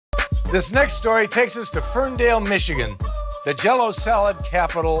This next story takes us to Ferndale, Michigan, the Jell-O salad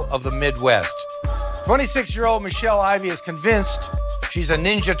capital of the Midwest. 26-year-old Michelle Ivy is convinced she's a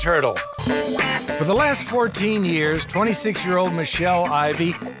Ninja Turtle. For the last 14 years, 26-year-old Michelle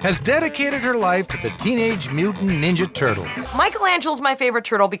Ivy has dedicated her life to the Teenage Mutant Ninja Turtle. Michelangelo's my favorite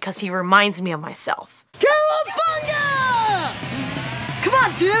turtle because he reminds me of myself. Cowabunga! Come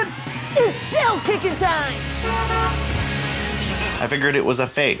on, dude! It's shell kicking time! I figured it was a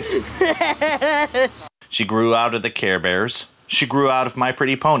phase. She grew out of the Care Bears. She grew out of My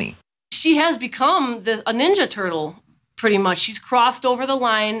Pretty Pony. She has become a Ninja Turtle, pretty much. She's crossed over the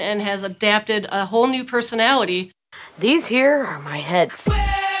line and has adapted a whole new personality. These here are my heads.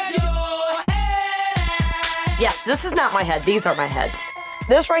 Yes, this is not my head. These are my heads.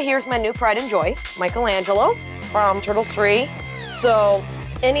 This right here is my new pride and joy, Michelangelo from Turtles 3. So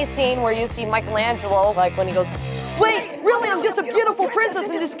any scene where you see Michelangelo, like when he goes, "Wait, really, I'm just a beautiful princess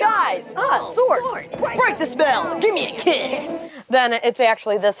in disguise. Ah, sword. Break the spell. Give me a kiss." Then it's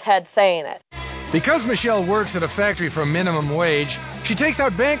actually this head saying it. Because Michelle works at a factory for minimum wage, she takes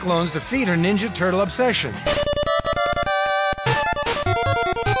out bank loans to feed her Ninja Turtle obsession.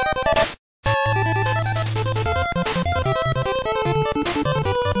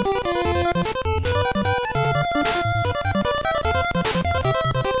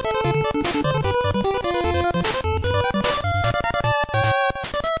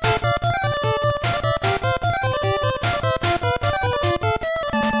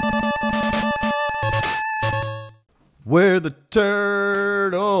 We're the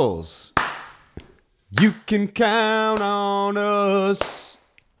Turtles. You can count on us.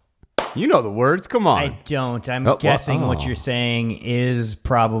 You know the words. Come on. I don't. I'm guessing what you're saying is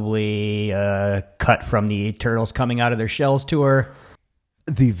probably cut from the Turtles Coming Out of Their Shells tour.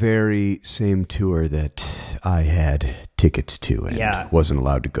 The very same tour that I had tickets to and wasn't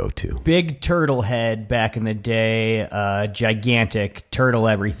allowed to go to. Big turtle head back in the day. Gigantic turtle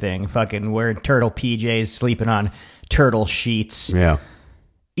everything. Fucking wearing turtle PJs, sleeping on turtle sheets. Yeah.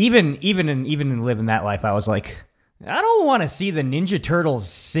 Even in living that life, I was like, I don't want to see the Ninja Turtles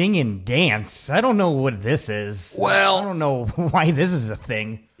sing and dance. I don't know what this is. Well, I don't know why this is a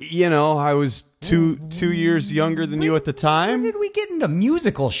thing. You know, I was two years younger than you at the time. When did we get into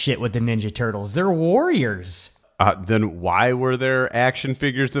musical shit with the Ninja Turtles? They're warriors. Then why were there action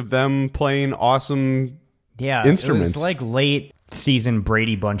figures of them playing awesome instruments? It was like late season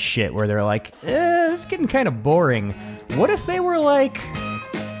Brady Bunch shit where they're like, it's getting kind of boring. What if they were like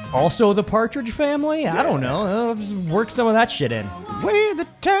also the Partridge Family? I don't know. Let's work some of that shit in. We're the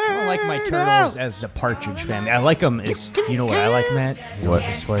Turtles. I don't like my turtles as the Partridge Family. I like them as, you know what I like, Matt? What?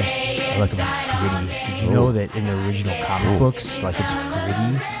 I like them gritty. Did you know that in the original comic books, like it's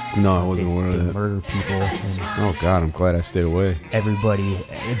gritty? No, I wasn't aware of They that. murder people. Oh, God, I'm glad I stayed away. Everybody,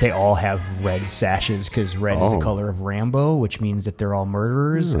 they all have red sashes because red is the color of Rambo, which means that they're all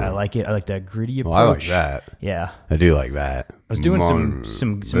murderers. I like it. I like that gritty approach. Well, I like that. Yeah. I do like that. I was doing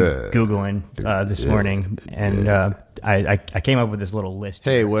some Googling this morning, and I came up with this little list.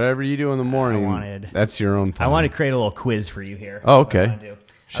 Hey, whatever you do in the morning, that's your own time. I want to create a little quiz for you here. Oh, okay.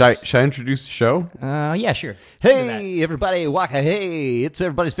 Should I introduce the show? Yeah, sure. Hey, everybody, waka hey. It's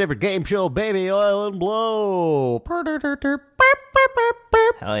everybody's favorite game show, Baby Oil and Blow.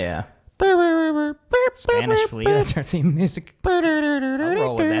 Hell yeah. Spanish Flea, that's our theme music. I'll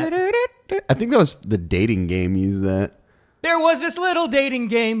roll with that. I think that was the dating game used that. There was this little dating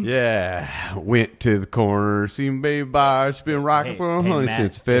game. Yeah. Went to the corner, seen Baby Bar, she been rocking for a honey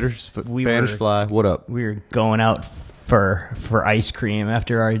since Spanish Fly. What up? We were going out for ice cream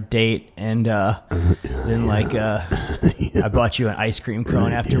after our date, and then I bought you an ice cream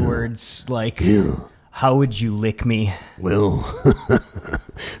cone afterwards. Like, how would you lick me? Well,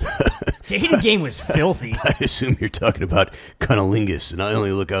 dating game was filthy. I assume you're talking about cunnilingus, and I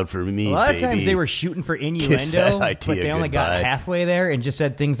only look out for me, A lot baby. of times they were shooting for innuendo, but they only got halfway there and just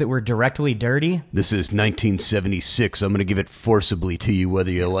said things that were directly dirty. This is 1976. I'm going to give it forcibly to you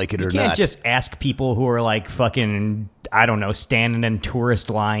whether you like it or not. You can't just ask people who are like fucking, I don't know, standing in tourist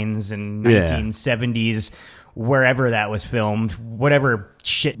lines in 1970s, wherever that was filmed, whatever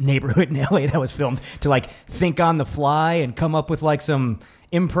shit neighborhood in LA that was filmed, to like think on the fly and come up with like some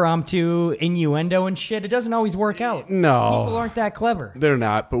impromptu innuendo and shit. It doesn't always work out. No. People aren't that clever. They're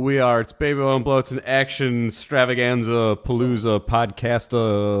not, but we are. It's Baby Oil and Blow. It's an action extravaganza, palooza,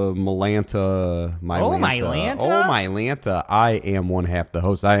 podcasta, Mylanta. Oh, Mylanta? Oh, Mylanta. I am one half the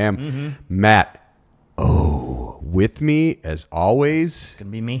host. I am Matt. Oh, with me, as always, It's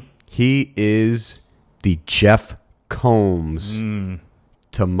gonna be me. he is the Jeff Combs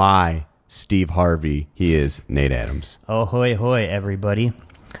to my Steve Harvey. He is Nate Adams. Oh, hoy, hoy, everybody.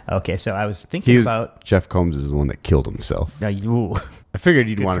 Okay, so I was thinking about... Jeff Combs is the one that killed himself. Ooh, I figured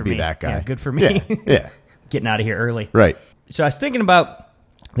you'd good want to for be me. that guy. Yeah, good for me. Yeah. Getting out of here early. Right. So I was thinking about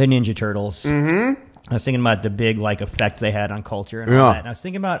the Ninja Turtles. Mm-hmm. I was thinking about the big effect they had on culture and all that. And I was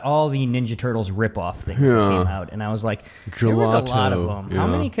thinking about all the Ninja Turtles rip-off things that came out, and I was like, there was a lot of them. Yeah.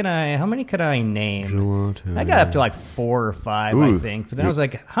 How many could I name? Gelato. I got up to 4 or 5, I think. But then I was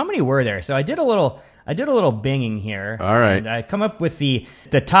like, how many were there? So I did a little binging here. All right. And I come up with the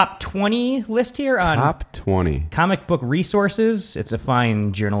top 20 list here on Top 20. Comic Book Resources. It's a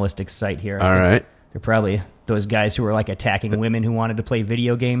fine journalistic site here. All right. They're probably those guys who were attacking women who wanted to play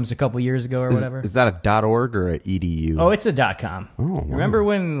video games a couple years ago or whatever. Is that a .org or a .edu? Oh, it's a .com. Oh, wow. Remember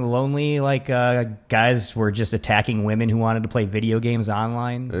when lonely guys were just attacking women who wanted to play video games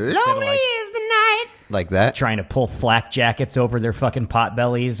online? Lonely is the night. Like that? Trying to pull flak jackets over their fucking pot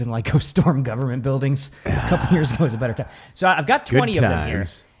bellies and go storm government buildings. A couple years ago was a better time. So I've got 20 of them here.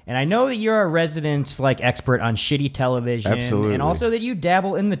 And I know that you're a resident expert on shitty television. Absolutely. And also that you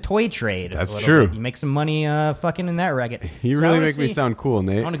dabble in the toy trade. That's true. Bit. You make some money fucking in that racket. You really make me sound cool,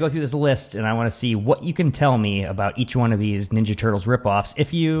 Nate. I want to go through this list, and I want to see what you can tell me about each one of these Ninja Turtles ripoffs,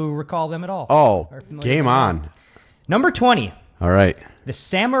 if you recall them at all. Oh, game on. Number 20. All right. The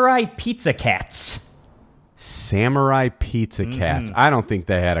Samurai Pizza Cats. Samurai Pizza Cats. I don't think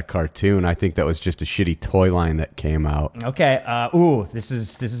they had a cartoon. I think that was just a shitty toy line that came out. Okay. This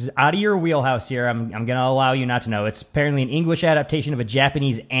is out of your wheelhouse here. I'm gonna allow you not to know. It's apparently an English adaptation of a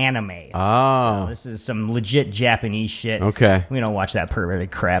Japanese anime. Oh. So this is some legit Japanese shit. Okay. We don't watch that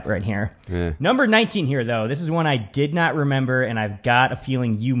perverted crap right here. Yeah. Number 19 here, though. This is one I did not remember, and I've got a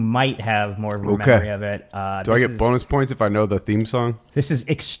feeling you might have more of a memory of it. Do I get bonus points if I know the theme song? This is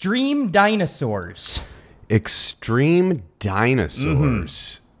Extreme Dinosaurs. Extreme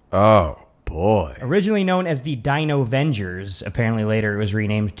Dinosaurs. Oh, boy. Originally known as the Dino-Vengers, apparently later it was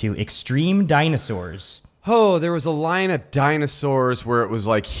renamed to Extreme Dinosaurs. Oh, there was a line of dinosaurs where it was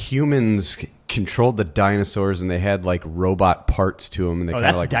humans controlled the dinosaurs and they had robot parts to them. And they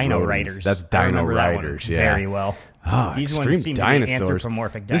that's Dino Riders. That's Dino Riders, yeah. Very well. Oh, These Extreme ones seem Dinosaurs. to be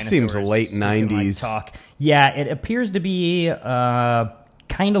anthropomorphic dinosaurs. This seems late 90s. Talk. Yeah, it appears to be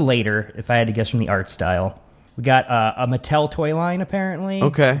kind of later, if I had to guess from the art style. We got a Mattel toy line, apparently.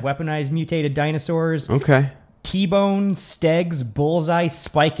 Okay. Weaponized mutated dinosaurs. Okay. T-Bone, Stegs, Bullseye,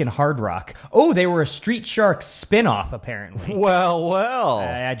 Spike, and Hard Rock. Oh, they were a Street Sharks spin-off, apparently. Well.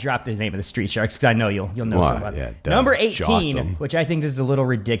 I dropped the name of the Street Sharks because I know you'll know something about it. Yeah, Number 18, Jawsome. which I think is a little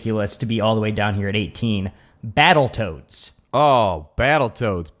ridiculous to be all the way down here at 18, Battletoads. Oh,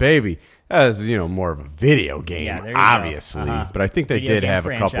 Battletoads, baby. That is, more of a video game, obviously. But I think they did have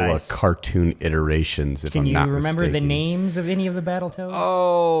a couple of cartoon iterations, if I'm not mistaken. Can you remember the names of any of the Battletoads?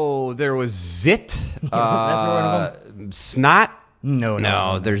 Oh, there was Zit. That's one of them. Snot.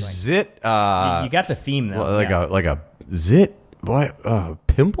 No, there's Zit. You got the theme, though. Like a Zit. What?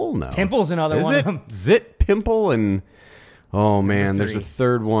 Pimple? No. Pimple's another one of them. Zit, Pimple, and... Oh, man, there's a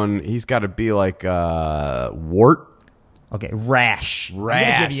third one. He's got to be Wart. Okay, Rash. I'm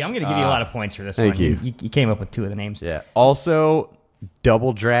gonna give you a lot of points for this one. Thank you. You came up with 2 of the names. Yeah. Also,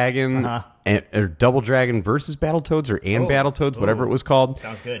 Double Dragon, or Double Dragon versus Battletoads, or Battletoads, whatever it was called.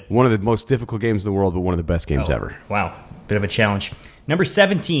 Sounds good. One of the most difficult games in the world, but one of the best games ever. Wow, bit of a challenge. Number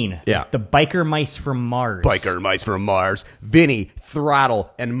 17. Yeah. The Biker Mice from Mars. Biker Mice from Mars. Vinny,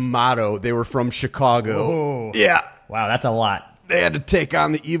 Throttle, and Motto. They were from Chicago. Oh. Yeah. Wow, that's a lot. They had to take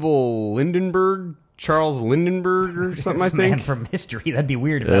on the evil Charles Lindenberg or something, I think. Man from history. That'd be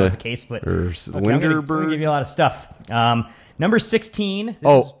weird if that was the case. But Linderberg. I'm gonna give you a lot of stuff. Number 16.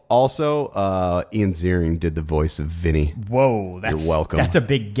 Also, Ian Ziering did the voice of Vinny. Whoa, you're welcome. That's a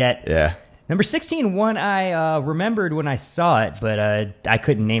big get. Yeah. Number 16, one I remembered when I saw it, but I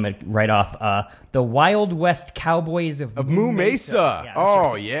couldn't name it right off. The Wild West Cowboys of Moo Mesa.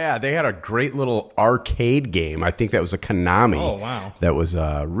 Yeah, yeah. They had a great little arcade game. I think that was a Konami. Oh, wow. That was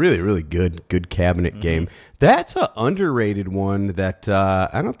a really, really good cabinet game. That's an underrated one that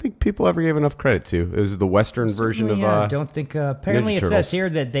I don't think people ever gave enough credit to. It was the Western version of I don't think... apparently it says here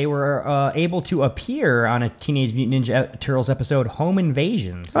that they were able to appear on a Teenage Mutant Ninja Turtles episode, Home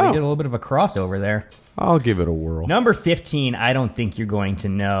Invasion. So they did a little bit of a crossover there. I'll give it a whirl. Number 15, I don't think you're going to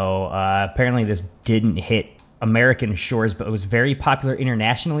know. Apparently this didn't hit American shores, but it was very popular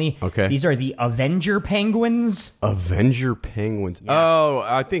internationally. Okay. These are the Avenger Penguins. Avenger Penguins. Yeah. Oh,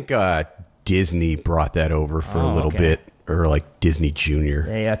 I think Disney brought that over for a little bit, or Disney Junior.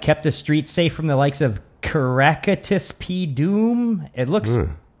 They kept the streets safe from the likes of Caractacus P. Doom. It looks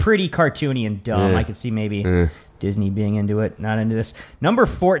pretty cartoony and dumb. I could see maybe Disney being into it, not into this. Number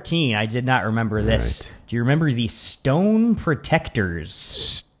 14, I did not remember this. Right. Do you remember the Stone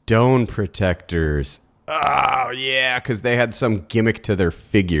Protectors? Stone Protectors. Oh, yeah, because they had some gimmick to their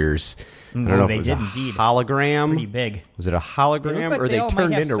figures. I don't know if it was a hologram. Pretty big. Was it a hologram, or they all turned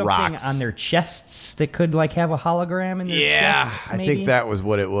might have into something rocks? on their chests that could like have a hologram in their chests, I maybe? think that was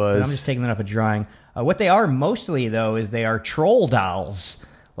what it was. But I'm just taking that off a drawing. What they are mostly, though, is they are troll dolls.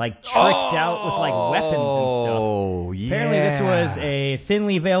 Like, tricked out with, like, weapons and stuff. Oh, yeah. Apparently this was a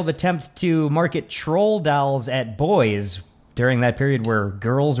thinly veiled attempt to market troll dolls at boys during that period where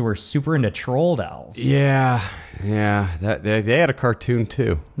girls were super into troll dolls. Yeah. They had a cartoon,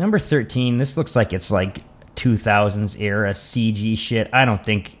 too. Number 13, this looks like it's, like, 2000s era CG shit. I don't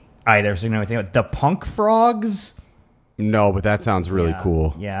think either. So, you know, anything about the Punk Frogs? No, but that sounds really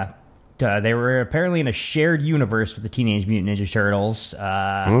cool. Yeah. They were apparently in a shared universe with the Teenage Mutant Ninja Turtles.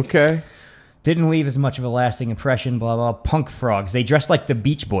 Okay. Didn't leave as much of a lasting impression, blah, blah. Punk Frogs. They dressed like the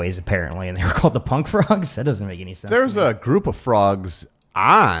Beach Boys, apparently, and they were called the Punk Frogs? That doesn't make any sense. There's a group of frogs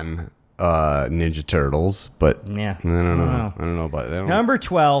on Ninja Turtles, but yeah. I don't know about that. Number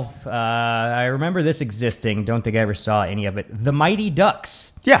 12. I remember this existing. Don't think I ever saw any of it. The Mighty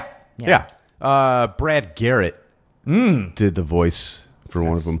Ducks. Yeah. Brad Garrett did the voice for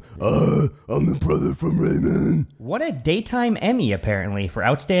one of them. I'm the brother from Raymond. Won a Daytime Emmy, apparently, for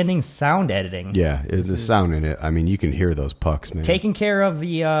outstanding sound editing. Yeah, the sound in it. I mean, you can hear those pucks, man. Taking care of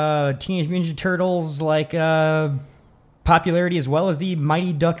the Teenage Mutant Ninja Turtles, like, popularity as well as the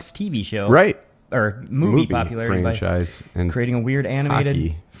Mighty Ducks TV show. Right. Or movie popularity. Franchise. And creating a weird animated.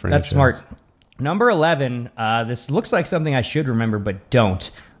 hockey franchise. That's smart. Number 11. This looks like something I should remember, but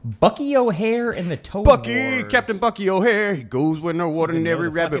don't. Bucky O'Hare and the Toad Wars. Captain Bucky O'Hare. He goes where no water and every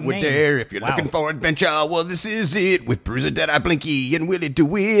rabbit would dare. If you're looking for adventure, well, this is it. With Bruiser, Deadeye, Blinky, and Willie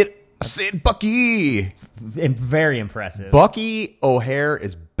DeWitt. I said Bucky. Very impressive. Bucky O'Hare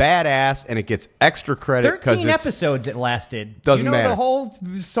is badass, and it gets extra credit because 13 episodes it lasted. Doesn't you know matter. The whole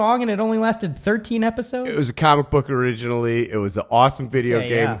song, and it only lasted 13 episodes? It was a comic book originally. It was an awesome video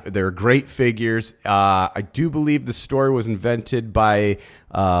game. Yeah. They were great figures. I do believe the story was invented by,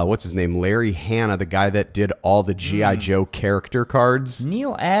 what's his name? Larry Hannah, the guy that did all the G.I. Joe character cards.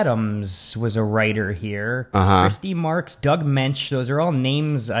 Neil Adams was a writer here. Uh-huh. Christy Marks, Doug Mensch. Those are all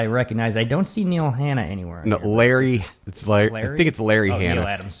names I recognize. I don't see Neil Hannah anywhere. No, here, Larry. It's Larry. I think it's Larry Hannah. Neil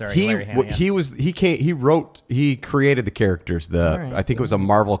Adams. Sorry, Larry Hannah. Yeah. He created the characters. Right. I think it was a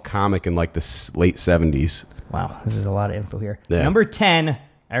Marvel comic in like the late 70s. Wow, this is a lot of info here. Yeah. Number 10.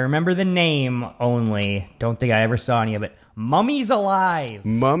 I remember the name only. Don't think I ever saw any of it. Mummies Alive.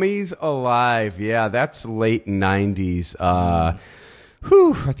 Mummies Alive. Yeah, that's late 90s.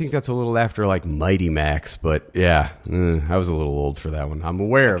 I think that's a little after like Mighty Max, but yeah, I was a little old for that one. I'm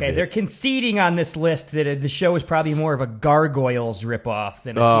aware of it. Okay, they're conceding on this list that the show is probably more of a Gargoyles ripoff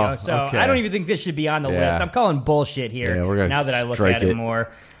than a so okay. I don't even think this should be on the list. I'm calling bullshit here. Yeah, we're gonna now that I look strike at it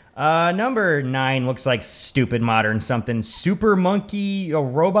more. Number 9 looks like stupid modern something. Super Monkey, a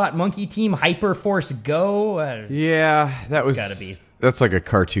Robot Monkey Team, Hyperforce Go. Gotta be. That's like a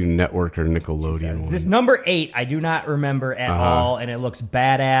Cartoon Network or Nickelodeon one. This number 8, I do not remember at all, and it looks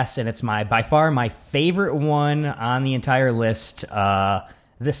badass, and it's by far my favorite one on the entire list. The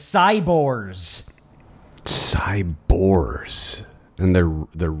Cyborgs. Cyborgs. And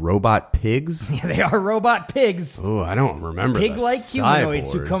they're robot pigs? Yeah, they are robot pigs. Oh, I don't remember Pig-like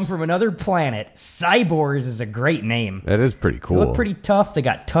humanoids who come from another planet. Cyborgs is a great name. That is pretty cool. They look pretty tough. They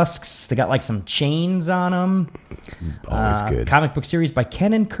got tusks. They got like some chains on them. Always good. Comic book series by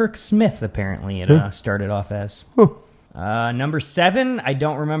Ken and Kirk Smith, apparently, it started off as. Number 7, I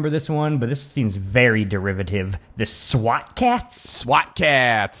don't remember this one, but this seems very derivative. The SWAT Cats? SWAT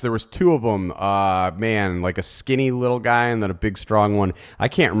Cats. There was 2 of them. Man, like a skinny little guy and then a big strong one. I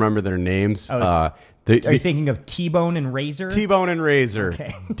can't remember their names. Are you thinking of T-Bone and Razor? T-Bone and Razor.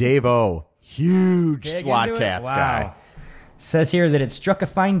 Okay. Dave-O. Huge Big SWAT into it? Cats Wow. guy. Says here that it struck a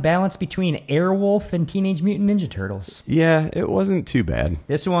fine balance between Airwolf and Teenage Mutant Ninja Turtles. Yeah, it wasn't too bad.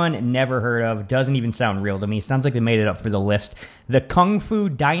 This one, never heard of. Doesn't even sound real to me. Sounds like they made it up for the list. The Kung Fu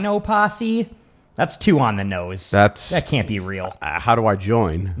Dino Posse. That's 2 on the nose. That can't be real. How do I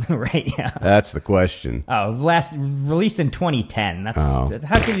join? Right, yeah. That's the question. Oh, released in 2010. How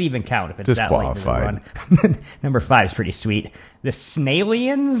can it even count if it's that late of a run? Number 5 is pretty sweet. The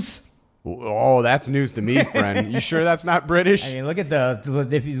Snailians. Oh, that's news to me, friend. You sure that's not British? I mean,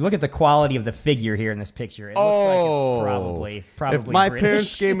 if you look at the quality of the figure here in this picture, it looks like it's probably if my British.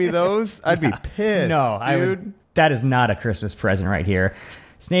 parents gave me those, I'd be pissed. No, dude. That is not a Christmas present right here.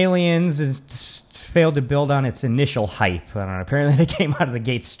 Snailians has failed to build on its initial hype. I don't know. Apparently, they came out of the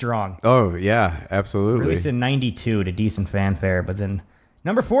gate strong. Oh yeah, absolutely. Released in '92 to decent fanfare, but then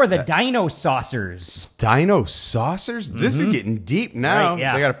Number 4, the Dino Saucers. Dino Saucers? This is getting deep now. Right,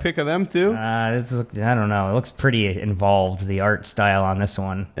 yeah. They got a pic of them too? I don't know. It looks pretty involved, the art style on this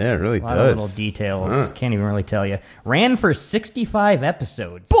one. Yeah, it really A lot does. of little details. Can't even really tell you. Ran for 65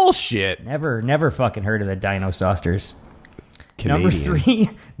 episodes. Bullshit. Never fucking heard of the Dino Saucers. Canadian. Number 3,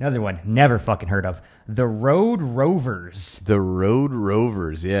 another one, never fucking heard of. The Road Rovers. The Road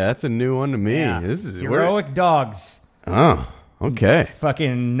Rovers. Yeah, that's a new one to me. Yeah. This is heroic dogs. Oh, okay.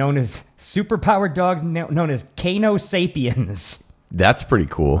 Fucking known as superpowered dogs known as Kano Sapiens. That's pretty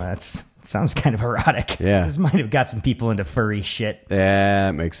cool. That's sounds kind of erotic. Yeah. This might have got some people into furry shit. Yeah,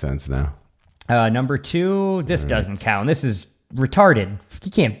 that makes sense now. Number 2, this doesn't count. This is retarded.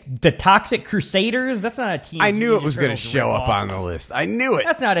 You can't. The Toxic Crusaders? That's not a Teenage I knew it Ninja was going to Turtles show up ripoff. on the list. I knew it.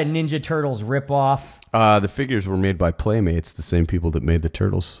 That's not a Ninja Turtles ripoff. The figures were made by Playmates, the same people that made the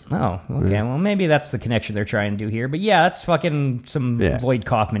Turtles. Oh, okay. Yeah. Well, maybe that's the connection they're trying to do here. But yeah, that's fucking some Lloyd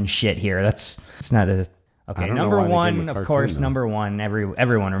Kaufman shit here. It's not a... Okay, don't know number why they gave 1, him a of cartoon, course, though. number 1.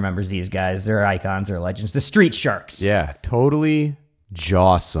 Everyone remembers these guys. They're icons. They're legends. The Street Sharks. Yeah, totally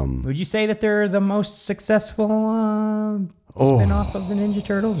jawsome. Would you say that they're the most successful spin-off of the Ninja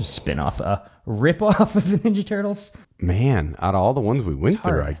Turtles? Spin-off, rip-off of the Ninja Turtles? Man, out of all the ones we went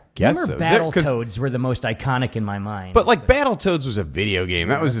through, I guess Remember so. Battletoads were the most iconic in my mind. But like Battletoads was a video game.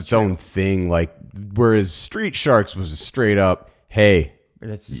 That was its own thing. Like, whereas Street Sharks was a straight up, hey,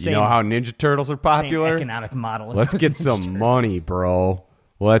 That's the you same- know how Ninja Turtles are popular? Same economic model. As Let's those get Ninja some Turtles. money, bro.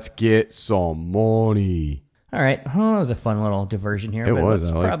 Let's get some money. All right, well, that was a fun little diversion here. It but was,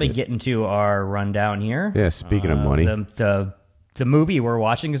 Let's I liked probably it. get into our rundown here. Yeah, speaking of money. The movie we're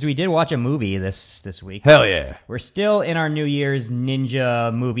watching, because we did watch a movie this week. Hell yeah. We're still in our New Year's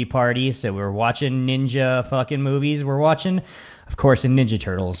Ninja movie party, so we're watching Ninja fucking movies. We're watching, of course, a Ninja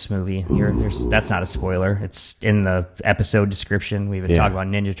Turtles movie. That's not a spoiler. It's in the episode description. We've been talking about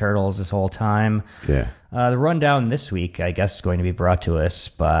Ninja Turtles this whole time. Yeah. The rundown this week, I guess, is going to be brought to us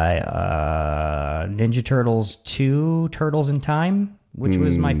by Ninja Turtles 2, Turtles in Time, which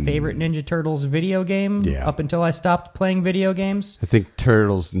was my favorite Ninja Turtles video game up until I stopped playing video games. I think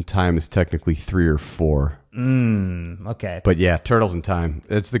Turtles in Time is technically 3 or 4. Okay. But yeah, Turtles in Time.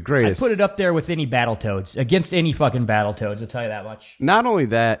 It's the I greatest. put it up there with any Battletoads, against any fucking Battletoads, I'll tell you that much. Not only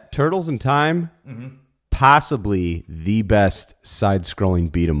that, Turtles in Time, possibly the best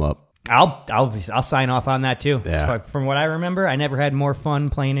side-scrolling beat 'em up. I'll sign off on that too. Yeah. So from what I remember, I never had more fun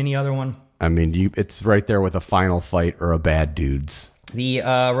playing any other one. I mean, it's right there with a Final Fight or a Bad Dudes. The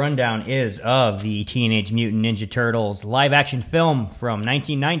rundown is of the Teenage Mutant Ninja Turtles live-action film from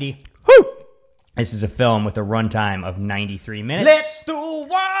 1990. Woo! This is a film with a runtime of 93 minutes. Let the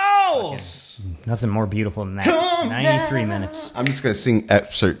walls! Nothing more beautiful than that. 93 minutes. I'm just going to sing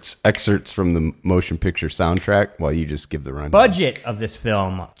excerpts from the motion picture soundtrack while you just give the rundown. Budget of this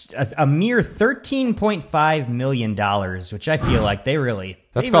film, a mere $13.5 million, which I feel like they really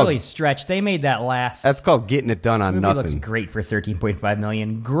stretched. They made that last. That's called getting it done on Movie nothing. looks great for $13.5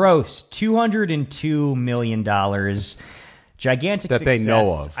 million. Gross, $202 million. Gigantic that success. they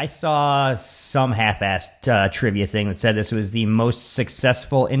know of. I saw some half-assed trivia thing that said this was the most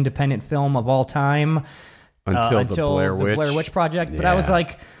successful independent film of all time Until the Blair Witch Project. But I was Yeah.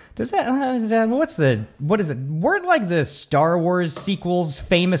 like, what is it? Weren't like the Star Wars sequels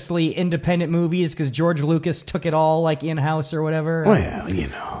famously independent movies because George Lucas took it all like in-house or whatever? Well, you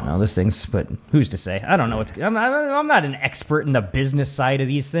know. I don't know those things, but who's to say? I don't know. I'm not an expert in the business side of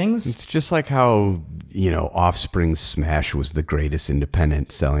these things. It's just like how, Offspring's Smash was the greatest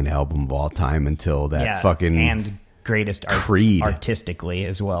independent selling album of all time until that fucking... And greatest Creed. artistically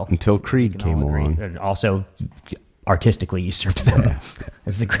as well. Until Creed came along. And also artistically usurped them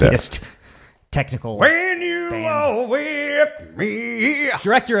as the greatest technical When you band. are with me.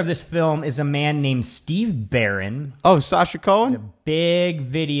 Director of this film is a man named Steve Barron. Oh, Sacha Cohen?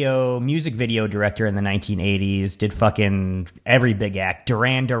 Big music video director in the 1980s. Did fucking every big act.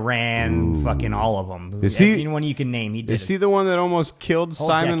 Duran, fucking all of them. Is he- Anyone you can name, he did. Is he the one that almost killed Whole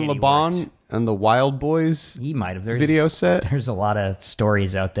Simon decade he LeBon worked. and the Wild Boys He might have. video set? There's a lot of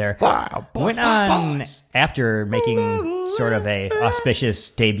stories out there. Wild Boys, Went on after making sort of a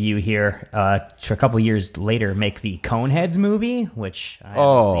auspicious debut here. A couple years later, make the Coneheads movie, which I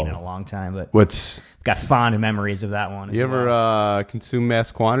haven't seen in a long time, but What's... got fond memories of that one. as You well. ever consume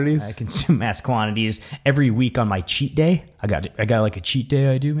mass quantities? I consume mass quantities every week on my cheat day. I got like a cheat day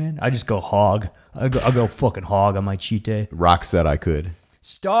I do, man. I just go hog. I'll go fucking hog on my cheat day. Rock said I could.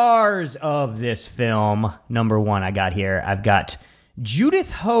 Stars of this film. Number 1 I got here. I've got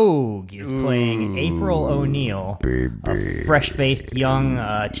Judith Hoag is playing April O'Neil, a fresh-faced young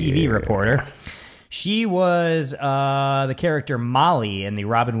TV reporter. She was the character Molly in the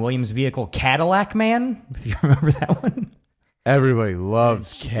Robin Williams vehicle Cadillac Man, if you remember that one. Everybody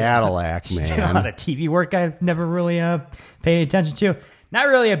loves Cadillac, She man. did a lot of TV work I've never really paid any attention to. Not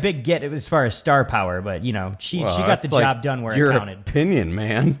really a big get as far as star power, but, you know, she got the job done where it counted. Your opinion,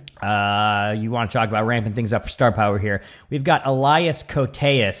 man. You want to talk about ramping things up for star power here. We've got Elias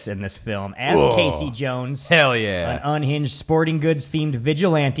Koteas in this film as Casey Jones. Hell yeah. An unhinged sporting goods-themed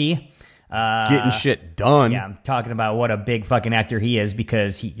vigilante. Getting shit done. Yeah, I'm talking about what a big fucking actor he is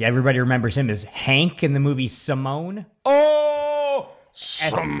because everybody remembers him as Hank in the movie Simone. Oh,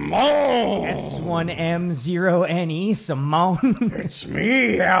 Simone. S1M0NE, Simone. It's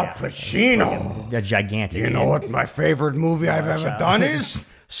me, Al Pacino. A gigantic. You know what my favorite movie I've ever done is?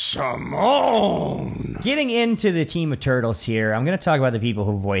 Simone. Getting into the team of turtles here, I'm going to talk about the people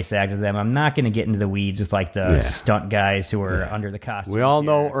who voice acted them. I'm not going to get into the weeds with like the stunt guys who were under the costumes. We all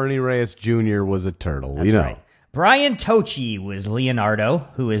know here. Ernie Reyes Jr. was a turtle. That's you know. right. Brian Tochi was Leonardo,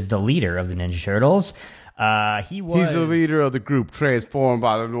 who is the leader of the Ninja Turtles. He's the leader of the group transformed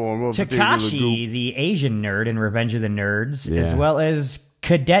by the norm of Takashi, the Asian nerd in Revenge of the Nerds, as well as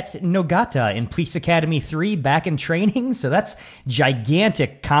Cadet Nogata in Police Academy 3 Back in Training. So that's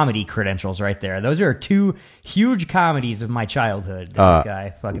gigantic comedy credentials right there. Those are two huge comedies of my childhood that this guy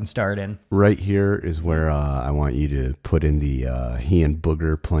fucking starred in. Right here is where I want you to put in the he and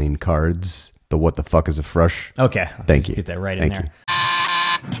Booger playing cards. The what the fuck is a frush? Okay. Thank you. Get that right in there.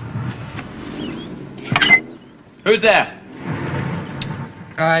 Who's there?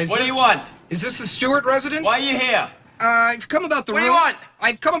 What do you want? Is this the Stewart residence? Why are you here? I've come about the room. What do you want?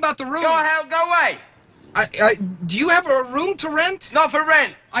 I've come about the room. Go away. Do you have a room to rent? Not for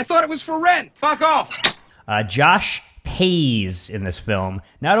rent. I thought it was for rent. Fuck off. Josh Hayes in this film,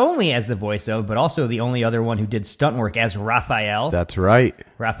 not only as the voice of, but also the only other one who did stunt work as Raphael. That's right.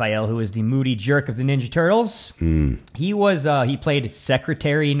 Raphael, who is the moody jerk of the Ninja Turtles. He played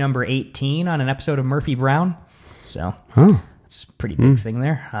Secretary number 18 on an episode of Murphy Brown. So, it's a pretty big thing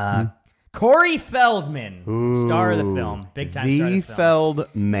there. Corey Feldman, star of the film. Big time star of the film.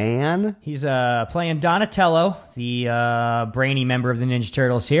 Feldman? He's playing Donatello, the brainy member of the Ninja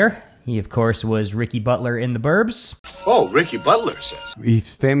Turtles here. He, of course, was Ricky Butler in The Burbs. Oh, Ricky Butler says. He's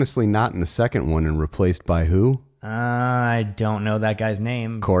famously not in the second one and replaced by who? I don't know that guy's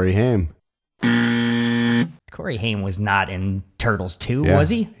name. Corey Haim. Corey Haim was not in Turtles 2, Yeah, was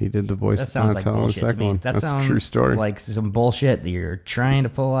he? He did the voice That of sounds like Donatello in the bullshit to second me. one. That That's sounds a true story. like some bullshit that you're trying to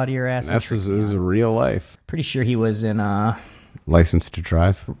pull out of your ass. This is real life. Pretty sure he was in License to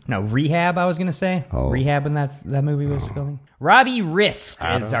Drive? No, Rehab, I was going to say. Oh. Rehab when that movie was filming. Robbie Wrist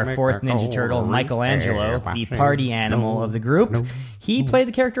is our fourth Ninja Turtle, Michelangelo, the party animal of the group. He played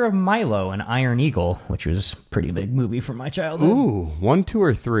the character of Milo in Iron Eagle, which was a pretty big movie from my childhood. Ooh, 1, 2,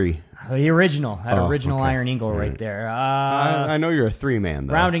 or 3? The original. That original okay. Iron Eagle right there. I know you're a 3-man,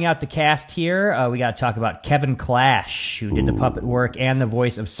 though. Rounding out the cast here, we got to talk about Kevin Clash, who did the puppet work and the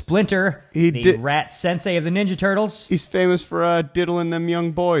voice of Splinter, the rat sensei of the Ninja Turtles. He's famous for diddling them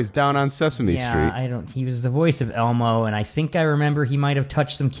young boys down on Sesame Street. He was the voice of Elmo, and I think I remember he might have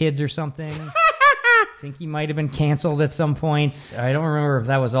touched some kids or something. I think he might have been canceled at some point. I don't remember if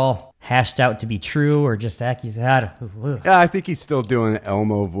that was all hashed out to be true or just accusation. Yeah, I think he's still doing an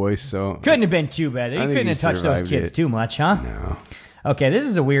Elmo voice, so... Couldn't have been too bad. He couldn't have touched those kids too much, huh? No. Okay, this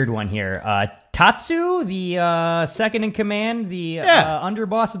is a weird one here. Tatsu, the second in command, the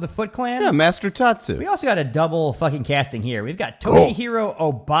underboss of the Foot Clan. Yeah, Master Tatsu. We also got a double fucking casting here. We've got Toshihiro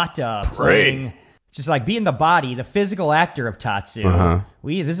Obata playing... Just like being the body, the physical actor of Tatsu.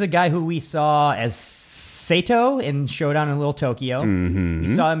 This is a guy who we saw as Sato in Showdown in Little Tokyo. We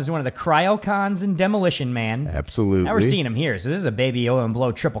saw him as one of the Cryocons in Demolition Man. Absolutely. Now we're seeing him here. So this is a Baby Owen and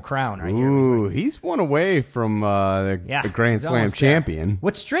Blow triple crown right here. Ooh, he's one away from the Grand Slam champion.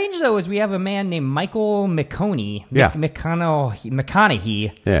 What's strange, though, is we have a man named Michael McConaughey.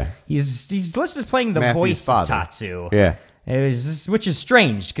 McConaughey. Yeah. He's listed as playing the Matthew's voice father. of Tatsu. Yeah. Which is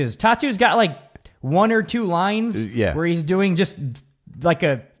strange, because Tatsu's got like 1 or 2 lines where he's doing just like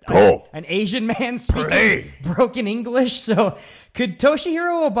an Asian man speaking broken English. So could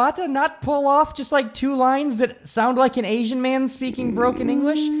Toshihiro Obata not pull off just like 2 lines that sound like an Asian man speaking broken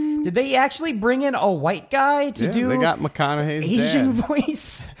English? Did they actually bring in a white guy to do they got McConaughey's Asian dad.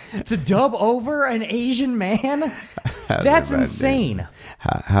 voice to dub over an Asian man? That's insane.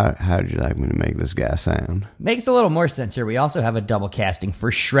 How'd you like me to make this guy sound? Makes a little more sense here. We also have a double casting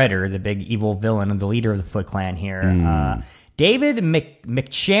for Shredder, the big evil villain and the leader of the Foot Clan here. David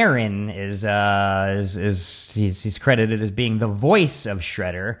McSharon he's credited as being the voice of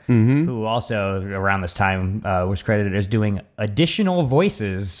Shredder, who also around this time was credited as doing additional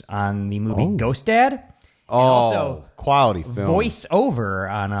voices on the movie Ghost Dad. And also quality film. Voice over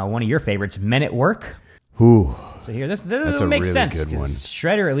on one of your favorites, Men at Work. Ooh. So here, this That's a makes really sense. good one.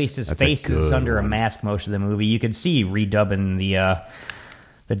 Shredder, at least his face is under a mask most of the movie. You could see redubbing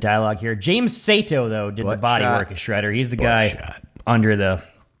the dialogue here. James Sato, though, did the body work of Shredder. He's the guy under the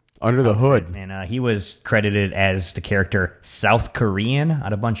hood. And he was credited as the character South Korean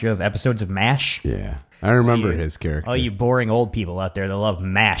on a bunch of episodes of MASH. Yeah. I remember his character. All you boring old people out there that love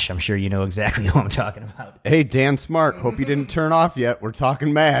MASH, I'm sure you know exactly who I'm talking about. Hey, Dan Smart, hope you didn't turn off yet. We're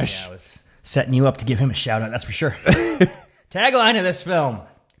talking MASH. Yeah, I was setting you up to give him a shout out, that's for sure. Tagline of this film: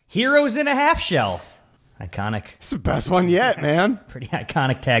 Heroes in a Half Shell. Iconic. It's the best one yet, man. Pretty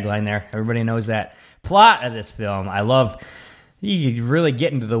iconic tagline there. Everybody knows that. Plot of this film. I love... You really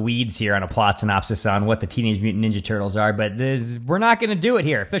get into the weeds here on a plot synopsis on what the Teenage Mutant Ninja Turtles are, but we're not going to do it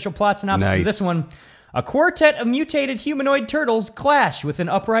here. Official plot synopsis of this one. A quartet of mutated humanoid turtles clash with an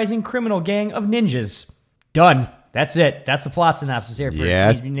uprising criminal gang of ninjas. Done. That's it. That's the plot synopsis here for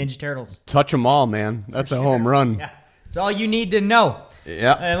Teenage Mutant Ninja Turtles. Touch them all, man. That's a home run. Yeah. That's all you need to know.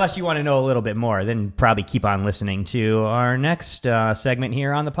 Yeah. Unless you want to know a little bit more, then probably keep on listening to our next segment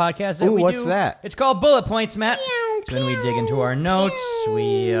here on the podcast. What's that? It's called Bullet Points, Matt. So then we dig into our notes.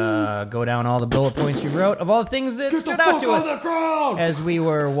 We go down all the bullet points you wrote of all the things that stood out to us as we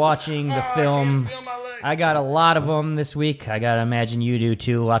were watching the film. I got a lot of them this week. I got to imagine you do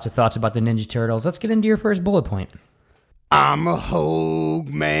too. Lots of thoughts about the Ninja Turtles. Let's get into your first bullet point. I'm a Hogue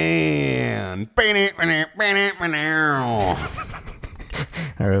man.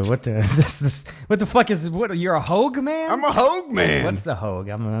 Or what the what the fuck is what? You're a Hogue man? I'm a Hogue man. What's the Hogue?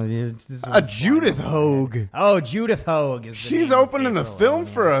 A Judith Hogue. Oh, Judith Hogue is. She's opening the film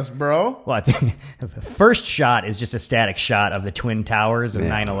for us, bro. Well, I think the first shot is just a static shot of the Twin Towers of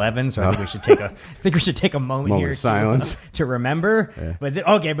 9/11. So I think we should take a moment here of silence to remember.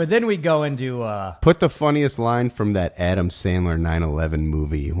 Yeah. But then we go into put the funniest line from that Adam Sandler 9/11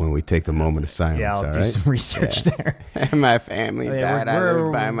 movie when we take the moment of silence. Yeah, I'll do some research there. My family died. I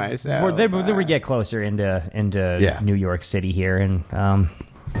lived by myself. Then we get closer into New York City here, and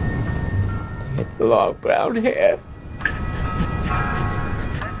long brown hair.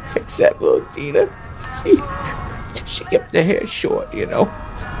 Except little Gina, she kept the hair short, you know,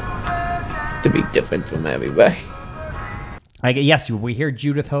 to be different from everybody. Yes, we hear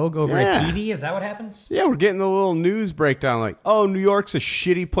Judith Hogue over at TV. Is that what happens? Yeah, we're getting the little news breakdown like, oh, New York's a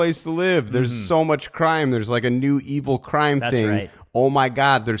shitty place to live. There's so much crime. There's like a new evil crime thing. That's right. Oh my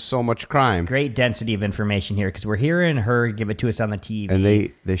God, there's so much crime. Great density of information here because we're hearing her give it to us on the TV. And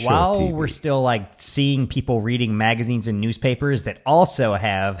they show while TV. We're still like seeing people reading magazines and newspapers that also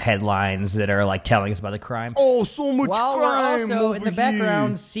have headlines that are like telling us about the crime. Oh, so much while crime. We're also in the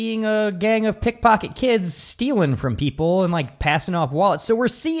background seeing a gang of pickpocket kids stealing from people and like passing off wallets. So we're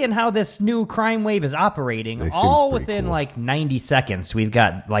seeing how this new crime wave is operating all within like 90 seconds. We've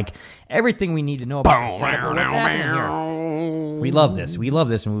got like everything we need to know about the setup of what's happening here. We love this. We love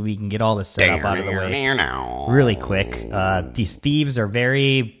this when we can get all this set up out of the way really quick. These thieves are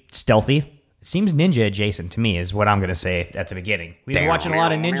very stealthy. It seems ninja adjacent to me is what I'm going to say at the beginning. We've been watching a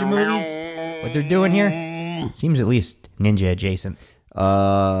lot of ninja movies. What they're doing here seems at least ninja adjacent.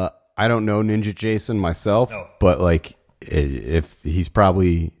 I don't know Ninja Jason myself, but like if he's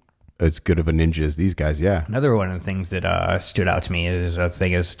probably as good of a ninja as these guys, yeah. Another one of the things that stood out to me is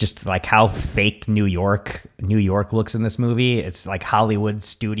just like how fake New York looks in this movie. It's like Hollywood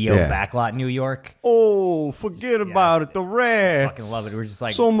studio backlot New York. Oh, forget about it. The rats. I fucking love it. We're just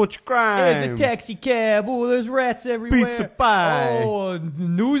like so much crime. There's a taxi cab. Oh, there's rats everywhere. Pizza pie. Oh, the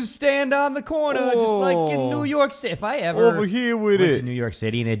newsstand on the corner, just like in New York City. If I ever over here with went to New York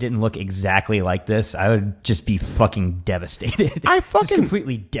City and it didn't look exactly like this, I would just be fucking devastated. Just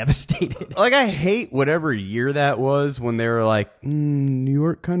completely devastated. Like, I hate whatever year that was when they were like, New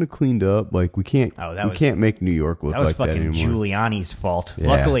York kind of cleaned up. Like, we can't make New York look like that anymore. That was fucking Giuliani's fault. Yeah.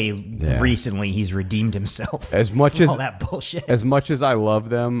 Luckily, recently he's redeemed himself. As much as all that bullshit. As much as I love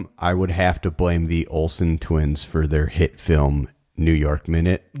them, I would have to blame the Olsen twins for their hit film New York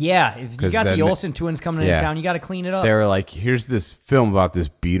Minute. Yeah, if you got the Olsen twins coming into town, you got to clean it up. They were like, here's this film about this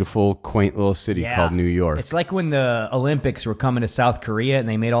beautiful, quaint little city called New York. It's like when the Olympics were coming to South Korea and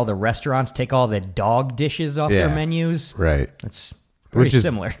they made all the restaurants take all the dog dishes off their menus. Right. That's pretty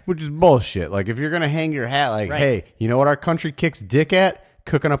similar. Which is bullshit. Like, if you're going to hang your hat like, hey, you know what our country kicks dick at?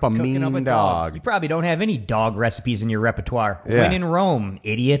 cooking up a Cooking mean up a dog. You probably don't have any dog recipes in your repertoire. Yeah. When in Rome,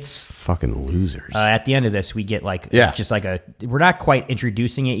 idiots. Fucking losers. At the end of this, we get like Yeah. just like we're not quite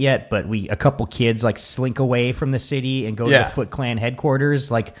introducing it yet, but a couple kids like slink away from the city and go to Yeah. the Foot Clan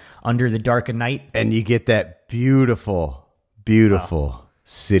headquarters, like under the dark of night. And you get that beautiful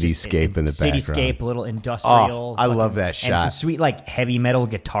cityscape in the background. Cityscape, a little industrial. Oh, I love fucking- that And shot. some sweet like heavy metal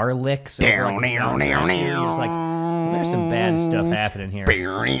guitar licks. over, like, the soundtrack, too. It's like, there's some bad stuff happening here.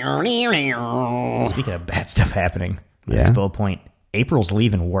 Speaking of bad stuff happening, Yeah. that's bullet point. April's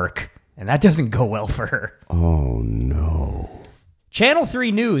leaving work, and that doesn't go well for her. Oh, no. Channel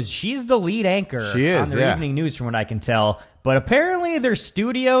 3 News, she's the lead anchor She is, on their yeah. evening news from what I can tell. But apparently their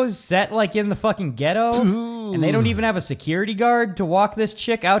studio's set like in the fucking ghetto, and they don't even have a security guard to walk this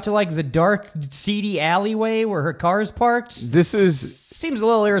chick out to like the dark, seedy alleyway where her car's parked. This is... Seems a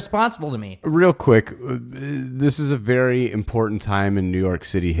little irresponsible to me. Real quick, this is a very important time in New York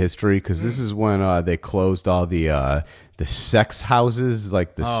City history because this is when they closed all the sex houses,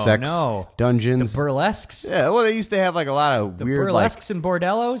 like the sex dungeons. The burlesques? Yeah, well, they used to have like a lot of The weird burlesques and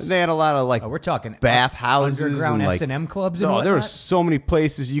bordellos? They had a lot of like we're talking bath houses underground and like S&M clubs and no, there were whatnot? so many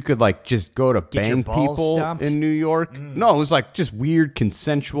places you could like just go to Get your bang balls people stomped? in New York. No, it was like just weird,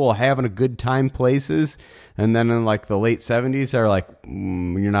 consensual, having a good time places. And then in like the late 70s, they're like,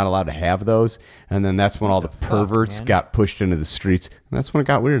 you're not allowed to have those. And then that's when all the perverts man? got pushed into the streets. And that's when it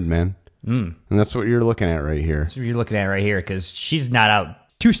got weird, man. And that's what you're looking at right here. That's what you're looking at right here, because she's not out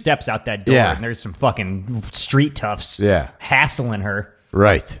 2 steps out that door, Yeah. and there's some fucking street toughs hassling her.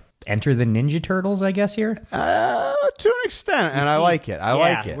 Right. Enter the Ninja Turtles, I guess, here? To an extent, and I like it. I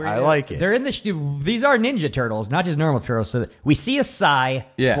like it. They're in these are Ninja Turtles, not just normal turtles. So we see a Psy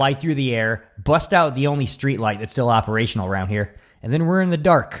fly through the air, bust out the only street light that's still operational around here, and then we're in the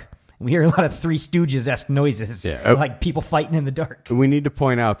dark. We hear a lot of Three Stooges-esque noises, like people fighting in the dark. We need to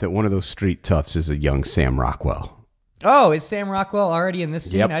point out that one of those street toughs is a young Sam Rockwell. Oh, is Sam Rockwell already in this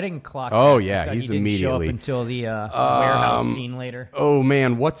scene? Yep. I didn't clock. Oh, that. yeah, I thought he's he didn't immediately- show up until the warehouse scene later. Oh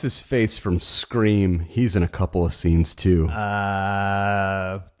man, what's his face from Scream? He's in a couple of scenes too.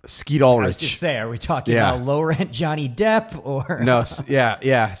 Skeet Ulrich. I was just say, are we talking Yeah. about low rent Johnny Depp or No, Skeet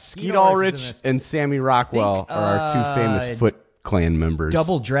Ulrich is in Ulrich this. and Sammy Rockwell are our two famous Foot Clan members.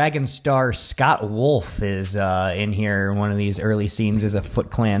 Double Dragon star Scott Wolf is in here in one of these early scenes as a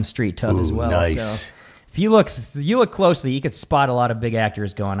Foot Clan street tough as well. nice. So if you look closely, you could spot a lot of big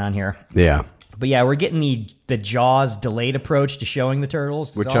actors going on here. Yeah. But yeah, we're getting the Jaws delayed approach to showing the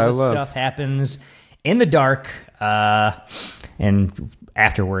turtles. Which all I this love. Stuff happens in the dark, and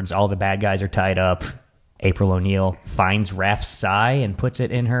afterwards, all the bad guys are tied up. April O'Neil finds Raph's Psy and puts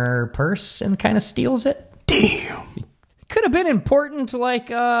it in her purse and kind of steals it. Damn. Could have been important, like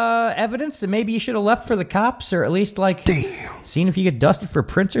evidence that maybe you should have left for the cops, or at least like seeing if you get dusted for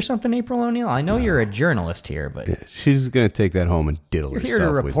prints or something. April O'Neil. I know you're a journalist here, but She's gonna take that home and diddle you're herself here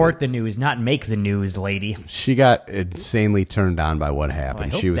to with report it. the news, not make the news, lady. She got insanely turned on by what I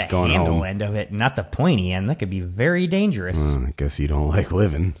happened. hope She was the going handle home. end of it, not the pointy end. That could be very dangerous. I guess you don't like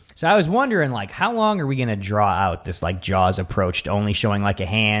living. So I was wondering, like, how long are we going to draw out this, like, Jaws approach to only showing, like, a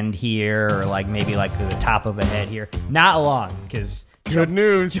hand here or, like, maybe, like, the top of a head here? Not long, because... Good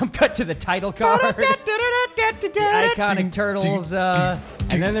news. Jump cut to the title card. The iconic turtles, and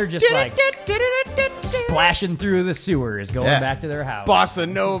then they're just, like, splashing through the sewers, going back to their house. Bossa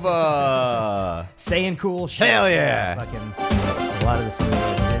Nova. Saying cool shit. Hell yeah. Fucking a lot of this movie.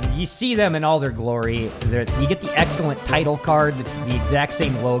 And you see them in all their glory. You get the excellent title card that's the exact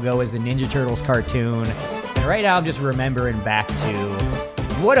same logo as the Ninja Turtles cartoon. And right now I'm just remembering back to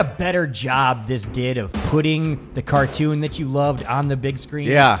what a better job this did of putting the cartoon that you loved on the big screen.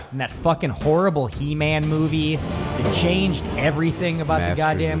 Yeah. And that fucking horrible He-Man movie that changed everything about Masters the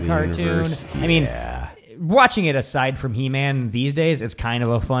goddamn of the cartoon. Universe. I mean, Yeah. watching it aside from He-Man these days, it's kind of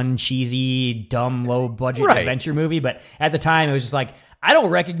a fun, cheesy, dumb, low-budget Right. adventure movie. But at the time, it was just like, I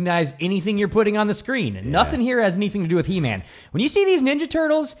don't recognize anything you're putting on the screen. Nothing here has anything to do with He-Man. When you see these Ninja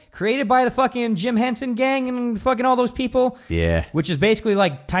Turtles created by the fucking Jim Henson gang and fucking all those people, Yeah. which is basically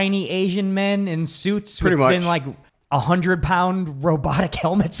like tiny Asian men in suits Pretty within much. like 100-pound robotic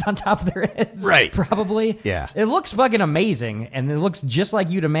helmets on top of their heads. Right. Probably. Yeah. It looks fucking amazing, and it looks just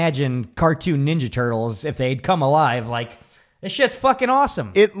like you'd imagine cartoon Ninja Turtles if they'd come alive. Like, this shit's fucking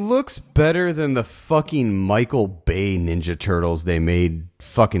awesome. It looks better than the fucking Michael Bay Ninja Turtles they made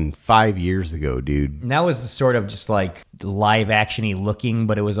fucking 5 years ago, dude. And that was the sort of just like live actiony looking,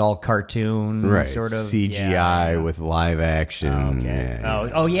 but it was all cartoon, Right. sort of CGI with live action. Okay. Yeah.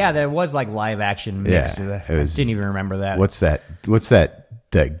 Oh, yeah, there was like live action mixed Yeah, with it. it was- I didn't even remember that. What's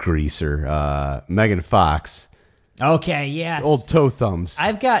that greaser? Megan Fox Okay, yes. Old toe thumbs.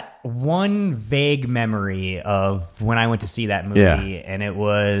 I've got one vague memory of when I went to see that movie, and it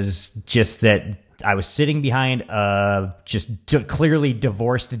was just that I was sitting behind a clearly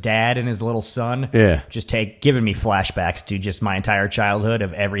divorced dad and his little son. Yeah. Just giving me flashbacks to just my entire childhood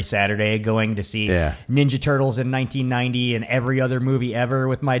of every Saturday going to see Ninja Turtles in 1990 and every other movie ever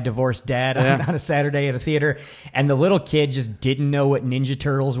with my divorced dad on a Saturday at a theater. And the little kid just didn't know what Ninja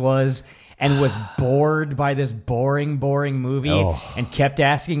Turtles was and was bored by this boring movie and kept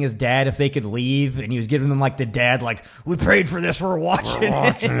asking his dad if they could leave. And he was giving them like the dad, like, we paid for this, we're watching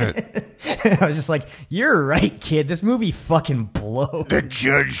it. I was just like, you're right, kid. This movie fucking blows. The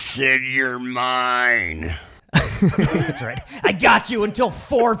judge said you're mine. That's right. I got you until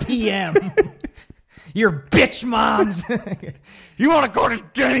 4 p.m. Your bitch moms. You want to go to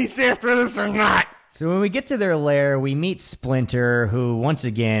Denny's after this or not? So when we get to their lair, we meet Splinter, who, once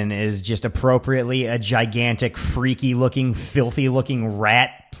again, is just appropriately a gigantic, freaky-looking, filthy-looking rat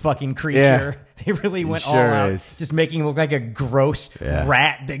fucking creature. Yeah. They really went all Sure out, is. just making him look like a gross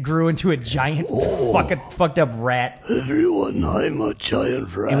rat that grew into a giant, fucked up rat. Everyone, I'm a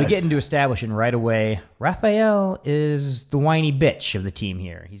giant rat. And we get into establishing right away, Raphael is the whiny bitch of the team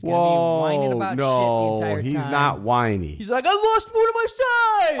here. He's going to be whining about shit the entire time. He's not whiny. He's like, I lost one of my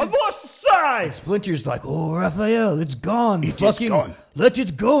sides! I lost the side! And Splinter's like, oh, Raphael, it's gone. It is gone. Let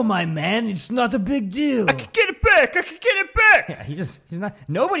it go, my man. It's not a big deal. I can get it back. I can get it back. Yeah, he's not.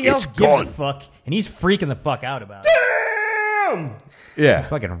 Nobody else gives a fuck, and he's freaking the fuck out about it. Damn! Yeah.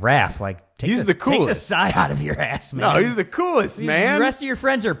 Fucking Raph, like, He's the coolest. Take the sigh out of your ass, man. No, he's the coolest, man. The rest of your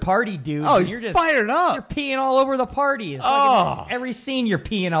friends are party dudes. Oh, and he's you're just fired up. You're peeing all over the party. It's fucking every scene, you're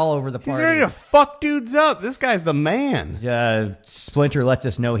peeing all over the party. He's ready to fuck dudes up. This guy's the man. Splinter lets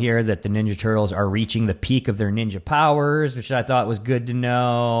us know here that the Ninja Turtles are reaching the peak of their ninja powers, which I thought was good to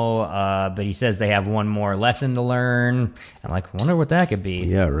know. But he says they have one more lesson to learn. I'm like, wonder what that could be.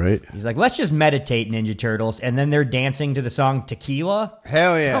 Yeah, right. He's like, let's just meditate, Ninja Turtles. And then they're dancing to the song Tequila.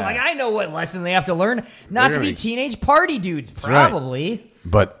 Hell yeah. So I'm like, I know what lesson they have to learn. Not to be teenage party dudes, That's probably. Right.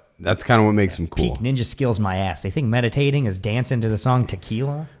 But that's kind of what makes them cool. Peak ninja skills my ass. They think meditating is dancing to the song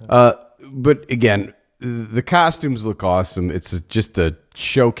Tequila? But again, the costumes look awesome. It's just a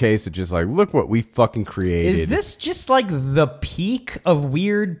showcase of just like, look what we fucking created. Is this just like the peak of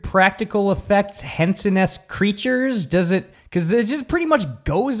weird practical effects, Henson-esque creatures? Does it... Because it just pretty much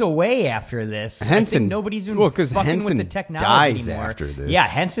goes away after this. Henson... I think nobody's even fucking Henson with the technology dies anymore. after this. Yeah,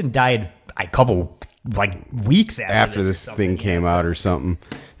 Henson died a couple... weeks after this thing came out or something.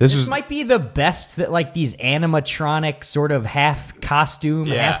 This might be the best that like these animatronic sort of half costume,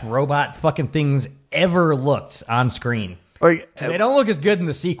 half robot fucking things ever looked on screen. Like, they don't look as good in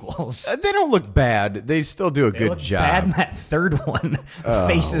the sequels. They don't look bad. They still do a good job. Bad in that third one.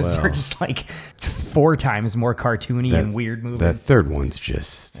 Faces are just like 4 times more cartoony and weird moving. That third one's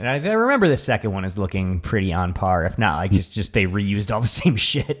just... And I remember the second one is looking pretty on par. If not, like just they reused all the same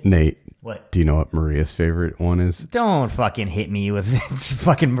shit. Nate. What? Do you know what Maria's favorite one is? Don't fucking hit me with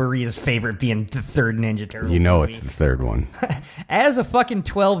fucking Maria's favorite being the third Ninja Turtle. You know movie. it's the third one. As a fucking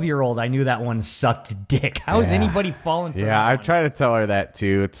 12-year-old, I knew that one sucked dick. How is anybody falling for that? Yeah, I try to tell her that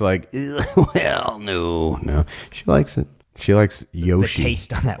too. It's like, well, no. She likes it. She likes Yoshi. The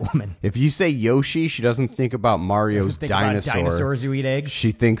taste on that woman. If you say Yoshi, she doesn't think about Mario's dinosaur. About dinosaurs who eat eggs.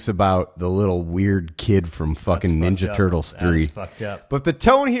 She thinks about the little weird kid from fucking Ninja Turtles 3. That's fucked up. But the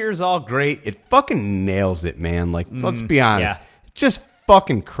tone here is all great. It fucking nails it, man. Like, let's be honest. Yeah. It just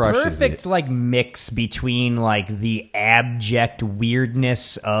fucking crushes Perfect, it. like, mix between, like, the abject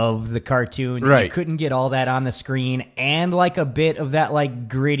weirdness of the cartoon. Right. You couldn't get all that on the screen. And, like, a bit of that, like,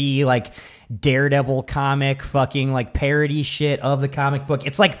 gritty, like, Daredevil comic fucking, like, parody shit of the comic book.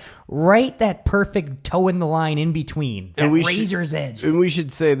 It's, like, right that perfect toe in the line in between. That razor's edge. And we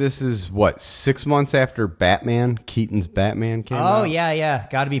should say this is, 6 months after Batman? Keaton's Batman came out? Oh, yeah.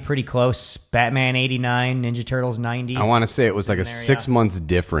 Got to be pretty close. Batman 89, Ninja Turtles 90. I want to say it was like a 6 months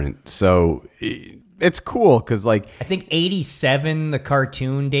different. So it's cool because, like, I think 87 the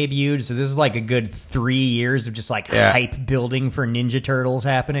cartoon debuted, so this is like a good 3 years of just like hype building for Ninja Turtles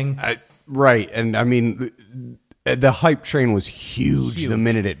happening. Right, and I mean, the hype train was huge the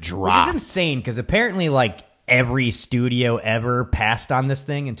minute it dropped. Which is insane because apparently, like, every studio ever passed on this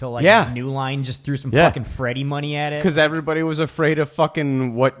thing until like New Line just threw some fucking Freddy money at it. Because everybody was afraid of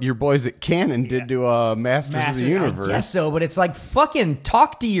fucking what your boys at Canon did to Masters of the Universe. I guess so, but it's like, fucking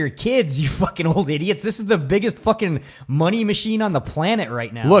talk to your kids, you fucking old idiots. This is the biggest fucking money machine on the planet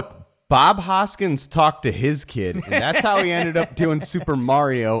right now. Look, Bob Hoskins talked to his kid, and that's how he ended up doing Super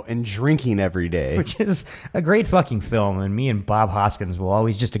Mario and drinking every day. Which is a great fucking film, and me and Bob Hoskins will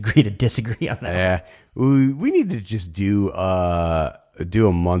always just agree to disagree on that. Yeah, we need to just do a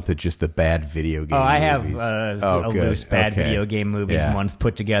month of just the bad video game. I have movies. a loose bad video game movies month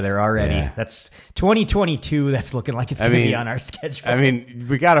put together already. Yeah. That's 2022. That's looking like it's going to be on our schedule. I mean,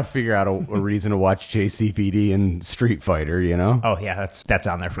 we got to figure out a reason to watch JCVD and Street Fighter. You know? Oh yeah, that's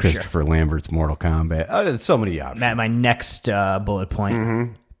on there for Christopher Lambert's Mortal Kombat. There's so many options. Matt, my next bullet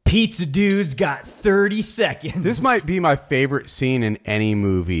point. Pizza Dude's got 30 seconds. This might be my favorite scene in any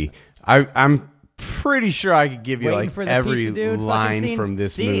movie. I'm pretty sure I could give you like every line from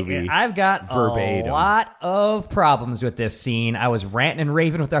this movie. I've got verbatim. A lot of problems with this scene. I was ranting and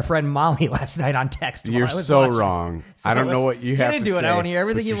raving with our friend Molly last night on text. You're so wrong. So I don't know what you have to say. Get into it. I want to hear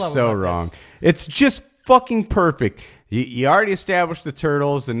everything you love. So wrong. This. It's just fucking perfect. You already established the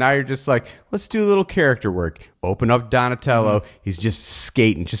turtles, and now you're just like, let's do a little character work. Open up Donatello. He's just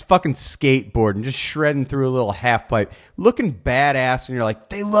skating, just fucking skateboarding, just shredding through a little half pipe, looking badass, and you're like,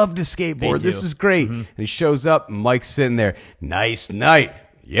 they love to skateboard. This is great. And he shows up, and Mike's sitting there. Nice night.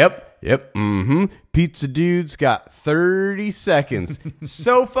 Yep. Pizza Dude's got 30 seconds.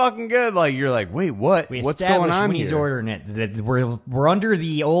 So fucking good. Like, you're like, wait, what? What's going on when here? He's ordering it that we're under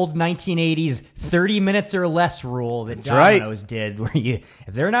the old 1980s 30 minutes or less rule that Domino's did, where if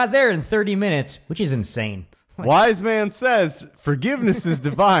they're not there in 30 minutes, which is insane. Wise man says, forgiveness is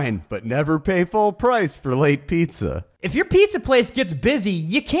divine, but never pay full price for late pizza. If your pizza place gets busy,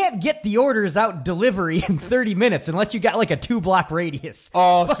 you can't get the orders out delivery in 30 minutes unless you got like a 2-block radius.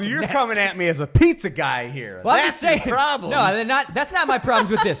 Oh, so you're coming at me as a pizza guy here. Well, that's the problem. No, that's not my problems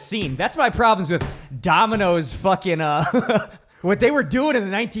with this scene. That's my problems with Domino's fucking what they were doing in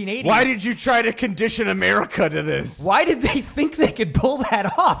the 1980s. Why did you try to condition America to this? Why did they think they could pull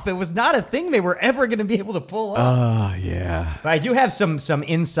that off? It was not a thing they were ever going to be able to pull off. Oh, yeah. But I do have some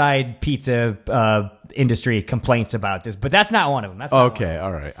inside pizza industry complaints about this, but that's not one of them. That's not okay,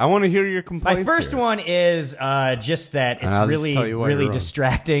 all right. I want to hear your complaints. My first one is just that it's really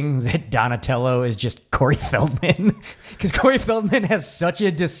distracting that Donatello is just Corey Feldman. Because Corey Feldman has such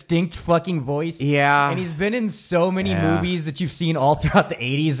a distinct fucking voice. Yeah. And he's been in so many movies that you've seen all throughout the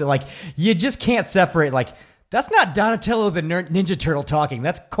 80s that, like, you just can't separate, like, that's not Donatello the Ninja Turtle talking.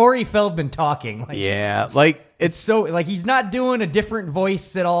 That's Corey Feldman talking. Like, it's so, like, he's not doing a different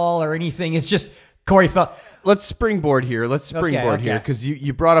voice at all or anything. It's just Corey Feldman. Let's springboard here. Here because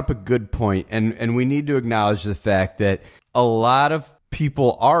you brought up a good point, and we need to acknowledge the fact that a lot of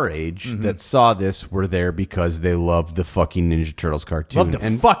people our age that saw this were there because they loved the fucking Ninja Turtles cartoon. Loved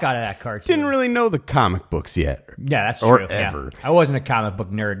the fuck out of that cartoon. Didn't really know the comic books yet. Yeah, that's or true. Ever. Yeah. I wasn't a comic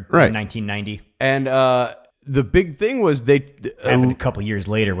book nerd in 1990. And the big thing was happened a couple years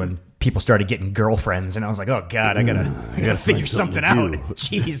later when people started getting girlfriends, and I was like, oh god, I gotta figure something out.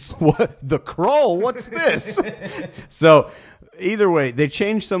 Jeez, what the Kroll? What's this? So either way, they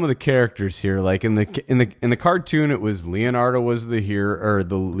changed some of the characters here. Like in the cartoon, it was Leonardo was the hero or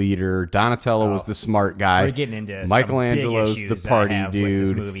the leader. Donatello was the smart guy. We're getting into Michelangelo's the party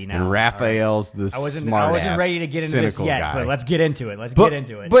dude, and Raphael's the smart. I wasn't ready to get into this yet, guy. but let's get into it. Get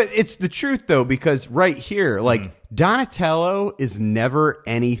into it. But it's the truth though, because right here, like Donatello is never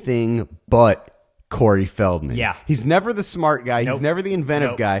anything but Corey Feldman. Yeah. He's never the smart guy. He's never the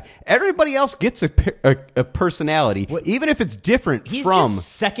inventive guy. Everybody else gets a personality, even if it's different He's from...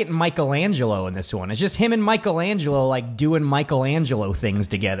 just second Michelangelo in this one. It's just him and Michelangelo like doing Michelangelo things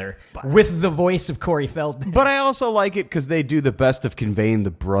together with the voice of Corey Feldman. But I also like it because they do the best of conveying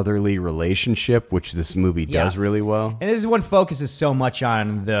the brotherly relationship, which this movie does really well. And this one focuses so much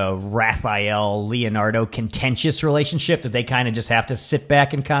on the Raphael-Leonardo contentious relationship that they kind of just have to sit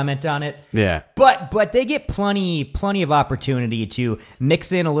back and comment on it. Yeah. But they get plenty of opportunity to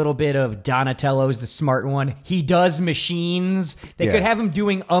mix in a little bit of Donatello's the smart one. He does machines. They could have him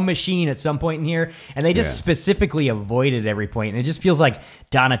doing a machine at some point in here, and they just specifically avoid it every point. And it just feels like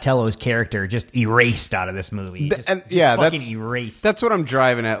Donatello's character just erased out of this movie. Fucking erased. That's what I'm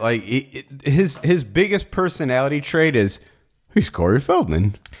driving at. Like his biggest personality trait is he's Corey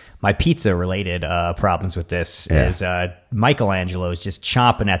Feldman. My pizza-related problems with this is Michelangelo is just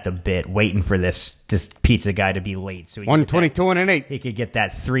chomping at the bit, waiting for this pizza guy to be late, so $1.22 he could get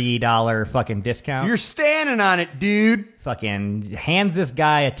that $3 fucking discount. You're standing on it, dude. Fucking hands this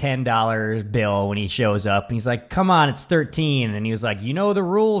guy a $10 bill when he shows up, and he's like, "Come on, it's $13," and he was like, "You know the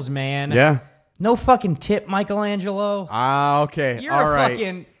rules, man." Yeah. No fucking tip, Michelangelo. Ah, okay. You're all a right.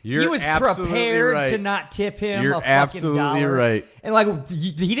 fucking. You're he was absolutely prepared right. to not tip him. You're a fucking absolutely $1. right. And like,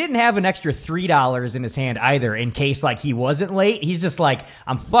 he didn't have an extra $3 in his hand either, in case like he wasn't late. He's just like,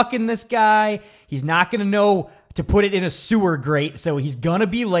 I'm fucking this guy. He's not gonna know to put it in a sewer grate, so he's gonna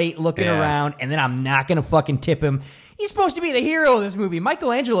be late looking around, and then I'm not gonna fucking tip him. He's supposed to be the hero of this movie.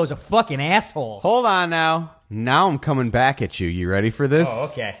 Michelangelo's a fucking asshole. Hold on now. Now I'm coming back at you. You ready for this? Oh,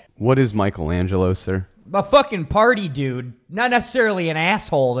 okay. What is Michelangelo, sir? A fucking party dude. Not necessarily an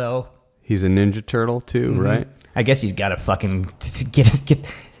asshole, though. He's a Ninja Turtle, too, right? I guess he's got to fucking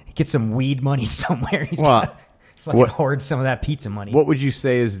get some weed money somewhere. He's got to fucking hoard some of that pizza money. What would you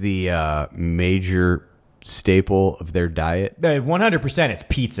say is the major staple of their diet? 100% it's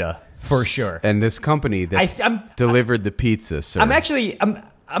pizza, for sure. And this company that delivered the pizza, sir.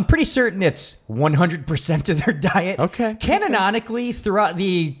 I'm pretty certain it's 100% of their diet. Okay. Canonically, throughout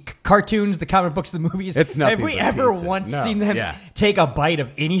the cartoons, the comic books, the movies, it's nothing have we but ever pizza. once No. seen them take a bite of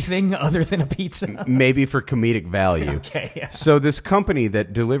anything other than a pizza? Maybe for comedic value. Okay. Yeah. So this company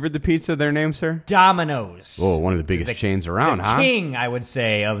that delivered the pizza, their name, sir? Domino's. Oh, one of the biggest chains around, the huh? king, I would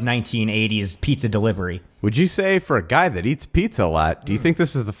say, of 1980s pizza delivery. Would you say for a guy that eats pizza a lot, do you think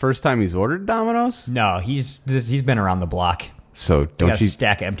this is the first time he's ordered Domino's? No, he's been around the block. So don't you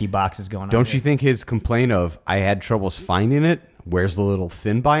stack of empty boxes going on? Don't you think his complaint of I had troubles finding it? Where's the little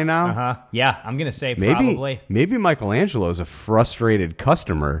thin by now? Uh-huh. Yeah, I'm gonna say probably. Maybe Michelangelo's a frustrated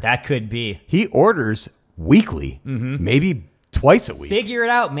customer. That could be. He orders weekly, maybe twice a week. Figure it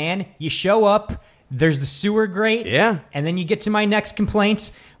out, man. You show up. There's the sewer grate. Yeah. And then you get to my next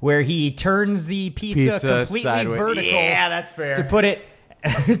complaint where he turns the pizza completely sideways. vertical. Yeah, that's fair. To put it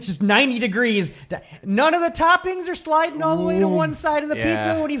just 90 degrees. None of the toppings are sliding all the way to one side of the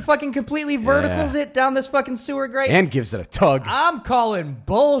pizza when he fucking completely verticals it down this fucking sewer grate. And gives it a tug. I'm calling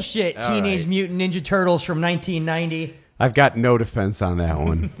bullshit, All Teenage right. Mutant Ninja Turtles from 1990. I've got no defense on that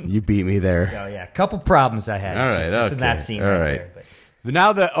one. You beat me there. So yeah, a couple problems I had. All right, just in that scene All right right. there. But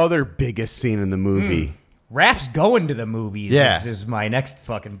now the other biggest scene in the movie. Raph's going to the movies Yeah. is my next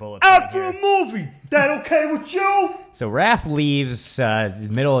fucking bullet. Out point for here. a movie. That okay with you? So Raph leaves the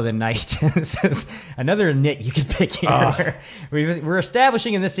middle of the night. This is another nit you could pick here. We're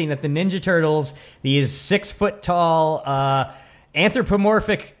establishing in this scene that the Ninja Turtles, these 6 foot tall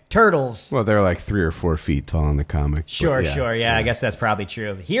anthropomorphic turtles. Well, they're like 3 or 4 feet tall in the comic. Sure, yeah, I guess that's probably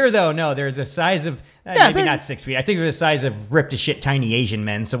true. Here, though, no, they're the size of, maybe not 6 feet. I think they're the size of ripped as shit tiny Asian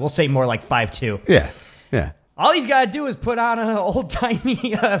men, so we'll say more like 5'2". Yeah. All he's got to do is put on an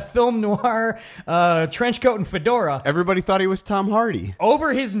old-timey film noir trench coat and fedora. Everybody thought he was Tom Hardy.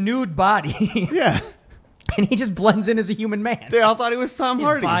 Over his nude body. Yeah. And he just blends in as a human man. They all thought he was Tom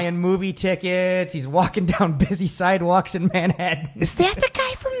Hardy. He's buying movie tickets. He's walking down busy sidewalks in Manhattan. Is that the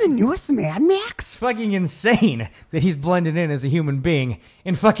guy from the newest Mad Max? It's fucking insane that he's blended in as a human being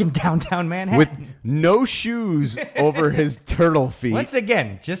in fucking downtown Manhattan. With no shoes over his turtle feet. Once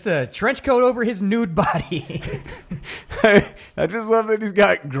again, just a trench coat over his nude body. I just love that he's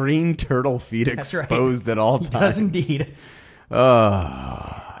got green turtle feet That's right. exposed at all He times. does indeed.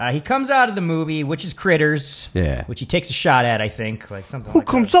 He comes out of the movie, which is Critters. Yeah. Which he takes a shot at, I think. Like something Who like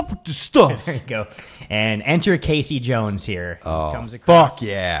comes that. up with this stuff? There you go. And enter Casey Jones here. Oh, Comes across fuck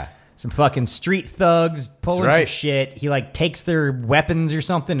yeah. some fucking street thugs pulling That's right. some shit. He like takes their weapons or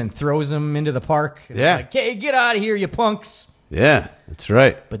something and throws them into the park. And Yeah. It's like, hey, get out of here, you punks. Yeah, that's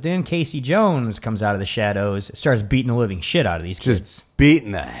right. But then Casey Jones comes out of the shadows, starts beating the living shit out of these kids. Just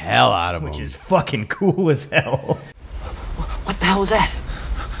beating the hell out of Which him. is fucking cool as hell. What the hell was that?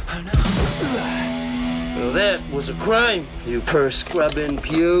 Well, that was a crime, you purse-scrubbing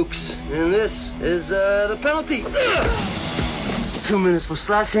pukes. And this is the penalty. 2 minutes for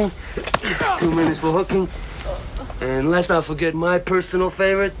slashing, 2 minutes for hooking, and let's not forget my personal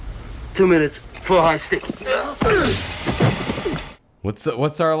favorite, 2 minutes for high stick.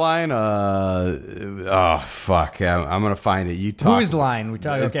 What's our line? Oh fuck! I'm gonna find it. You talk. Whose line? We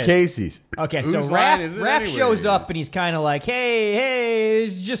talking okay. Casey's. Okay, Whose so line is it Raph anyways? shows up and he's kind of like, hey,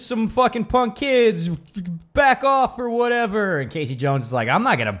 it's just some fucking punk kids. Back off or whatever. And Casey Jones is like, I'm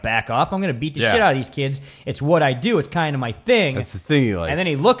not gonna back off. I'm gonna beat the Yeah. shit out of these kids. It's what I do. It's kind of my thing. That's the thing he likes. And then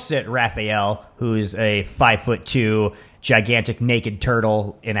he looks at Raphael, who's a 5'2" gigantic naked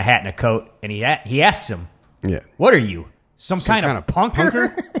turtle in a hat and a coat, and he asks him, Yeah. "What are you? Some kind of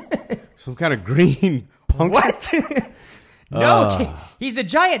punker? Some kind of green punker? What?" No, he's a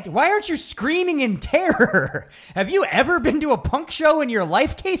giant. Why aren't you screaming in terror? Have you ever been to a punk show in your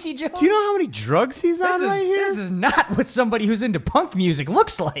life, Casey Jones? Do you know how many drugs he's on right here? This is not what somebody who's into punk music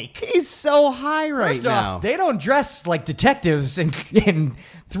looks like. He's so high right First now. off, they don't dress like detectives in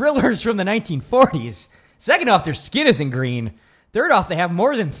thrillers from the 1940s. Second off, their skin isn't green. Third off, they have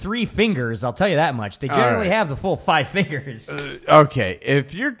more than 3 fingers. I'll tell you that much. They generally have the full 5 fingers. Okay,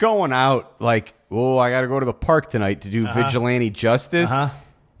 if you're going out like, oh, I got to go to the park tonight to do vigilante justice,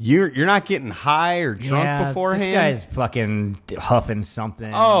 you're not getting high or drunk beforehand. This guy's fucking huffing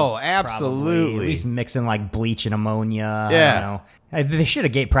something. Oh, absolutely. Probably. At least mixing like bleach and ammonia. Yeah. I don't know. They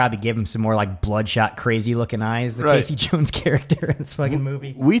should have probably give him some more like bloodshot, crazy looking eyes. The Casey Jones character in this fucking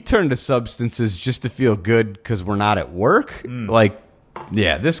movie. We turn to substances just to feel good because we're not at work. Like,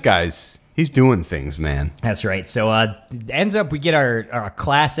 yeah, this guy's he's doing things, man. That's right. So ends up we get our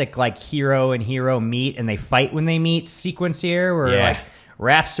classic like hero and hero meet and they fight when they meet sequence here where like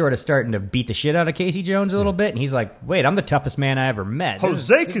Raph's sort of starting to beat the shit out of Casey Jones a little bit, and he's like, wait, I'm the toughest man I ever met.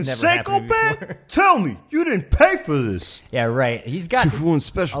 Jose Canseco, man? Tell me, you didn't pay for this. Yeah, right. He's got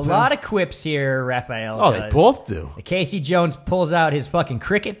a lot of quips here, Raphael. Oh, they both do. Casey Jones pulls out his fucking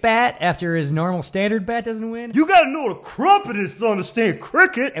cricket bat after his normal standard bat doesn't win. You gotta know what a crumpet is to understand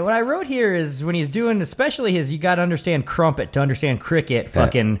cricket. And what I wrote here is when he's doing, especially his, you gotta understand crumpet to understand cricket,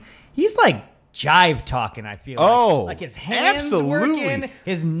 fucking, he's like, jive talking, I feel like his hands working,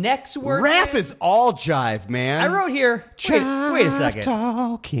 his neck's working. Raph is all jive, man. I wrote here, wait a second.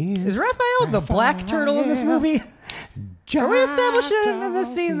 Talking. Is Raphael the black turtle in this movie? Are we establishing in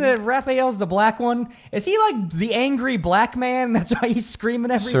this scene that Raphael's the black one? Is he like the angry black man? That's why he's screaming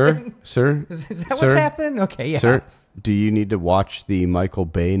everything? Sir? Is that what's happening? Okay, yeah. Sir, do you need to watch the Michael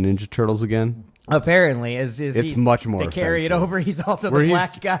Bay Ninja Turtles again? Apparently, it's much more. They carry it offensive. over. He's also the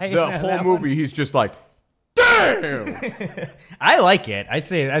black guy. The whole movie, he's just like, damn. I like it. I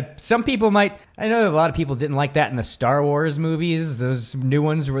say some people might. I know a lot of people didn't like that in the Star Wars movies. Those new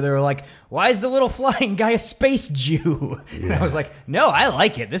ones where they were like, "Why is the little flying guy a space Jew?" Yeah. And I was like, "No, I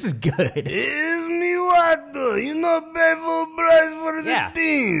like it. This is good." Is me what though? You not pay full price for the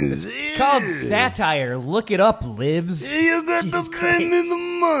things. It's called satire. Look it up, libs. You got to pay me the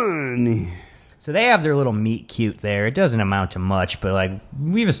money. So they have their little meet cute there. It doesn't amount to much, but like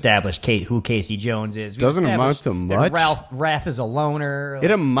we've established who Casey Jones is. Doesn't amount to much. Raph is a loner. It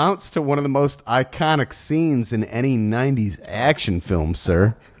amounts to one of the most iconic scenes in any '90s action film,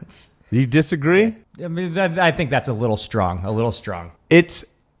 sir. Do you disagree? I mean, I think that's a little strong. A little strong. It's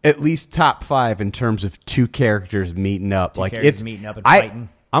at least top 5 in terms of 2 characters meeting up. Meeting up and fighting.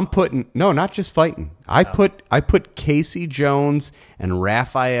 I'm putting not just fighting. I put Casey Jones and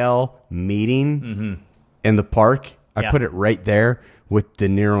Raphael meeting in the park. I put it right there with De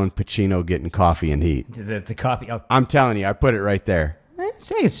Niro and Pacino getting coffee and heat. The coffee. Oh. I'm telling you, I put it right there. I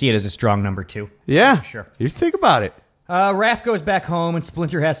can see it as a strong number 2. Yeah, sure. You think about it. Raph goes back home and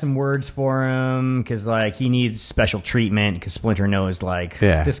Splinter has some words for him because like he needs special treatment because Splinter knows like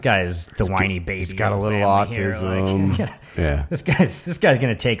this guy is the whiny baby. He's got a little autism. Like, this guy's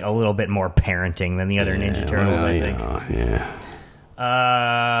gonna take a little bit more parenting than the other Ninja Turtles. I think.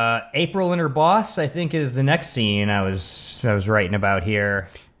 April and her boss, I think, is the next scene I was writing about here.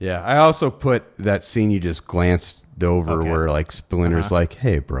 Yeah, I also put that scene you just glanced over where like Splinter's like,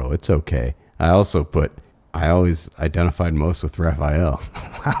 "Hey, bro, it's okay." I also put. I always identified most with Raphael.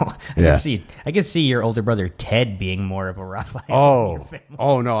 Wow. I could see your older brother Ted being more of a Raphael.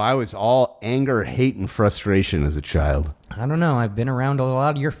 Oh no, I was all anger, hate, and frustration as a child. I don't know. I've been around a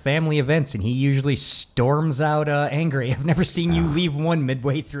lot of your family events, and he usually storms out angry. I've never seen you leave one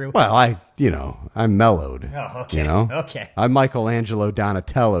midway through. Well, I'm mellowed. Oh, okay. You know? Okay. I Michelangelo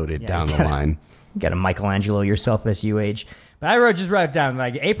Donatello'd it down the line. You got to Michelangelo yourself as you age. But I just wrote it down,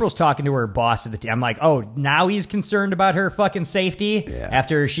 like, April's talking to her boss at the team. I'm like, oh, now he's concerned about her fucking safety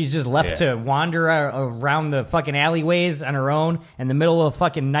after she's just left to wander around the fucking alleyways on her own in the middle of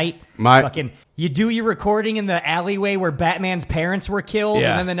fucking night. You do your recording in the alleyway where Batman's parents were killed,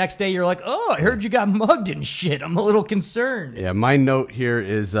 and then the next day you're like, oh, I heard you got mugged and shit. I'm a little concerned. Yeah, my note here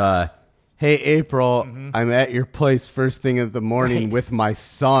is... Hey, April, I'm at your place first thing in the morning with my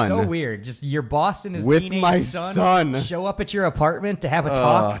son. So weird. Just your boss and his with teenage my son show up at your apartment to have a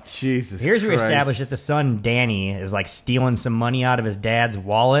talk. Oh, Jesus Here's Christ. where we establish that the son, Danny, is like stealing some money out of his dad's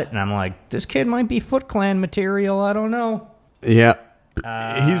wallet. And I'm like, this kid might be Foot Clan material. I don't know. Yeah.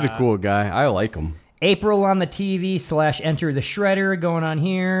 He's a cool guy. I like him. April on the TV / Enter the Shredder going on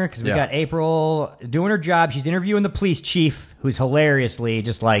here because we got April doing her job. She's interviewing the police chief, who's hilariously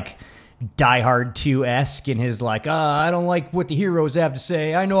just like... Die Hard 2-esque in his like, I don't like what the heroes have to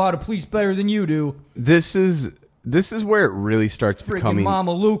say. I know how to police better than you do. This is This is where it really starts Freaking becoming.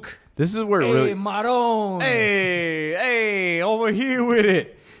 Mama Luke. This is where it Hey, really. Maron. Hey, over here with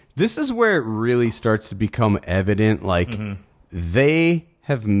it. This is where it really starts to become evident. Like, they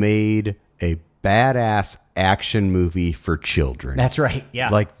have made a badass action movie for children. That's right. Yeah.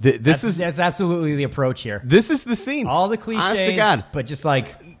 Like, that's absolutely the approach here. This is the scene. All the cliches, Honest to God. but just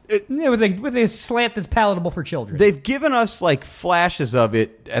like with a slant that's palatable for children. They've given us like flashes of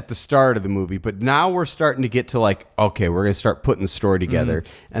it at the start of the movie, but now we're starting to get to like, okay, we're going to start putting the story together.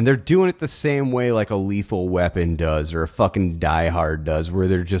 And they're doing it the same way like a Lethal Weapon does or a fucking Die Hard does, where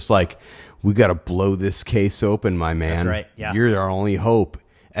they're just like, we got to blow this case open, my man. That's right, yeah. You're our only hope.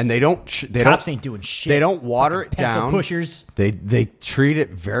 And they don't. Cops ain't doing shit. They don't water Fucking it pencil down. pushers. They treat it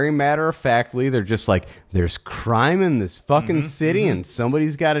very matter of factly. They're just like, there's crime in this fucking city, and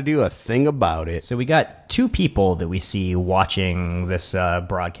somebody's got to do a thing about it. So we got two people that we see watching this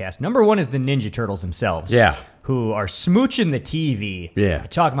broadcast. Number one is the Ninja Turtles themselves. Yeah. Who are smooching the TV. Yeah.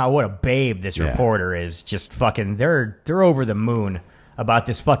 Talking about what a babe this reporter is. Just fucking, they're over the moon about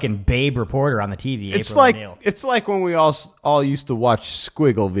this fucking babe reporter on the TV. It's like when we all used to watch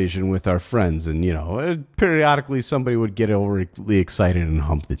Squiggle Vision with our friends, and periodically somebody would get overly excited and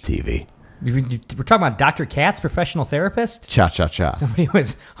hump the TV. We're talking about Dr. Katz, professional therapist. Cha cha cha. Somebody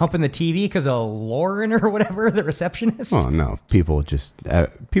was humping the TV because of Lauren or whatever, the receptionist. Oh no, people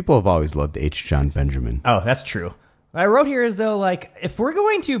have always loved H. John Benjamin. Oh, that's true. What I wrote here is though, like, if we're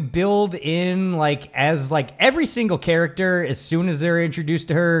going to build in as every single character, as soon as they're introduced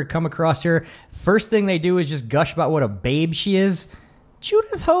to her, come across her, first thing they do is just gush about what a babe she is.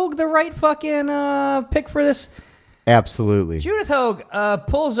 Judith Hoag, the right fucking pick for this? Absolutely. Judith Hoag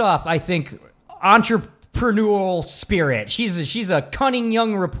pulls off, I think, entrepreneurial spirit. She's a cunning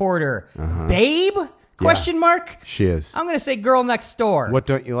young reporter. Babe? Question mark? She is. I'm gonna say girl next door. What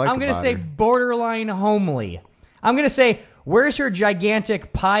don't you like I'm gonna about say her? borderline homely. I'm going to say, where's her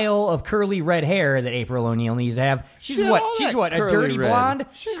gigantic pile of curly red hair that April O'Neil needs to have? She's what, a dirty blonde?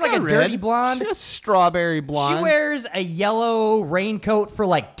 She's like a dirty blonde? She's a strawberry blonde. She wears a yellow raincoat for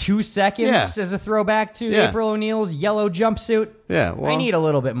 2 seconds as a throwback to April O'Neil's yellow jumpsuit. Yeah, well, I need a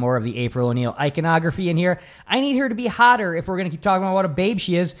little bit more of the April O'Neil iconography in here. I need her to be hotter if we're going to keep talking about what a babe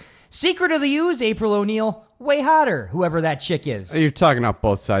she is. Secret of the Ooze, April O'Neil, way hotter, whoever that chick is. You're talking out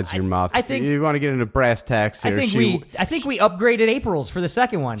both sides of your mouth. I think you want to get into brass tacks here. I think we upgraded April's for the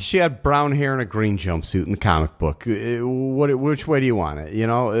second one. She had brown hair and a green jumpsuit in the comic book. Which way do you want it?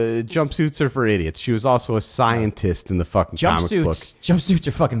 Jumpsuits are for idiots. She was also a scientist in the fucking comic book. Jumpsuits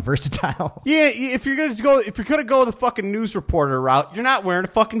are fucking versatile. Yeah, if you're gonna go the fucking news reporter route, you're not wearing a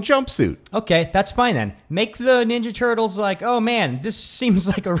fucking jumpsuit. Okay, that's fine then. Make the Ninja Turtles oh man, this seems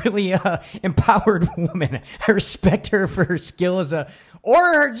like a really empowered woman. I respect her for her skill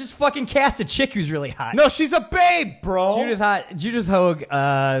or just fucking cast a chick who's really hot. No, she's a babe, bro. Judith Hoag,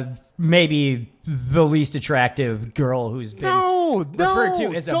 maybe the least attractive girl who's been referred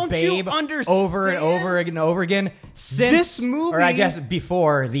to as a babe over and over and over again since this movie, or I guess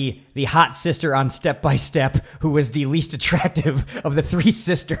before the hot sister on Step by Step, who was the least attractive of the three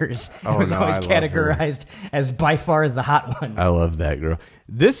sisters. Always categorized as by far the hot one. I love that girl.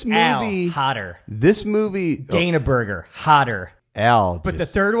 This movie, Al, hotter. This movie, Dana Berger, hotter. Al, but the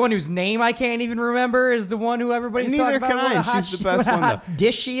third one, whose name I can't even remember, is the one who everybody's talking about. Neither can I. She's the best one. What a hot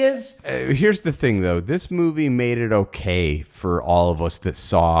dish she is. Here's the thing, though. This movie made it okay for all of us that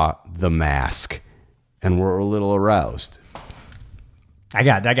saw The Mask, and were a little aroused. I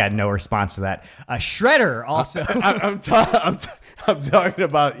got no response to that. Shredder also. I'm talking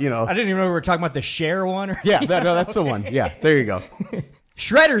about, I didn't even know we were talking about the Cher one. That's the one. Yeah, there you go.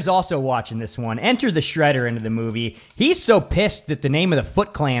 Shredder's also watching this one. Enter the Shredder into the movie. He's so pissed that the name of the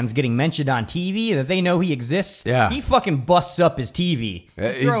Foot Clan's getting mentioned on TV, that they know he exists. Yeah. He fucking busts up his TV.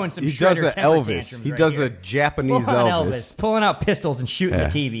 He's throwing some Shredder temper tantrums. He does here. a Japanese Elvis. Pulling out pistols and shooting the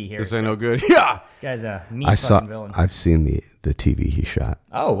TV here. This ain't no good. Yeah. This guy's a mean fucking villain. I've seen the TV he shot.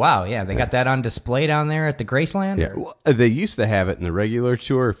 Oh, wow. Yeah, they got that on display down there at the Graceland? Yeah. Well, they used to have it in the regular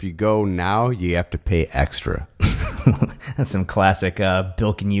tour. If you go now, you have to pay extra. That's some classic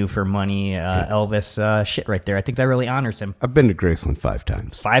bilking you for money Elvis shit right there. I think that really honors him. I've been to Graceland 5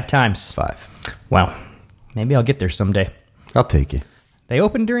 times. 5 times? 5. Wow. Maybe I'll get there someday. I'll take you. They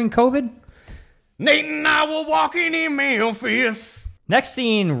opened during COVID? Nate and I were walking in Memphis. Next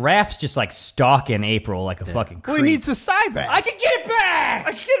scene, Raph's just stalking April like a fucking creep. Well, he needs a side back. I can get it back!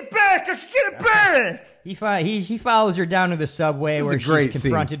 I can get it back! I can get it back! He follows her down to the subway where she's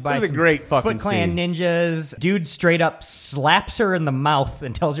confronted by some Foot Clan ninjas. Dude straight up slaps her in the mouth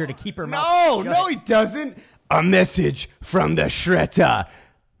and tells her to keep her mouth shut. No, he doesn't. A message from the Shredder.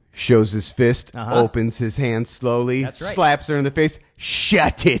 shows his fist, opens his hand slowly, slaps her in the face.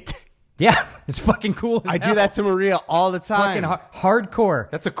 Shut it. Yeah, it's fucking cool. I do that to Maria all the time. Fucking hardcore.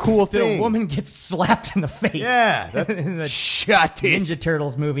 That's a cool thing. The woman gets slapped in the face. Yeah. That's, shut it. Ninja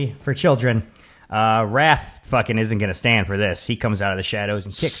Turtles movie for children. Raph fucking isn't going to stand for this. He comes out of the shadows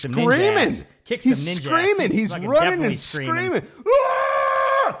and kicks some ninja ass. He's screaming. He's running and screaming.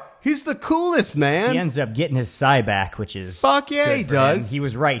 He's the coolest, man. He ends up getting his sai back, which is fuck yeah, he does. He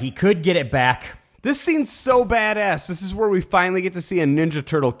was right. He could get it back. This scene's so badass. This is where we finally get to see a Ninja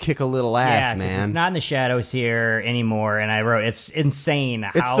Turtle kick a little ass, man. It's not in the shadows here anymore, and I wrote, it's insane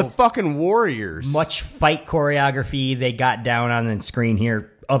how it's the fucking Warriors. Much fight choreography they got down on the screen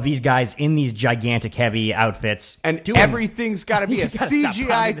here of these guys in these gigantic heavy outfits. And everything's got to be a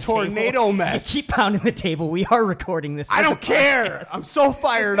CGI tornado mess. Keep pounding the table. We are recording this. I don't care. I'm so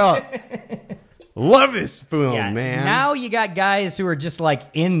fired up. Love this film, man. Now you got guys who are just like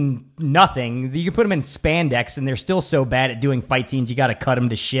in nothing. You can put them in spandex and they're still so bad at doing fight scenes, you got to cut them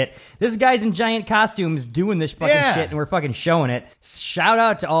to shit. This guy's in giant costumes doing this fucking shit and we're fucking showing it. Shout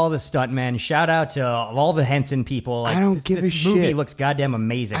out to all the stuntmen. Shout out to all the Henson people. Like, I don't give a shit. This movie looks goddamn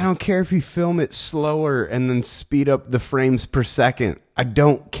amazing. I don't care if you film it slower and then speed up the frames per second. I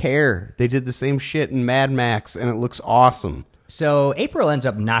don't care. They did the same shit in Mad Max and it looks awesome. So April ends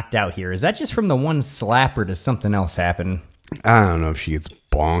up knocked out here. Is that just from the one slap, or does something else happen? I don't know if she gets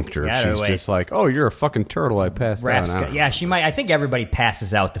bonked or if she's just like, oh, you're a fucking turtle. I passed out. Yeah, she might. I think everybody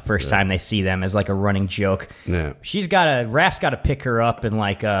passes out the first time they see them as like a running joke. Yeah. Raph's got to pick her up and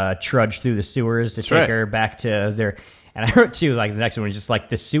like trudge through the sewers to take her back to their. And I wrote too, like the next one was just like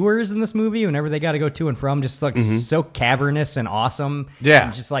the sewers in this movie, whenever they got to go to and from, just like so cavernous and awesome. Yeah.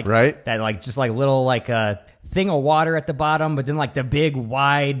 And just like that, like just like little like thing of water at the bottom, but then like the big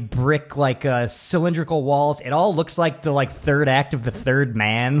wide brick like cylindrical walls. It all looks like the like third act of The Third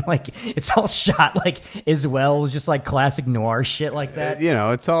Man. Like it's all shot like as well as just like classic noir shit like that. You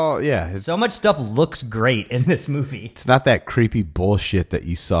know, it's all It's, so much stuff looks great in this movie. It's not that creepy bullshit that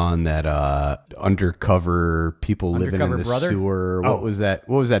you saw in that undercover people living in the sewer. What was that?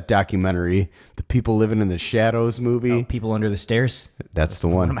 What was that documentary? The People Living in the Shadows movie. People Under the Stairs. That's the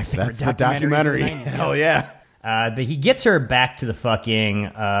one. One of my favorite That's the documentary. Hell yeah. But he gets her back to the fucking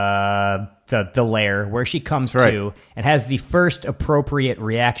the lair where she comes to and has the first appropriate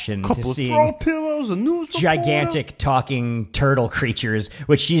reaction to seeing throw pillows, a news gigantic talking turtle creatures,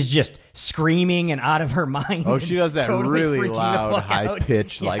 which she's just screaming and out of her mind. Oh, she does that totally really freaking loud, the fuck high out.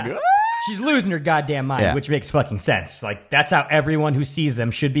 pitched, like. She's losing her goddamn mind, which makes fucking sense. Like, that's how everyone who sees them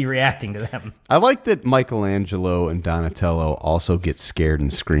should be reacting to them. I like that Michelangelo and Donatello also get scared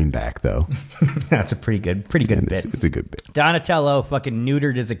and scream back, though. That's a pretty good bit. It's a good bit. Donatello fucking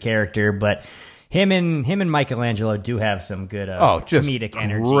neutered as a character, but him and Michelangelo do have some good just comedic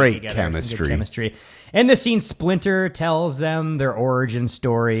energy great together, chemistry. some good chemistry. In the scene, Splinter tells them their origin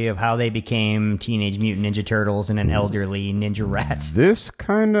story of how they became Teenage Mutant Ninja Turtles and an elderly ninja rat. This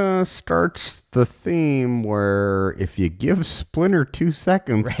kind of starts the theme where if you give Splinter 2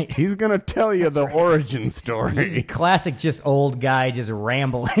 seconds, he's going to tell you the origin story. Classic, just old guy just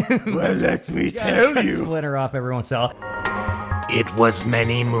rambling. Well, let me tell you. Splinter off every once in a while. It was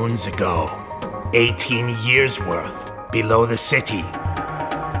many moons ago, 18 years worth, below the city.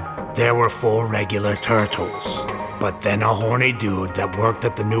 There were 4 regular turtles, but then a horny dude that worked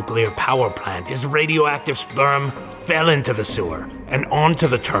at the nuclear power plant, his radioactive sperm fell into the sewer and onto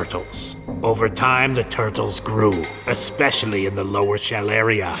the turtles. Over time, the turtles grew, especially in the lower shell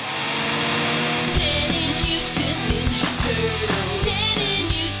area.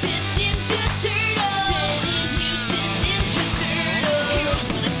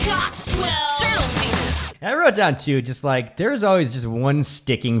 I wrote down too, just like there's always just one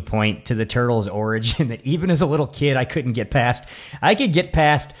sticking point to the turtles' origin that even as a little kid I couldn't get past. I could get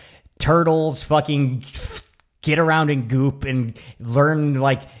past turtles fucking get around in goop and learn,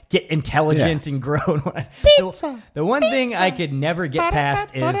 like, get intelligent and grow. The one thing I could never get past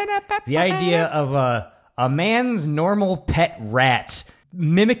is the idea of a man's normal pet rat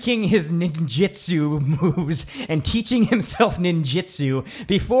mimicking his ninjutsu moves and teaching himself ninjutsu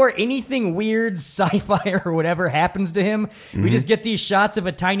before anything weird sci-fi or whatever happens to him. We just get these shots of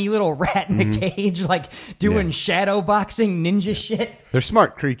a tiny little rat in a cage, like doing shadow boxing ninja shit. They're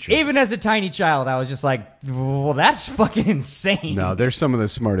smart creatures. Even as a tiny child, I was just like, well, that's fucking insane. No, they're some of the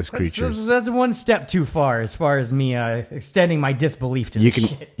smartest creatures. That's one step too far as me extending my disbelief to this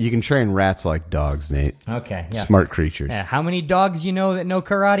shit. You can train rats like dogs, Nate. Okay, yeah. Smart creatures. Yeah, how many dogs you know that know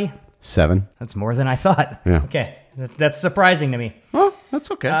karate? 7. That's more than I thought. Yeah. Okay, that's surprising to me. Well, That's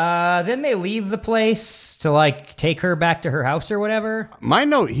okay. Then they leave the place to like take her back to her house or whatever. My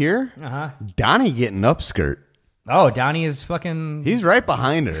note here, Donnie getting upskirt. Oh, Donnie is fucking... He's right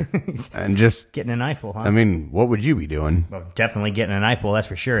behind her. And just... Getting an eyeful, huh? I mean, what would you be doing? Well, definitely getting an eyeful, that's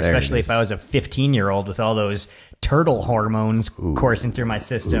for sure. There Especially it is. if I was a 15-year-old with all those turtle hormones coursing through my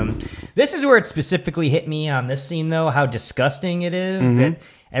system. This is where it specifically hit me on this scene, though, how disgusting it is that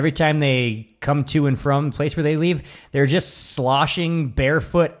every time they come to and from the place where they leave, they're just sloshing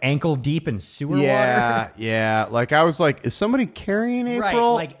barefoot, ankle deep in sewer water. Yeah. Like, I was like, is somebody carrying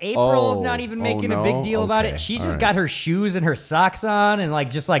April? Right, like April's not even making a big deal about it. She's just got her shoes and her socks on and like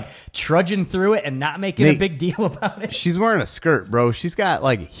just like trudging through it and not making a big deal about it. She's wearing a skirt, bro. She's got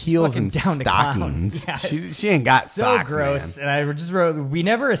like heels and down to clown. stockings. Yeah, She ain't got so socks, gross. man. And I just wrote, we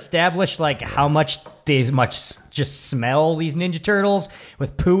never established like how much they just smell these Ninja Turtles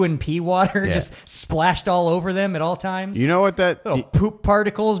with poo and pee water just splashed all over them at all times. You know what that... Little poop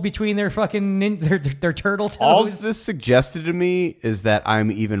particles between their fucking their turtle toes. All this suggested to me is that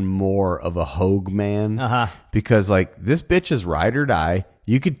I'm even more of a Hogue man. Because, like, this bitch is ride or die.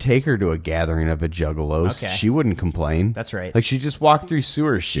 You could take her to a gathering of a juggalos. Okay. She wouldn't complain. That's right. Like, she just walked through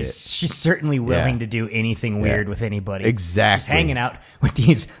sewer shit. She's certainly willing to do anything weird with anybody. Exactly. She's hanging out with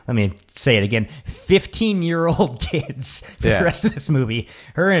these, let me say it again, 15-year-old kids for the rest of this movie.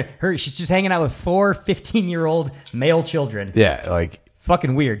 She's just hanging out with 4 15-year-old male children. Yeah, like...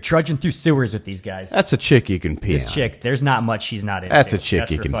 Fucking weird. Trudging through sewers with these guys. That's a chick you can pee on. This chick, there's not much she's not into. That's a chick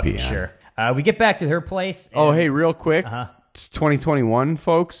That's you for can fucking pee on. sure. We get back to her place. Oh, hey, real quick. It's 2021,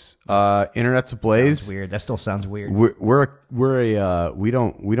 folks. Internet's ablaze. Sounds weird. That still sounds weird. We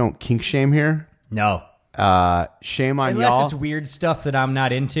don't kink shame here. No. Shame on Unless y'all. it's weird stuff that I'm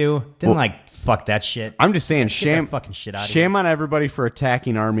not into. Then fuck that shit. I'm just saying, Get shame, that fucking shit out of shame on everybody for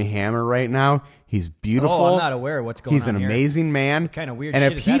attacking Army Hammer right now. He's beautiful. Oh, I'm not aware of what's going He's on an here. amazing man. What kind of weird and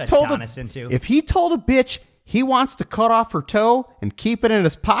shit if is he that told Adonis into? if he told a bitch he wants to cut off her toe and keep it in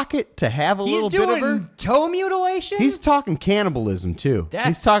his pocket to have a little bit of her, doing toe mutilation? he's talking cannibalism too.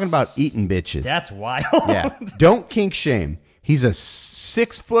 He's talking about eating bitches. That's wild. Yeah, don't kink shame. He's a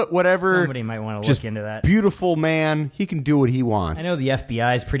 6 foot whatever. Somebody might want to just look into that. Beautiful man. He can do what he wants. I know the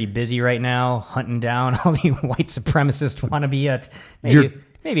FBI is pretty busy right now hunting down all the white supremacist wannabe.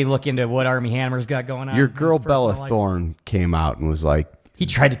 Maybe look into what Army Hammer's got going on. Your in his girl personal Bella life. Thorne came out and was like, He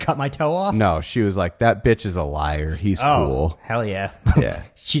tried to cut my toe off? no, she was like, that bitch is a liar. He's cool. Hell yeah. Yeah.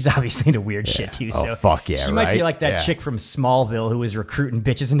 She's obviously into weird shit too. Oh, So fuck yeah, She might be right? like that Yeah. chick from Smallville who was recruiting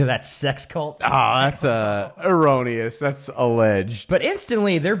bitches into that sex cult. Oh, that's erroneous. That's alleged. But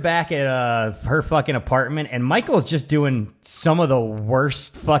instantly, they're back at her fucking apartment, and Michael's just doing some of the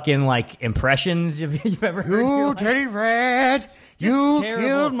worst fucking like impressions you've ever heard. in your life. Teddy Red, Just killed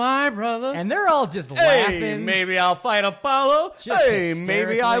terrible. my brother. And they're all just Hey, laughing. maybe I'll fight Apollo. Just Hey,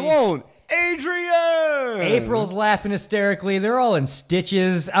 maybe I hysterically. won't. Adrian. April's laughing hysterically. They're all in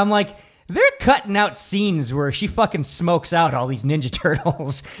stitches. I'm like, they're cutting out scenes where she fucking smokes out all these Ninja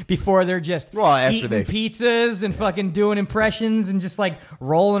Turtles before they're just after eating they- pizzas and fucking doing impressions and just like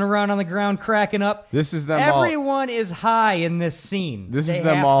rolling around on the ground cracking up. This is them all. Everyone is high in this scene. This They is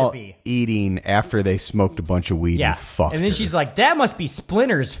them have all to be. eating after they smoked a bunch of weed Yeah. and fucked And then her. she's like, that must be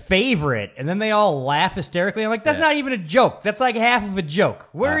Splinter's favorite. And then they all laugh hysterically. I'm like, that's not even a joke. That's like half of a joke.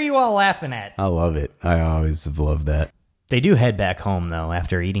 What are you all laughing at? I love it. I always have loved that. They do head back home, though,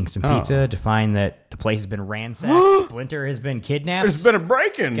 after eating some pizza to find that the place has been ransacked. Splinter has been kidnapped. There's been a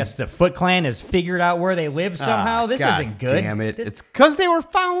break-in. Guess the Foot Clan has figured out where they live somehow. This God isn't good. Damn it. This- It's because they were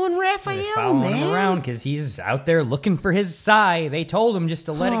following Raphael, following man. him around because he's out there looking for his Sai. They told him just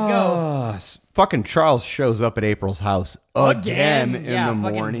to let it go. Fucking Charles shows up at April's house again in Yeah, the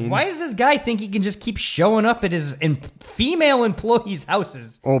fucking- morning. Why does this guy think he can just keep showing up at his female employees'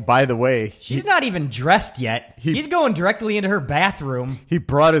 houses? Oh, by the way, She's not even dressed yet. He's going directly into her bathroom. he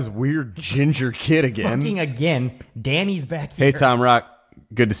brought his weird ginger kid again. Fucking again. Danny's back here. Hey, Tom Rock.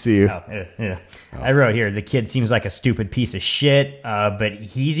 Good to see you. Yeah. I wrote here, the kid seems like a stupid piece of shit, but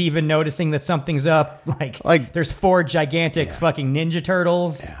he's even noticing that something's up. Like there's 4 gigantic fucking Ninja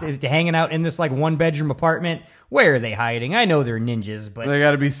Turtles hanging out in this like 1-bedroom apartment. Where are they hiding? I know they're ninjas, but They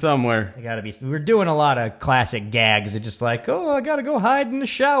gotta be somewhere. they gotta be. We're doing a lot of classic gags. It's just like, oh, I gotta go hide in the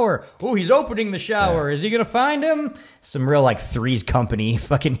shower. Oh, he's opening the shower. Is he gonna find him? Some real like Three's Company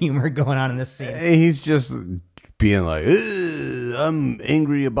fucking humor going on in this scene. He's just being like, "Ugh, I'm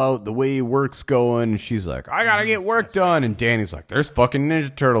angry about the way work's going. And she's like, I gotta get work done. And Danny's like, there's fucking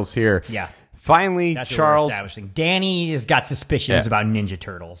Ninja Turtles here. Yeah. Finally, That's what we're Charles. establishing. Danny has got suspicions about Ninja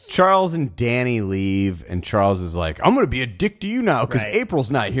Turtles. Charles and Danny leave, and Charles is like, "I'm going to be a dick to you now because Right.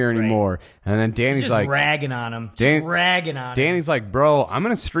 April's not here anymore." And then Danny's He's just like, ragging on him. Danny's like, "Bro, I'm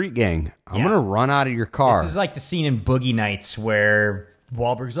in a street gang. I'm Yeah. going to run out of your car." This is like the scene in Boogie Nights where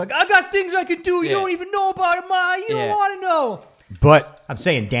Wahlberg's like, I got things I can do. You don't even know about it, Ma. You don't want to know. But I'm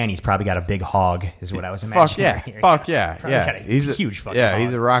saying Danny's probably got a big hog, is what I was fuck imagining. yeah, right here. fuck yeah, Probably yeah. got a He's a huge fucking yeah. hog.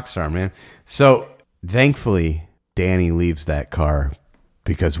 He's a rock star, man. So thankfully, Danny leaves that car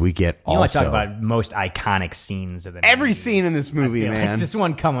because we get You want to also talk about most iconic scenes of the every 90s. scene in this movie, I feel like man. this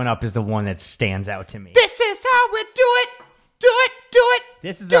one coming up is the one that stands out to me. This is how we do it. Do it. Do it.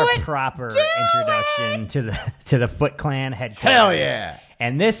 This is do our it, proper do introduction to the Foot Clan headquarters. Hell yeah.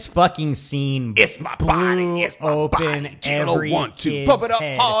 And this fucking scene It's my blew body, it's my open body. Jello every want to kid's pump it up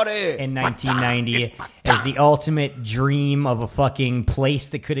head harder. in My 1990 time, as the ultimate dream of a fucking place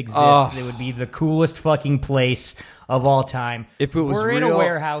that could exist. Oh. It would be the coolest fucking place of all time. If it was We're real, in a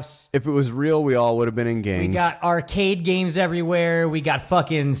warehouse. If it was real, we all would have been in gangs. We got arcade games everywhere. We got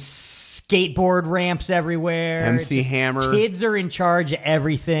fucking skateboard ramps everywhere. MC Just Hammer. Kids are in charge of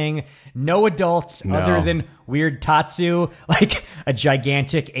everything. No adults No. other than weird Tatsu, like a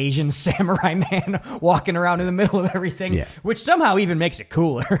gigantic Asian samurai man walking around in the middle of everything, Yeah. which somehow even makes it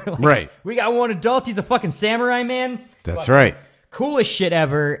cooler. Like, Right. We got one adult. He's a fucking samurai man. That's right. Coolest shit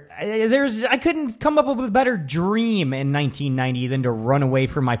ever. I couldn't come up with a better dream in 1990 than to run away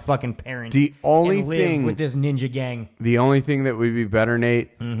from my fucking parents. The only and live thing with this ninja gang. The only thing that would be better,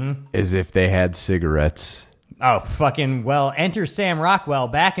 Nate, is if they had cigarettes. Oh, fucking, well, enter Sam Rockwell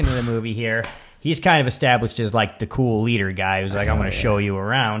back into the movie here. He's kind of established as like the cool leader guy who's like, I'm going to show you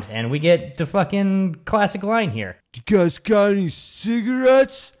around. And we get the fucking classic line here. You guys got any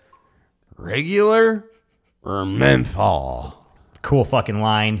cigarettes? Regular or menthol? Cool fucking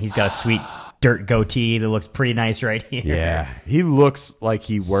line. He's got a sweet dirt goatee that looks pretty nice right here. Yeah. He looks like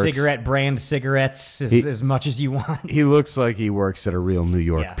he works. Cigarette brand cigarettes as much as you want. He looks like he works at a real New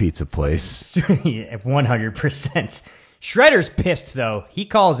York pizza place. 100%. Shredder's pissed, though. He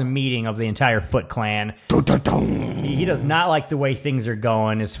calls a meeting of the entire Foot Clan. He does not like the way things are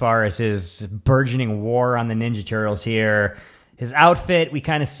going as far as his burgeoning war on the Ninja Turtles here. His outfit, we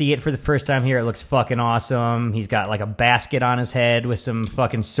kind of see it for the first time here. It looks fucking awesome. He's got like a basket on his head with some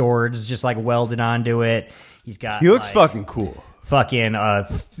fucking swords just like welded onto it. He looks fucking cool. Fucking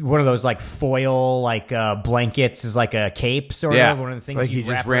one of those like foil like blankets is like a cape sort Yeah. of one of the things Like you he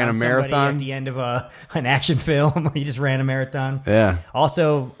just wrap ran around a somebody marathon? at the end of an action film or he just ran a marathon. Yeah.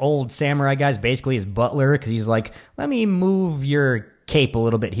 Also, old samurai guy's basically his butler because he's like, let me move your cape a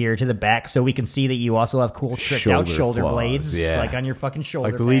little bit here to the back so we can see that you also have cool tricked out shoulder claws, blades yeah. like on your fucking shoulder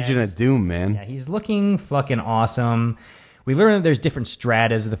Like the Legion pads. of Doom, man. Yeah, he's looking fucking awesome. We learn that there's different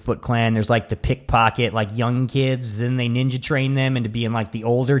stratas of the Foot Clan. There's like the pickpocket, like young kids. Then they ninja train them into being like the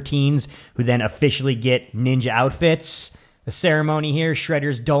older teens who then officially get ninja outfits. The ceremony here,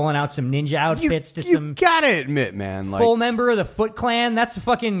 Shredder's doling out some ninja outfits to some gotta admit, man, like full member of the Foot Clan. That's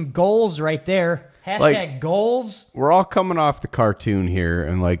fucking goals right there. Hashtag Like- goals. we're all coming off the cartoon here,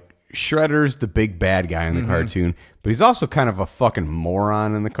 and like Shredder's the big bad guy in the cartoon, but he's also kind of a fucking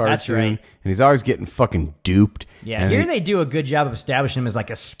moron in the cartoon. That's right. And he's always getting fucking duped. Yeah, And here they do a good job of establishing him as like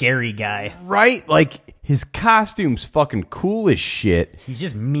a scary guy. right, like his costume's fucking cool as shit. He's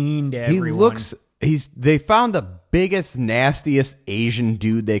just mean to He everyone. looks. They found the biggest, nastiest Asian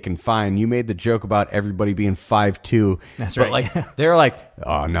dude they can find. You made the joke about everybody being 5'2". That's but right. like they're like,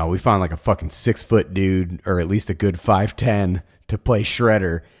 oh no, we found like a fucking 6-foot dude, or at least a good 5'10" to play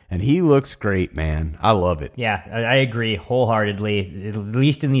Shredder, and he looks great, man. I love it. Yeah, I agree wholeheartedly. At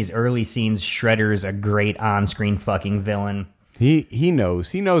least in these early scenes, Shredder's a great on-screen fucking villain. He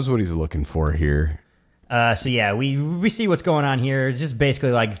knows what he's looking for here. So yeah, we see what's going on here. Just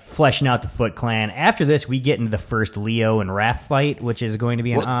basically like fleshing out the Foot Clan. After this, we get into the first Leo and Raph fight, which is going to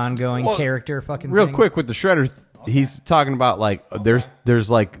be an ongoing character fucking Real thing. quick with the Shredder, he's talking about like there's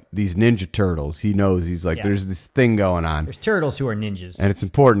like these Ninja Turtles. He knows he's like Yeah. there's this thing going on. There's turtles who are ninjas. And it's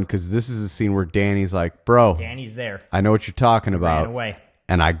important because this is a scene where Danny's like, bro, Danny's there. I know what you're talking about. Ran away.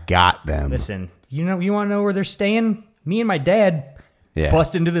 And I got them. Listen, you want to know where they're staying? Me and my dad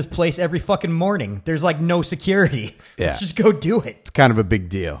bust into this place every fucking morning. There's like no security. Yeah. Let's just go do it. It's kind of a big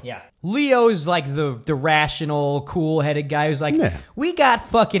deal. Yeah. Leo's like the rational, cool-headed guy who's like, we got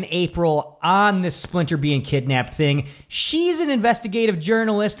fucking April on this Splinter being kidnapped thing. She's an investigative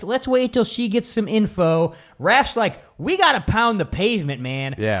journalist. Let's wait till she gets some info. Raph's like, we got to pound the pavement,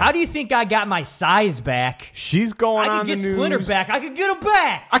 man. Yeah. How do you think I got my size back? She's going I on could the get news. Splinter back. I could get him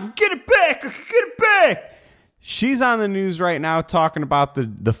back. I can get it back. I can get it back. She's on the news right now talking about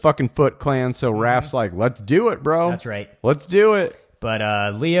the fucking Foot Clan, so Raph's like, let's do it, bro. That's right. Let's do it.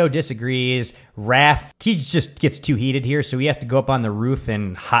 But Leo disagrees. Raph, he just gets too heated here, so he has to go up on the roof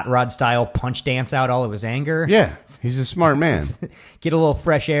and hot rod style punch dance out all of his anger. Yeah, he's a smart man. Get a little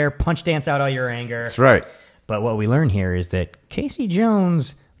fresh air, punch dance out all your anger. That's right. But what we learn here is that Casey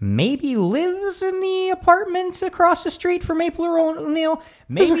Jones maybe lives in the apartment across the street from April O'Neil.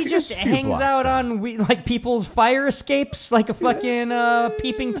 Maybe just hangs out on like people's fire escapes like a fucking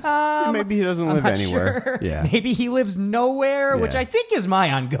peeping Tom. Yeah, maybe he doesn't live anywhere. Sure. Yeah. Maybe he lives nowhere, which Yeah. I think is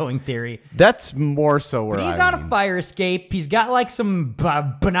my ongoing theory. That's more so where But he's I on a fire escape. He's got like some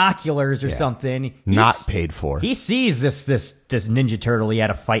binoculars or something. Not paid for. He sees this Ninja Turtle he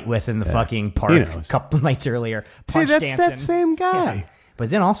had a fight with in the fucking park a couple nights earlier. Punch that's dancing. that same guy. Yeah. But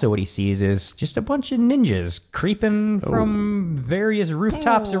then also what he sees is just a bunch of ninjas creeping from various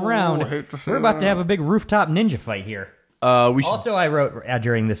rooftops around. We're about to have a big rooftop ninja fight here. Also, I wrote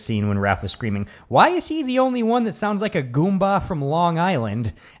during this scene when Raph was screaming, why is he the only one that sounds like a Goomba from Long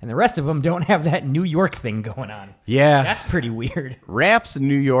Island, and the rest of them don't have that New York thing going on? Yeah. That's pretty weird. Raph's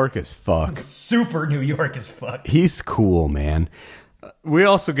New York as fuck. Super New York as fuck. He's cool, man. We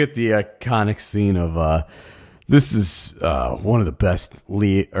also get the iconic scene of... This is one of the best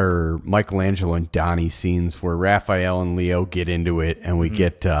Michelangelo and Donnie scenes where Raphael and Leo get into it, and we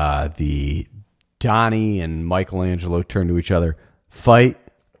get the Donnie and Michelangelo turn to each other. Fight,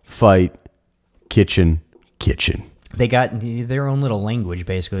 kitchen. They got their own little language,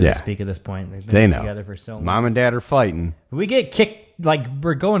 basically, they speak at this point. They've They been know. together for so long. Mom and Dad are fighting. We get kicked, like,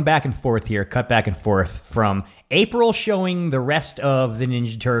 we're going back and forth here, cut back and forth from April showing the rest of the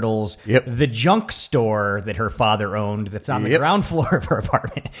Ninja Turtles, the junk store that her father owned that's on the ground floor of her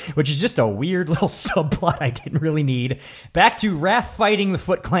apartment, which is just a weird little subplot I didn't really need. Back to Raph fighting the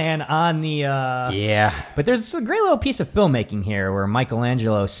Foot Clan on the... But there's a great little piece of filmmaking here where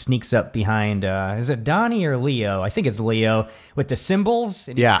Michelangelo sneaks up behind, is it Donnie or Leo? I think it's Leo, with the cymbals,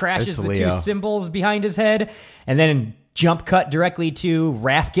 and he crashes it's the Leo. two cymbals behind his head, and then jump cut directly to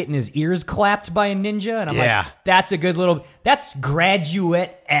Raph getting his ears clapped by a ninja, and I'm like, that's a good little, that's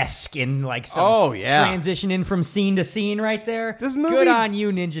Graduate-esque in like some transition in from scene to scene right there. This movie, good on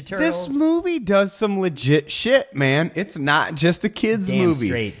you, Ninja Turtles. This movie does some legit shit, man. It's not just a kid's Damn movie.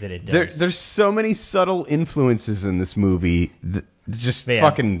 straight that it does. There's so many subtle influences in this movie that just But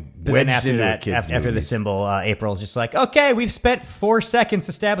fucking but wedged then after into that, a kid's after the movies. symbol, April's just like, okay, we've spent 4 seconds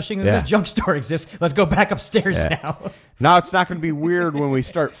establishing that this junk store exists. Let's go back upstairs now. Now it's not going to be weird when we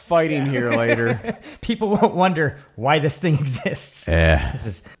start fighting here later. People won't wonder why this thing exists. Yeah. This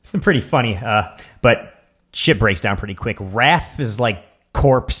is some pretty funny, but shit breaks down pretty quick. Raph is like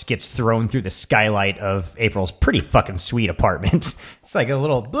corpse gets thrown through the skylight of April's pretty fucking sweet apartment. It's like a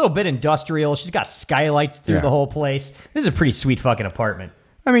little bit industrial. She's got skylights through the whole place. This is a pretty sweet fucking apartment.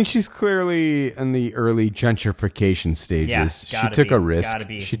 I mean, she's clearly in the early gentrification stages. She took a risk.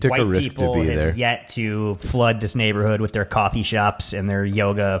 She took a risk to be there. Yet to flood this neighborhood with their coffee shops and their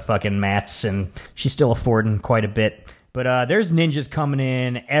yoga fucking mats, and she's still affording quite a bit. But there's ninjas coming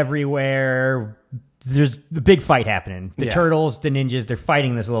in everywhere. There's the big fight happening. The turtles, the ninjas, they're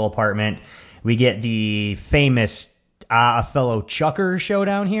fighting this little apartment. We get the famous a fellow Chucker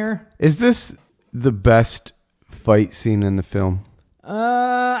showdown here. Is this the best fight scene in the film?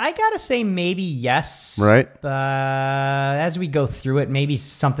 I gotta say maybe yes. Right. As we go through it, maybe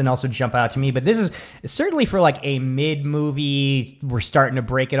something else would jump out to me. But this is certainly for like a mid-movie. We're starting to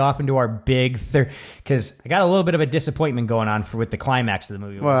break it off into our big because I got a little bit of a disappointment going on with the climax of the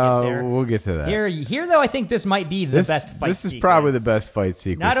movie. We'll get to that. Here though, I think this might be the best fight This is sequence. probably the best fight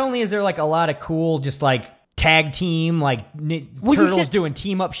sequence. Not only is there like a lot of cool, just like tag team, like turtles doing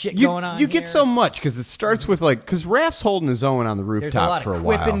team up shit going on. You get so much because it starts with like because Raph's holding his own on the There's rooftop a lot for of a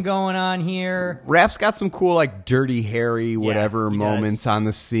while. quipping going on here. Raph's got some cool like Dirty Harry whatever he moments on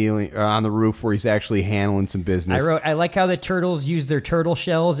the ceiling or on the roof where he's actually handling some business. I like how the turtles use their turtle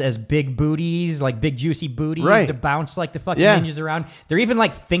shells as big booties, like big juicy booties to bounce like the fucking ninjas around. They're even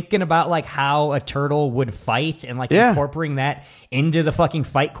like thinking about like how a turtle would fight and like incorporating that into the fucking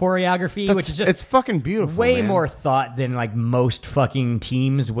fight choreography, which is just it's fucking beautiful. Way man. more thought than like most fucking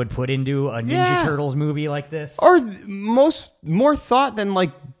teams would put into a Ninja Turtles movie like this. Or more thought than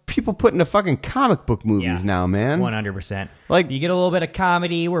like people put into fucking comic book movies now, man. 100%. Like you get a little bit of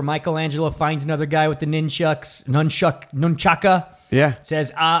comedy where Michelangelo finds another guy with the nunchaka. Yeah.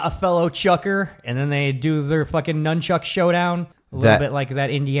 Says, a fellow chucker. And then they do their fucking nunchuck showdown. A little bit like that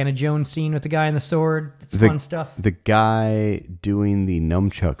Indiana Jones scene with the guy and the sword. It's fun stuff. The guy doing the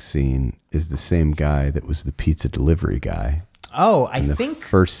nunchuck scene is the same guy that was the pizza delivery guy. Oh, I in the think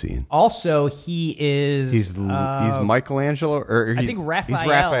first scene. Also, he is. He's Michelangelo, or I think Raphael. He's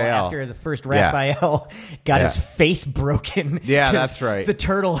Raphael. After the first Raphael got his face broken. Yeah, 'cause that's right. The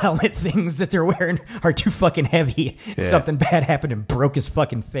turtle helmet things that they're wearing are too fucking heavy. Yeah. Something bad happened and broke his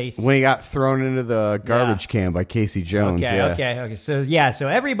fucking face. When he got thrown into the garbage can by Casey Jones. Okay. So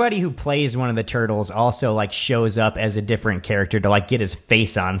everybody who plays one of the turtles also like shows up as a different character to like get his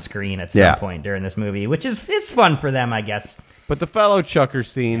face on screen at some point during this movie, which is it's fun for them, I guess. But the fellow Chucker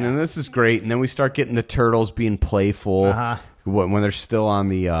scene, and this is great, and then we start getting the turtles being playful when they're still on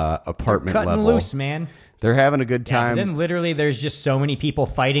the apartment Cutting level. loose, man. They're having a good time. Then literally there's just so many people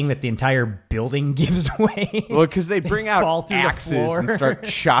fighting that the entire building gives way. Well, because they bring out axes and start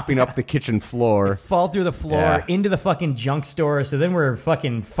chopping up the kitchen floor. Fall through the floor into the fucking junk store. So then we're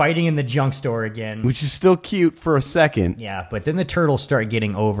fucking fighting in the junk store again. Which is still cute for a second. Yeah, but then the turtles start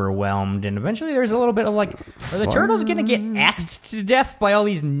getting overwhelmed. And eventually there's a little bit of like, are the turtles going to get axed to death by all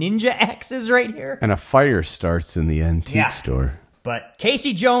these ninja axes right here? And a fire starts in the antique store. But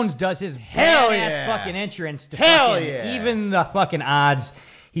Casey Jones does his badass fucking entrance to even the fucking odds.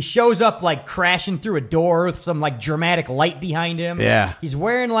 He shows up like crashing through a door with some like dramatic light behind him. Yeah. He's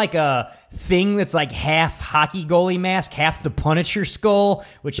wearing like a thing that's like half hockey goalie mask, half the Punisher skull,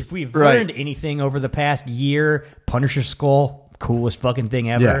 which if we've learned anything over the past year, Punisher skull, coolest fucking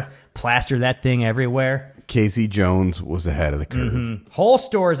thing ever. Yeah. Plaster that thing everywhere. Casey Jones was ahead of the curve. Whole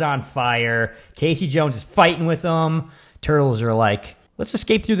store's on fire. Casey Jones is fighting with them. Turtles are like, let's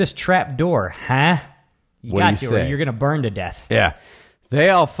escape through this trap door, huh? You got to, or you're going to burn to death. Yeah. They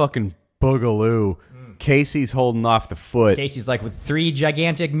all fucking boogaloo. Casey's holding off the foot. Casey's like, with 3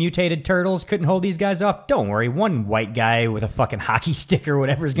 gigantic mutated turtles, couldn't hold these guys off. Don't worry, one white guy with a fucking hockey stick or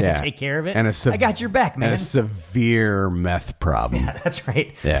whatever is going to take care of it. And I got your back, man. And a severe meth problem. Yeah, that's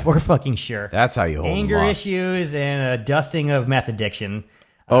right. Yeah. For fucking sure. That's how you hold anger them off. issues and a dusting of meth addiction.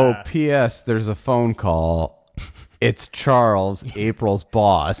 Oh, P.S. There's a phone call. It's Charles, April's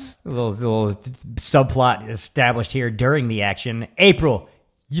boss. A little subplot established here during the action. April,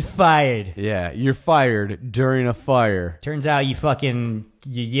 you fired. Yeah, you're fired during a fire. Turns out you fucking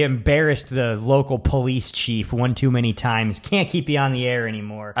you embarrassed the local police chief one too many times. Can't keep you on the air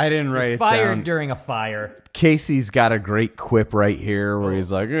anymore. I didn't write it fired down. during a fire. Casey's got a great quip right here where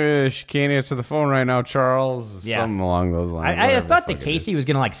he's like, she can't answer the phone right now, Charles. Yeah. Something along those lines. I thought that Casey was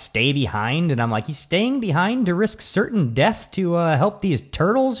going to like stay behind, and I'm like, he's staying behind to risk certain death to help these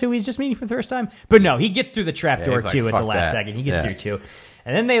turtles who he's just meeting for the first time. But no, he gets through the trapdoor he's too like, at the "Fuck last that." second. He gets through too.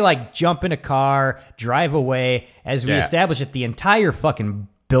 And then they like jump in a car, drive away, as we establish that the entire fucking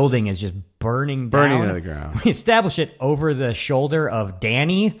building is just burning down. to the ground. We establish it over the shoulder of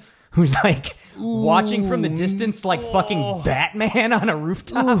Danny, who's like watching from the distance like fucking Batman on a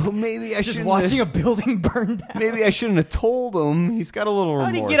rooftop. Ooh, maybe I just shouldn't watching a building burn down. Maybe I shouldn't have told him. He's got a little remorse.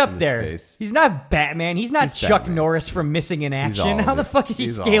 How did he get up in his there? face. He's not Batman. He's not Chuck Batman. Norris from Missing in Action. all How of the it. fuck is he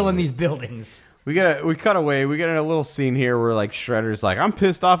He's all scaling of these buildings? We cut away. We get a little scene here where like Shredder's like, I'm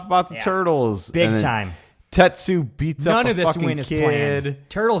pissed off about the turtles. Big And then time. Tetsu beats None up a of this fucking win is kid. planned.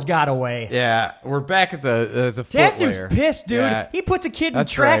 Turtles got away. Yeah, we're back at the Tetsu's footwear. pissed, dude. Yeah. He puts a kid in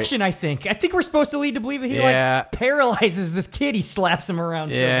That's traction, I think. I think we're supposed to lead to believe that he like paralyzes this kid. He slaps him around.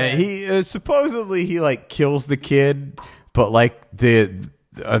 Yeah, so bad. he supposedly he like kills the kid, but like the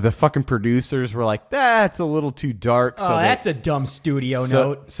fucking producers were like, that's a little too dark. Oh, So that's a dumb studio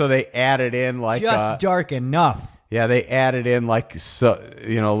note. So they added in like Just dark enough. Yeah, they added in like a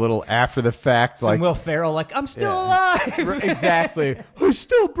little after the fact, Some like Will Ferrell, like I'm still alive. Exactly. I'm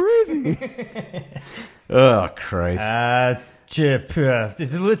still breathing. Oh Christ.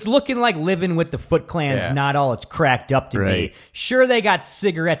 It's looking like Living with the Foot Clan's not all it's cracked up to be. Sure, they got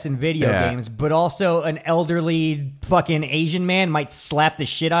cigarettes and video games, but also an elderly fucking Asian man might slap the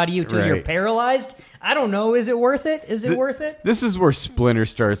shit out of you till you're paralyzed. I don't know. Is it worth it? Is it worth it? This is where Splinter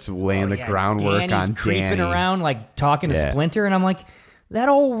starts laying the groundwork Danny's on creeping Danny. around, like talking to Yeah. Splinter, and I'm like, that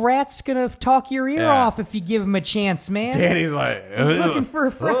old rat's gonna talk your ear off if you give him a chance, man. Danny's like, he's looking for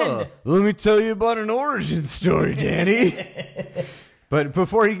a friend. Let me tell you about an origin story, Danny. But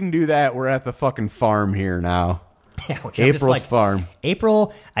before he can do that, we're at the fucking farm here now. Yeah, which I'm just April's like, farm.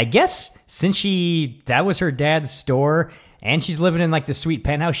 April, I guess since that was her dad's store and she's living in like the sweet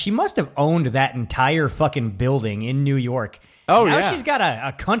penthouse, she must have owned that entire fucking building in New York. Oh, now yeah. she's got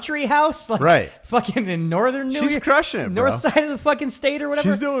a country house, like Right. fucking in northern New York. She's crushing it, bro. North side of the fucking state or whatever.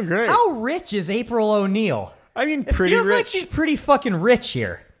 She's doing great. How rich is April O'Neil? I mean, It pretty feels rich. like she's pretty fucking rich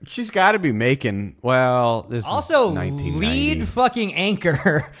here. She's got to be making, well, this Also, is 1990. lead fucking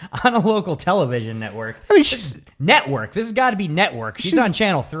anchor on a local television network. I mean, she's network. This has got to be network. She's on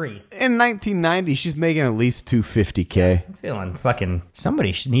Channel 3. in 1990. She's making at least $250K. I'm feeling fucking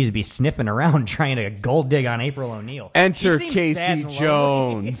somebody needs to be sniffing around trying to gold dig on April O'Neil. Enter She seems sad Casey and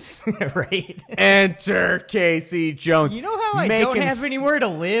Jones. lonely. Right. Enter Casey Jones. You know how I don't have anywhere to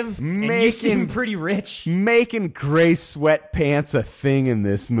live, and you seem pretty rich. Making gray sweatpants a thing in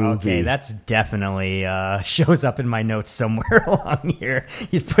this movie. Okay, that's definitely shows up in my notes somewhere along here.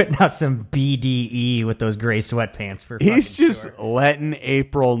 He's putting out some BDE with those gray sweatpants for. He's just letting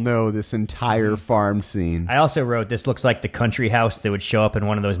April know this entire farm scene. I also wrote this looks like the country house that would show up in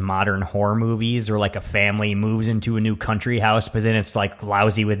one of those modern horror movies, or like a family moves into a new country house, but then it's like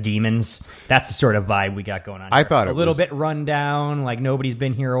lousy with demons. That's the sort of vibe we got going on. I thought a little bit run down, like nobody's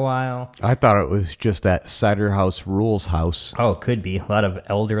been here a while. I thought it was just that Cider House Rules house. Oh, it could be a lot of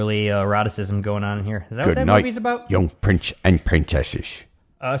elderly eroticism going on in here. Is that Good what that night, movie's about? young prince and princesses.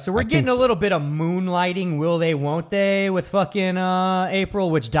 So we're getting a little bit of moonlighting, will they, won't they, with fucking April,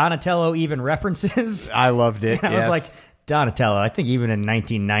 which Donatello even references. I loved it. I was like, Donatello, I think even in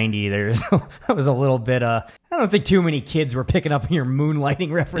 1990, that was a little bit, I don't think too many kids were picking up your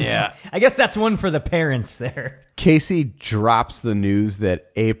moonlighting reference. Yeah. I guess that's one for the parents there. Casey drops the news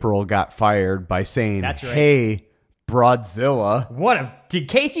that April got fired by saying, That's right. hey, Broadzilla. Did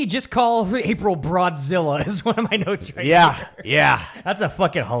Casey just call April Broadzilla is one of my notes right Yeah, here. yeah. That's a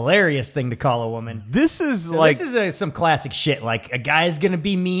fucking hilarious thing to call a woman. This is This is some classic shit. Like, a guy's going to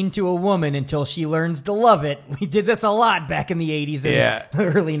be mean to a woman until she learns to love it. We did this a lot back in the 80s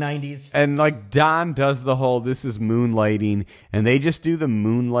and early 90s. And like Don does the whole this is moonlighting, and they just do the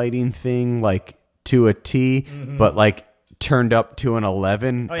moonlighting thing like to a T, but like turned up to an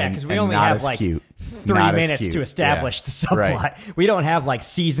 11. Oh yeah, because we and only not have as like cute. 3 Not as minutes cute. to establish Yeah. the subplot. Right. We don't have like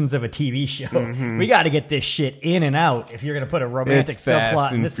seasons of a TV show. We got to get this shit in and out if you're going to put a romantic It's subplot Fast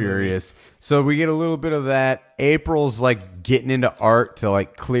in and this Furious. So we get a little bit of that. April's like getting into art to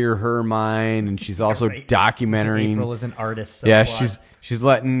like clear her mind, and she's also documenting. April is an artist. Yeah, subplot. she's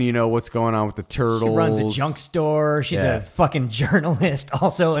letting you know what's going on with the turtles. She runs a junk store. She's a fucking journalist,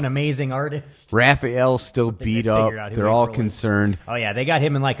 also an amazing artist. Raphael's still beat up. figured out who They're all April is. concerned. Oh yeah, they got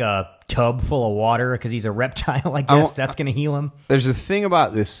him in like a tub full of water because he's a reptile. I guess that's gonna heal him. There's a thing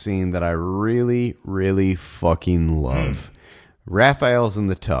about this scene that I really, really fucking love. Raphael's in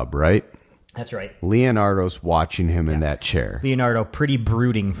the tub, right? That's right. Leonardo's watching him in that chair. Leonardo, pretty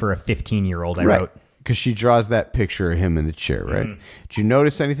brooding for a 15-year-old. I Right. wrote. Because she draws that picture of him in the chair, right? Did you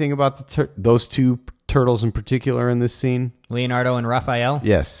notice anything about those two turtles in particular in this scene? Leonardo and Raphael?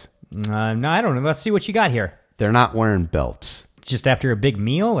 Yes. No, I don't know. Let's see what you got here. They're not wearing belts. Just after a big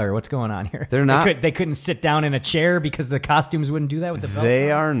meal, or what's going on here? They're not. They couldn't sit down in a chair because the costumes wouldn't do that with the belts.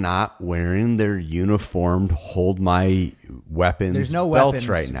 They on? are not wearing their uniformed hold my weapons There's no belts weapons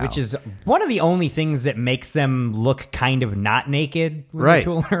right now. which is one of the only things that makes them look kind of not naked when Right.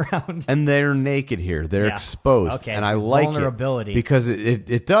 they're tooling around. And they're naked here. They're Yeah. exposed. Okay, And I like vulnerability. it because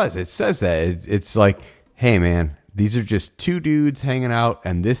it does. It says that. It's like, hey, man, these are just two dudes hanging out,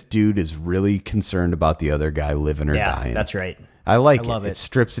 and this dude is really concerned about the other guy living or Yeah, dying. that's right. I like love it. it. It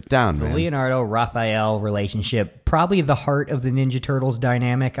strips it down, The man. Leonardo-Raphael relationship, probably the heart of the Ninja Turtles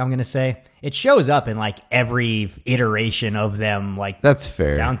dynamic, I'm going to say. It shows up in, like, every iteration of them, like, That's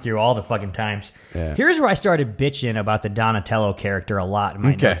fair. down through all the fucking times. Yeah. Here's where I started bitching about the Donatello character a lot in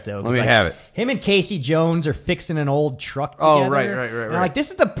my Okay, notes, though. let me Like, have it. Him and Casey Jones are fixing an old truck Oh, together. right. And I'm like,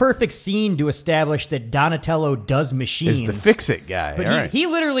 this is the perfect scene to establish that Donatello does machines. Is the fix-it guy. But All right. he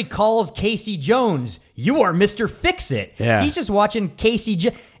literally calls Casey Jones, "You are Mr. Fix-It." Yeah. He's just watching Casey.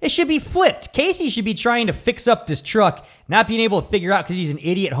 It should be flipped. Casey should be trying to fix up this truck, not being able to figure out because he's an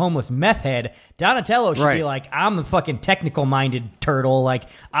idiot homeless meth head. Donatello should be like, I'm the fucking technical-minded turtle, like,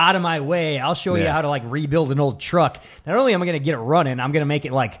 out of my way. I'll show you how to, like, rebuild an old truck. Not only am I going to get it running, I'm going to make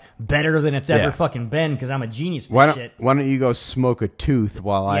it, like, better than it's ever fucking been because I'm a genius for Why shit. don't you go smoke a tooth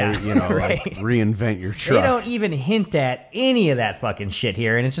while I, right. like reinvent your truck? They don't even hint at any of that fucking shit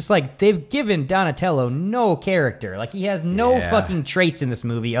here. And it's just like they've given Donatello no character. Like he has no fucking traits in this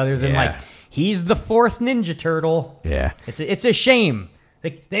movie other than like he's the fourth Ninja Turtle. Yeah. It's a shame.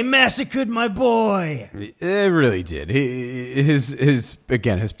 They massacred my boy. It really did. His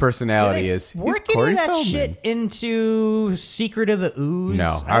personality is he's Work any Corey of that Feldman. shit into Secret of the Ooze?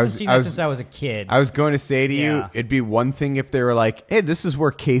 No, I haven't seen that since I was a kid. I was going to say to you, Yeah. it'd be one thing if they were like, "Hey, this is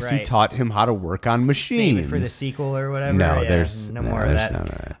where Casey Right. taught him how to work on machines." Save it for the sequel or whatever. No, Yeah, there's no more of that. none of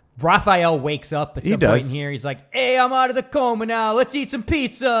that. Raphael wakes up at He some point does. in here. He's like, hey, I'm out of the coma now. Let's eat some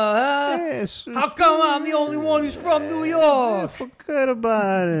pizza, huh? Yes, How come I'm the only one who's from New York? Forget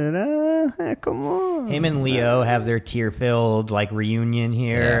about it, huh? Hey, come on. Him and Leo have their tear-filled, like, reunion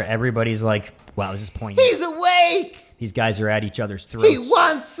here. Yeah. Everybody's like, wow, this is poignant. He's awake! These guys are at each other's throats. He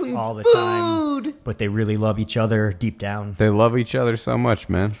wants some all the food! time. But they really love each other deep down. They love each other so much,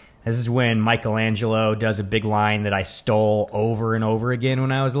 man. This is when Michelangelo does a big line that I stole over and over again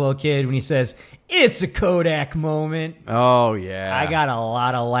when I was a little kid, when he says, it's a Kodak moment. Oh, yeah. I got a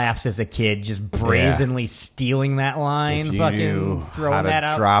lot of laughs as a kid just brazenly stealing that line. If you fucking knew throwing how to that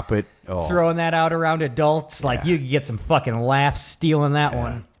out. drop it. Oh. Throwing that out around adults. Like, you could get some fucking laughs stealing that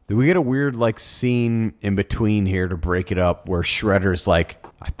one. We get a weird, like, scene in between here to break it up where Shredder's like,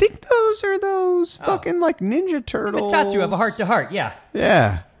 I think those are those fucking, like, Ninja Turtles. Tatsu have a heart-to-heart, yeah.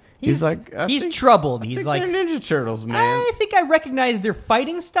 Yeah. He's like, he's troubled. He's like, they're Ninja Turtles, man. I think I recognize their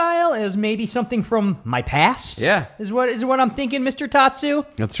fighting style as maybe something from my past. Yeah. Is what I'm thinking, Mr. Tatsu.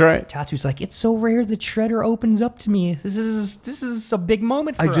 That's right. Tatsu's like, it's so rare that Shredder opens up to me. This is a big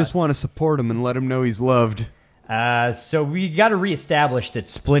moment for us. I just want to support him and let him know he's loved. So we got to reestablish that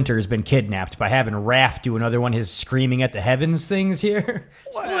Splinter's been kidnapped by having Raph do another one of his screaming at the heavens things here.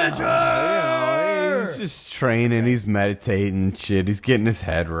 Splinter! He's just training. He's meditating and shit. He's getting his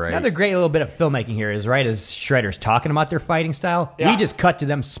head right. Another great little bit of filmmaking here is right as Shredder's talking about their fighting style. Yeah. We just cut to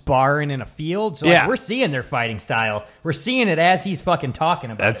them sparring in a field. So like, we're seeing their fighting style. We're seeing it as he's fucking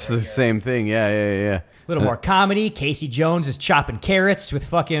talking about That's it. the same thing. Yeah. A little more comedy. Casey Jones is chopping carrots with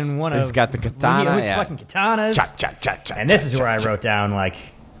fucking one of He's got the katana, Leo's yeah. fucking katanas. Chop, chop, chop, chop, And this chop, is where I chop, wrote down, like,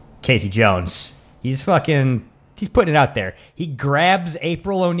 Casey Jones. He's putting it out there. He grabs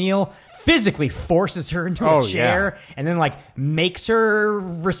April O'Neil, physically forces her into a chair, and then, like, makes her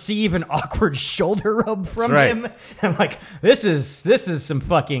receive an awkward shoulder rub from him. I'm like, this is some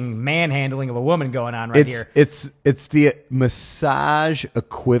fucking manhandling of a woman going on here. It's the massage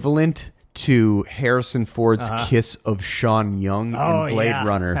equivalent to Harrison Ford's kiss of Sean Young in Blade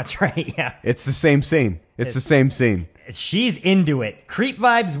Runner. That's right, yeah. It's the same scene. It's the same scene. She's into it. Creep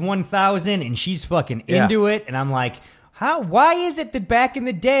Vibes 1000, and she's fucking into it. And I'm like, why is it that back in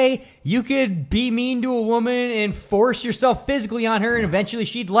the day you could be mean to a woman and force yourself physically on her and eventually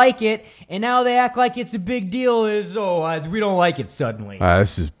she'd like it, and now they act like it's a big deal? We don't like it suddenly.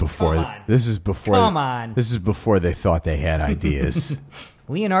 This is before. This is before they thought they had ideas.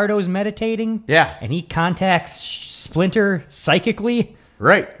 Leonardo's meditating. Yeah. And he contacts Splinter psychically.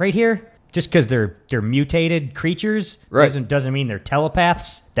 Right here. Just because they're mutated creatures doesn't mean they're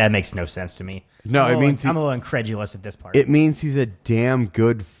telepaths. That makes no sense to me. No, I'm it means I'm a little incredulous at this part. It means he's a damn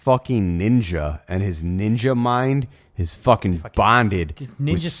good fucking ninja, and his ninja mind is fucking bonded. His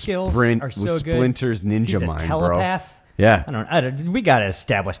ninja with skills are so with good. Splinter's ninja He's a mind, telepath. bro. Yeah. I don't. We gotta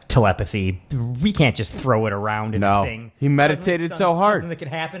establish telepathy. We can't just throw it around in a thing. He meditated so hard. Something that can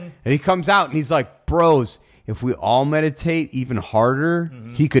happen. And he comes out and he's like, bros, if we all meditate even harder,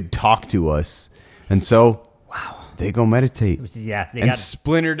 he could talk to us. And so, they go meditate. Yeah, and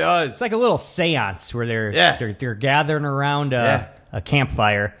Splinter does. It's like a little seance where they're gathering around a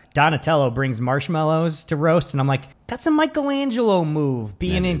campfire. Donatello brings marshmallows to roast, and I'm like, that's a Michelangelo move.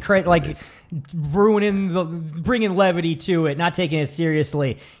 Being bringing levity to it, not taking it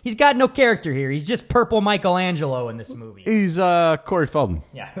seriously. He's got no character here. He's just purple Michelangelo in this movie. He's Corey Feldman.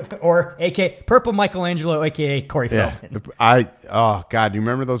 Yeah, or aka purple Michelangelo, aka Corey Feldman. Oh God, do you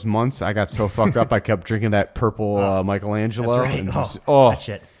remember those months? I got so fucked up. I kept drinking that purple Michelangelo. That's right. And That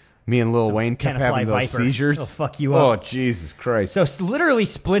shit. Me and Lil Wayne kept having those seizures. It'll fuck you up. Oh, Jesus Christ. So literally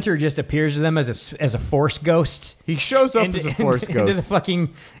Splinter just appears to them as a force ghost. He shows up as a force ghost.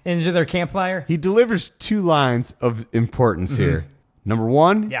 Into their campfire. He delivers 2 lines of importance here. Number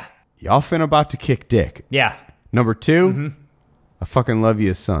 1, y'all finna about to kick dick. Yeah. Number 2, I fucking love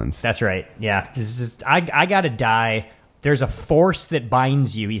you as sons. That's right. Yeah. I gotta die. There's a force that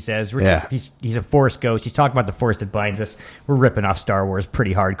binds you, he says. He's a force ghost. He's talking about the force that binds us. We're ripping off Star Wars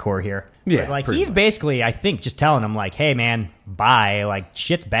pretty hardcore here. Yeah. But he's basically, I think, just telling him, like, hey, man, bye. Like,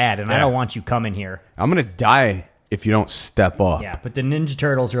 shit's bad, and I don't want you coming here. I'm going to die if you don't step up. Yeah, but the Ninja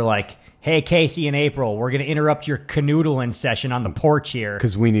Turtles are like, hey, Casey and April, we're going to interrupt your canoodling session on the porch here.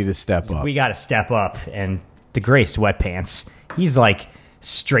 Because we need to step up. We got to step up. And the gray sweatpants, he's like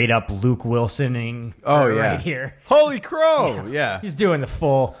straight up Luke Wilsoning right here. Holy crow! Yeah. He's doing the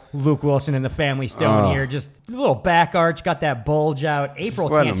full Luke Wilson and the Family Stone here. Just a little back arch, got that bulge out. April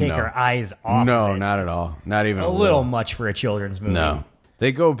can't take her eyes off of it. Not at all. Not even a little much for a children's movie. No.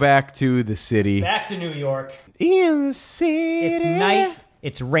 They go back to the city. Back to New York. In the city. It's night.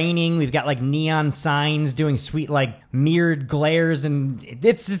 It's raining. We've got like neon signs doing sweet like mirrored glares, and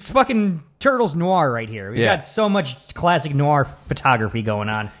it's fucking Turtles noir right here. We've got so much classic noir photography going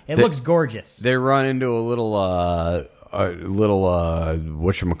on. It looks gorgeous. They run into a little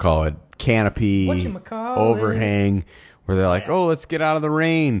whatchamacallit, canopy overhang where they're like, oh, let's get out of the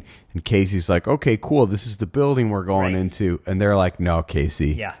rain. And Casey's like, okay, cool. This is the building we're going into. And they're like, no,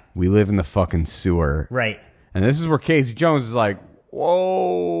 Casey. We live in the fucking sewer. Right. And this is where Casey Jones is like,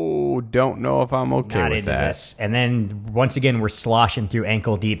 whoa, don't know if I'm okay with that. This. And then once again, we're sloshing through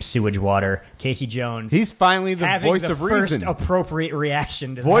ankle-deep sewage water. Casey Jones. He's finally the voice of reason. First appropriate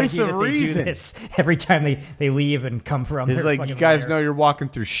reaction to voice the idea of that they reason. do this every time they leave and come from. He's like, you guys know you're walking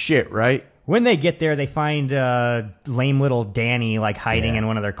through shit, right? When they get there, they find lame little Danny like hiding in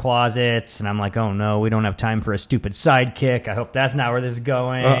one of their closets, and I'm like, oh no, we don't have time for a stupid sidekick. I hope that's not where this is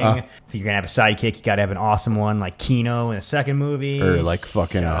going. If you're gonna have a sidekick, you gotta have an awesome one like Keno in the second movie, or like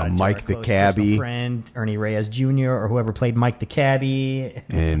fucking Mike the Cabbie, friend Ernie Reyes Jr. or whoever played Mike the Cabbie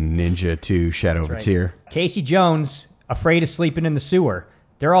in Ninja 2: Shadow of a Tear. Casey Jones afraid of sleeping in the sewer.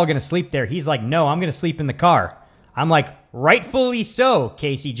 They're all gonna sleep there. He's like, no, I'm gonna sleep in the car. I'm like, rightfully so,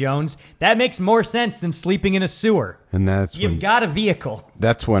 Casey Jones. That makes more sense than sleeping in a sewer. And that's You've got a vehicle.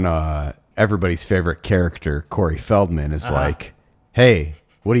 That's when everybody's favorite character, Corey Feldman, is like, hey,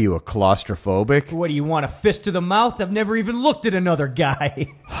 what are you, a claustrophobic? What do you want, a fist to the mouth? I've never even looked at another guy.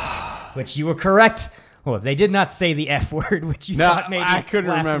 Which you were correct. Well, they did not say the F word, which you thought maybe I couldn't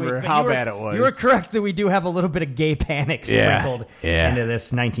remember how bad it was. You were correct that we do have a little bit of gay panic sprinkled into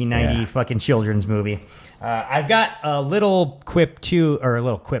this 1990 fucking children's movie. I've got a little quibble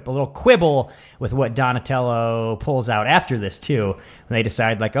with what Donatello pulls out after this too. When they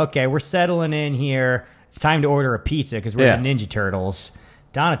decide like, okay, we're settling in here. It's time to order a pizza because we're the Ninja Turtles.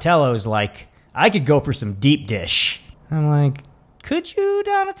 Donatello's like, I could go for some deep dish. I'm like, could you,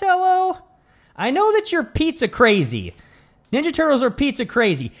 Donatello? I know that you're pizza crazy. Ninja Turtles are pizza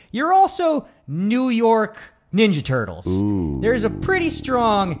crazy. You're also New York Ninja Turtles. Ooh. There's a pretty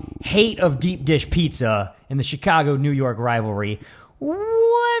strong hate of deep dish pizza in the Chicago-New York rivalry.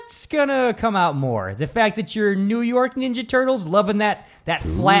 What's gonna come out more? The fact that you're New York Ninja Turtles loving that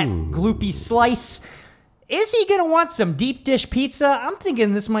flat, gloopy slice? Is he gonna want some deep dish pizza? I'm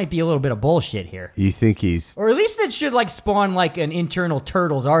thinking this might be a little bit of bullshit here. You think he's... Or at least that should like spawn like an internal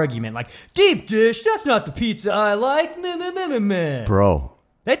Turtles argument. Like, deep dish, that's not the pizza I like. Meh, meh, meh, meh, meh. Bro.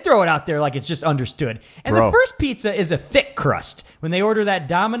 They throw it out there like it's just understood. And the first pizza is a thick crust. When they order that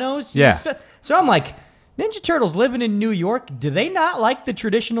Domino's. So I'm like, Ninja Turtles living in New York, do they not like the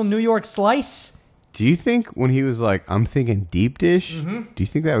traditional New York slice? Do you think when he was like, I'm thinking deep dish, do you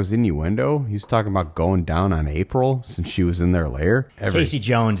think that was innuendo? He was talking about going down on April since she was in their lair? Casey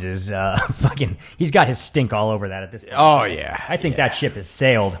Jones is fucking, he's got his stink all over that at this point. Oh, yeah. I think that ship has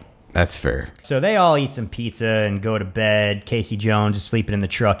sailed. That's fair. So they all eat some pizza and go to bed. Casey Jones is sleeping in the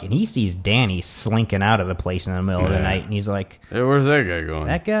truck, and he sees Danny slinking out of the place in the middle of the night, and he's like, hey, where's that guy going?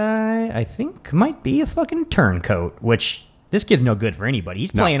 That guy, I think, might be a fucking turncoat, which this kid's no good for anybody.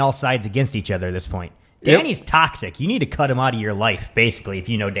 He's playing all sides against each other at this point. Danny's toxic. You need to cut him out of your life, basically, if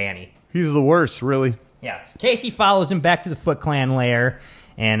you know Danny. He's the worst, really. Yeah. Casey follows him back to the Foot Clan lair,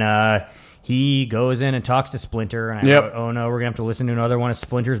 and he goes in and talks to Splinter. And I wrote, oh no, we're going to have to listen to another one of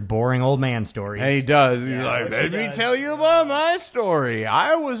Splinter's boring old man stories. Hey, he does. He's like, let me tell you about my story.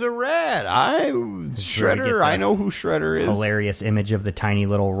 I was a rat. Shredder. I know who Shredder is. Hilarious image of the tiny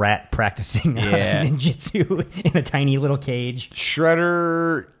little rat practicing ninjutsu in a tiny little cage.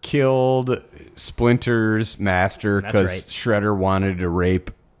 Shredder killed Splinter's master because Shredder wanted to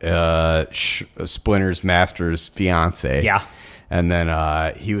rape Splinter's master's fiance. Yeah. And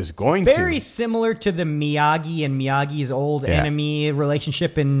then he was going Very similar to the Miyagi and Miyagi's old enemy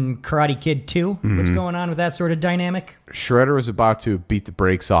relationship in Karate Kid 2. What's going on with that sort of dynamic? Shredder was about to beat the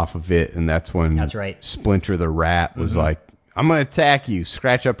brakes off of it, and that's when Splinter the rat was like, I'm going to attack you.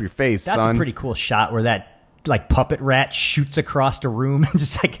 Scratch up your face, son. That's a pretty cool shot where that like puppet rat shoots across a room and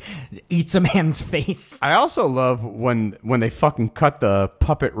just like eats a man's face. I also love when they fucking cut the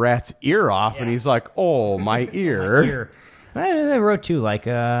puppet rat's ear off, and he's like, oh, my ear. I wrote too, like,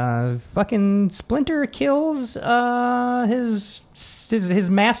 fucking Splinter kills his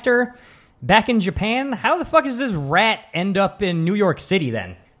master back in Japan. How the fuck does this rat end up in New York City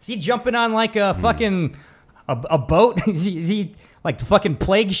then? Is he jumping on like a fucking a boat? Is he like the fucking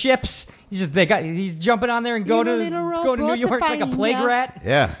plague ships? He's jumping on there and go to New York like a plague rat?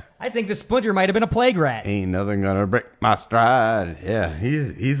 Yeah. I think the Splinter might have been a plague rat. Ain't nothing gonna break my stride. Yeah,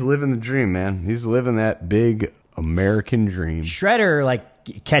 he's living the dream, man. He's living that big American dream. Shredder, like,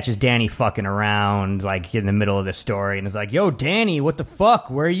 catches Danny fucking around, like, in the middle of the story, and is like, yo, Danny, what the fuck?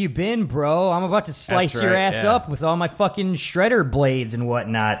 Where you been, bro? I'm about to slice your ass up with all my fucking shredder blades and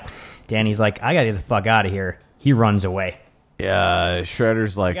whatnot. Danny's like, I gotta get the fuck out of here. He runs away. Yeah,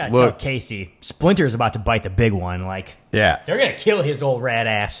 Shredder's like, Look, look, Casey, Splinter's about to bite the big one. Like, yeah, they're gonna kill his old rat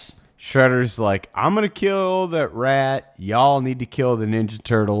ass. Shredder's like, I'm gonna kill that rat. Y'all need to kill the Ninja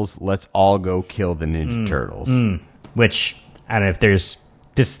Turtles. Let's all go kill the Ninja Turtles. Which, I don't know if there's...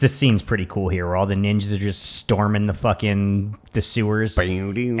 This scene's pretty cool here, where all the ninjas are just storming the sewers.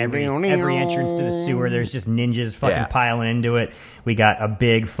 Every entrance to the sewer, there's just ninjas fucking piling into it. We got a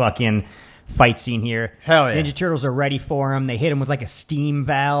big fucking fight scene here. Hell yeah. Ninja Turtles are ready for him. They hit him with like a steam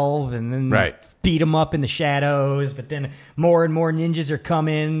valve and then beat him up in the shadows. But then more and more ninjas are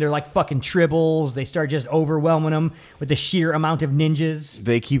coming. They're like fucking tribbles. They start just overwhelming them with the sheer amount of ninjas.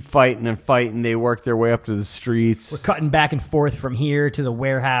 They keep fighting and fighting. They work their way up to the streets. We're cutting back and forth from here to the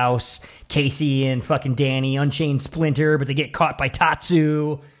warehouse. Casey and fucking Danny unchain Splinter, but they get caught by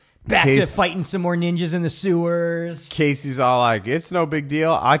Tatsu. Back to fighting some more ninjas in the sewers. Casey's all like, it's no big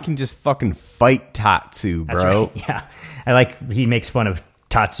deal. I can just fucking fight Tatsu, bro. That's right. Yeah. I like, he makes fun of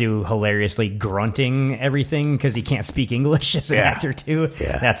Tatsu hilariously grunting everything because he can't speak English as an actor, too.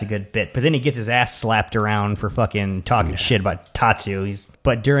 Yeah. That's a good bit. But then he gets his ass slapped around for fucking talking shit about Tatsu.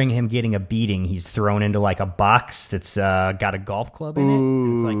 But during him getting a beating, he's thrown into like a box that's got a golf club in it.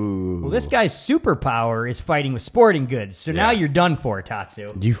 And it's like, well, this guy's superpower is fighting with sporting goods. So now you're done for, Tatsu.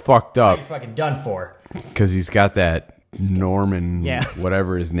 You fucked up. You're fucking done for. Because he's got that Norman,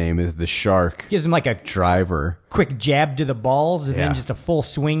 whatever his name is, the shark. Gives him like a driver. Quick jab to the balls and then just a full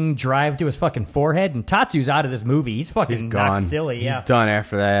swing drive to his fucking forehead. And Tatsu's out of this movie. He's fucking knocked silly. He's done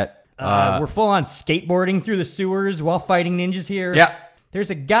after that. We're full on skateboarding through the sewers while fighting ninjas here. Yeah. There's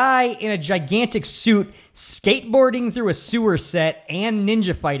a guy in a gigantic suit skateboarding through a sewer set and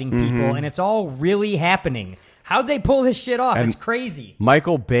ninja fighting people, and it's all really happening. How'd they pull this shit off? It's crazy.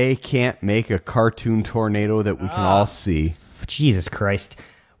 Michael Bay can't make a cartoon tornado that we can all see. Jesus Christ.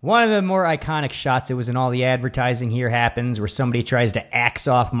 One of the more iconic shots that was in all the advertising here happens where somebody tries to axe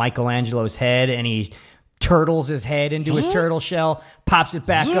off Michelangelo's head, and he turtles his head into his turtle shell, pops it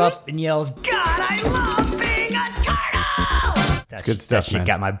back up, and yells, God, I love being a turtle! It's good stuff, that shit man.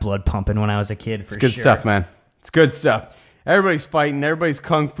 got my blood pumping when I was a kid, for sure. It's good stuff, man. It's good stuff. Everybody's fighting. Everybody's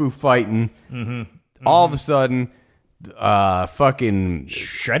kung fu fighting. All of a sudden, fucking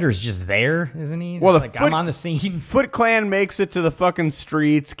Shredder's just there, isn't he? Well, I'm on the scene. Foot Clan makes it to the fucking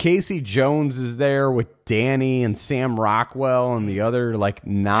streets. Casey Jones is there with Danny and Sam Rockwell and the other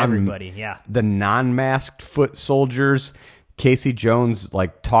everybody, the non-masked foot soldiers. Casey Jones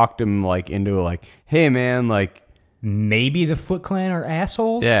talked him into hey man, maybe the Foot Clan are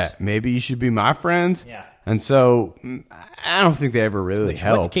assholes. Yeah, maybe you should be my friends. Yeah. And so I don't think they ever really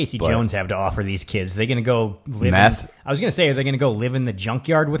helped. What's Casey Jones have to offer these kids? Are they going to go live meth? I was going to say, are they going to go live in the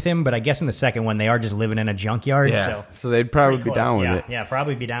junkyard with him? But I guess in the second one, they are just living in a junkyard. Yeah. So they'd probably be down with it. Yeah,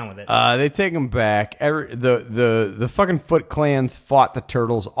 probably be down with it. They take him back. The fucking Foot Clans fought the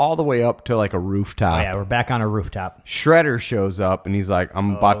Turtles all the way up to a rooftop. Oh, yeah, we're back on a rooftop. Shredder shows up and he's like,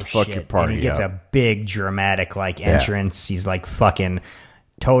 I'm about to fuck your party and he gets up. a big dramatic entrance. He's fucking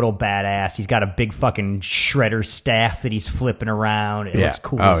total badass. He's got a big fucking Shredder staff that he's flipping around. It looks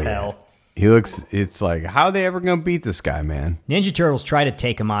cool as hell. It's like, how are they ever going to beat this guy, man? Ninja Turtles try to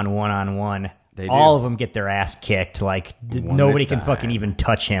take him on one-on-one. All of them get their ass kicked. Nobody can fucking even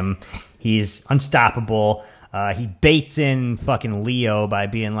touch him. He's unstoppable. He baits in fucking Leo by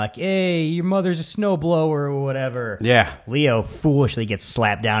being like, hey, your mother's a snowblower or whatever. Yeah. Leo foolishly gets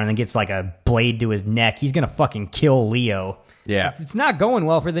slapped down and then gets a blade to his neck. He's going to fucking kill Leo. Yeah. It's not going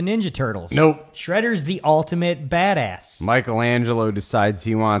well for the Ninja Turtles. Nope. Shredder's the ultimate badass. Michelangelo decides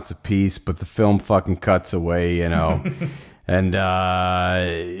he wants a piece, but the film fucking cuts away, And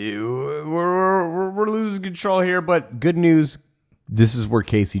we're losing control here, but good news, this is where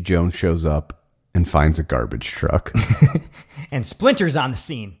Casey Jones shows up and finds a garbage truck. And Splinter's on the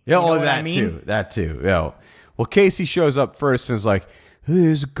scene. Yeah, you know that too. Yeah. Well, Casey shows up first and is like, hey,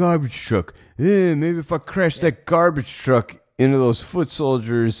 there's a garbage truck. Hey, maybe if I crash that garbage truck into those foot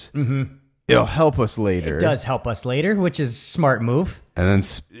soldiers, it'll help us later. It does help us later, which is a smart move. And then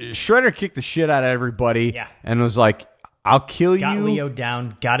Shredder kicked the shit out of everybody and was like, I'll kill you. Got Leo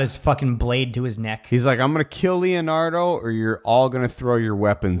down, got his fucking blade to his neck. He's like, I'm going to kill Leonardo or you're all going to throw your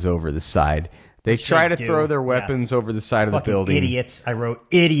weapons over the side. They try to throw their weapons over the side of the building. Idiots. I wrote,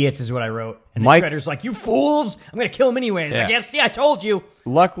 idiots is what I wrote. And then Shredder's like, you fools, I'm going to kill him anyways. Yeah. Like, see, I told you.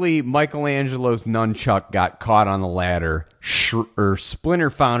 Luckily, Michelangelo's nunchuck got caught on the ladder.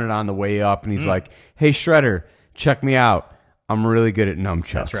 Splinter found it on the way up, and he's like, hey, Shredder, check me out. I'm really good at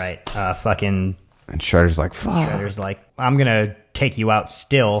nunchucks. That's right. Fucking. And Shredder's like, fuck. Shredder's like, I'm gonna take you out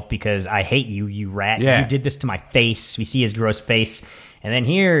still because I hate you, you rat. Yeah. You did this to my face. We see his gross face. And then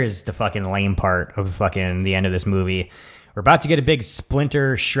here's the fucking lame part of fucking the end of this movie. We're about to get a big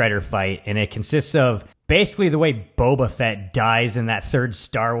Splinter Shredder fight, and it consists of basically the way Boba Fett dies in that third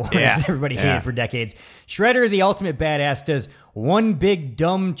Star Wars that everybody hated for decades. Shredder, the ultimate badass, does one big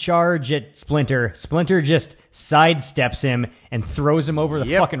dumb charge at Splinter. Splinter just sidesteps him and throws him over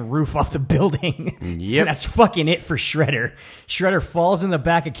the fucking roof off the building. And that's fucking it for Shredder. Shredder falls in the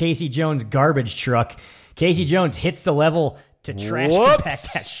back of Casey Jones' garbage truck. Casey Jones hits the level to trash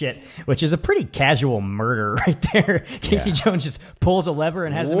compact that shit, which is a pretty casual murder right there. Casey Jones just pulls a lever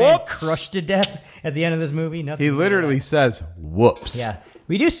and has the man crushed to death at the end of this movie. Nothing he literally says, whoops. Yeah.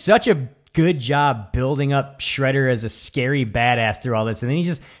 We do such a good job building up Shredder as a scary badass through all this, and then he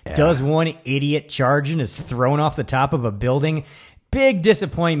just does one idiot charge and is thrown off the top of a building. Big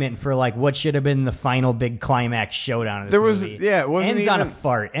disappointment for like what should have been the final big climax showdown of this movie. It wasn't Ends even, on a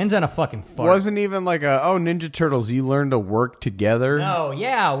fart. Ends on a fucking fart. Wasn't even like Ninja Turtles, you learn to work together. No,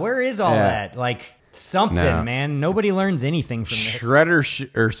 yeah, where is all that? Like something, man. Nobody learns anything from this. Shredder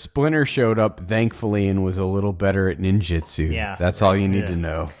or Splinter showed up thankfully and was a little better at ninjutsu. Yeah, that's all you need to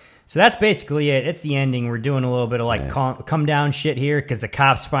know. So that's basically it. It's the ending. We're doing a little bit of like come down shit here because the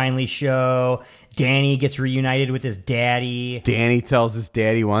cops finally show. Danny gets reunited with his daddy. Danny tells his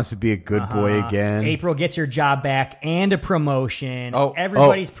daddy he wants to be a good boy again. April gets her job back and a promotion.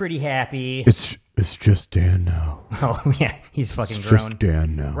 Everybody's pretty happy. It's just Dan now. Oh, yeah. He's fucking it's grown. Just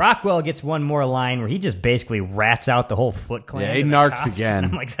Dan now. Rockwell gets one more line where he just basically rats out the whole Foot Clan. Yeah, he narcs again.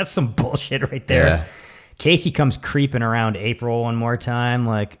 I'm like, that's some bullshit right there. Yeah. Casey comes creeping around April one more time,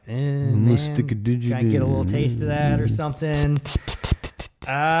 like, man, can I get a little taste of that or something?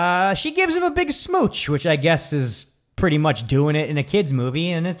 She gives him a big smooch, which I guess is pretty much doing it in a kid's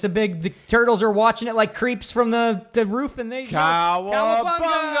movie, and it's the turtles are watching it like creeps from the roof, and they Cowabunga!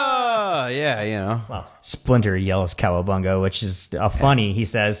 Yeah, you know. Well, Splinter yells Cowabunga, which is a funny. He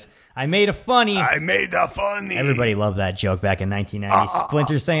says, I made a funny. I made a funny. Everybody loved that joke back in 1990.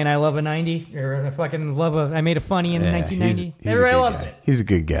 Splinter saying I love a 90, or I fucking love I made a funny in 1990. Everybody loves it. He's a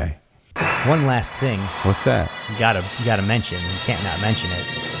good guy. One last thing. What's that? You gotta mention. You can't not mention it.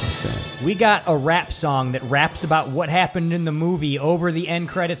 What's that? We got a rap song that raps about what happened in the movie over the end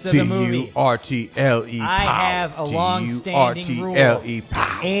credits of the movie. T-U-R-T-L-E. I have a long-standing rule.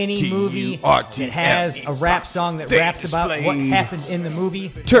 Any movie that has a rap song that raps about what happened in the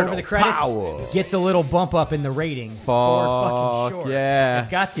movie over the credits gets a little bump up in the rating. For fucking sure. Yeah. It's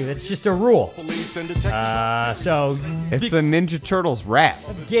got to. It's just a rule. So it's the Ninja Turtles rap.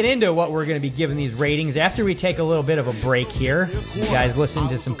 Let's get into what we're going to be giving these ratings after we take a little bit of a break here. You guys listen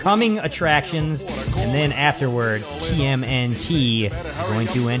to some coming attractions, and then afterwards, TMNT is going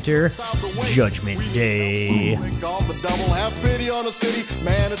to enter Judgment Day. Have pity on the city,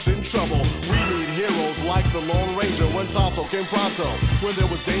 man, it's in trouble. We need heroes like the Lone Ranger when Tonto came pronto. When there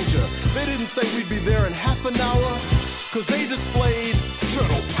was danger, they didn't say we'd be there in half an hour, cause they displayed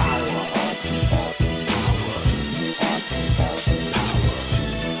turtle power.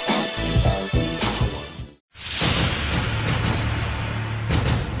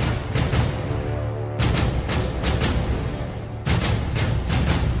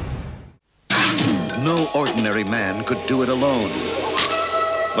 No ordinary man could do it alone.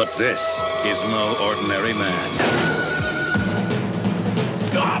 But this is no ordinary man.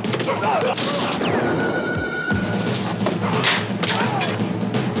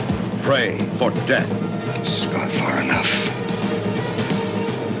 Pray for death. This has gone far enough.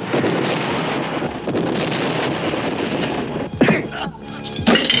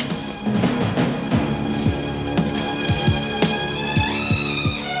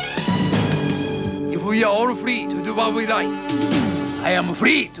 We are all free to do what we like. I am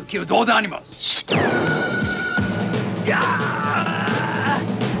free to kill those animals.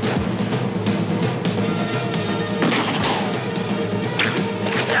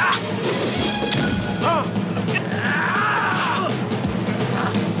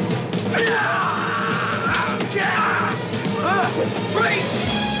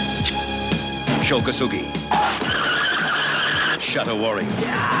 Shokasugi. Shadow Warrior.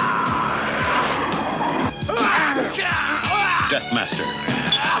 Deathmaster.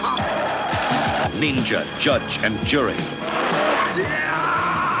 Ninja, Judge, and Jury.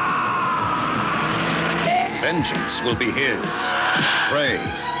 Vengeance will be his. Pray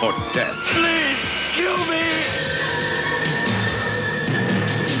for death. Please, kill me!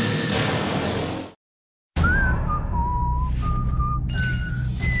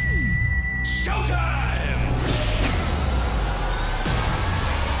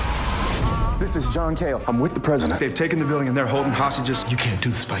 John Cale. I'm with the president. They've taken the building and they're holding hostages. You can't do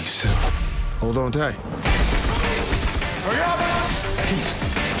this by yourself. Hold on tight. Hurry up!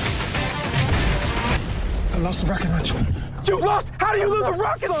 I lost the rocket launcher. You lost? How do you lose a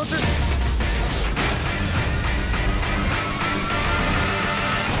rocket launcher?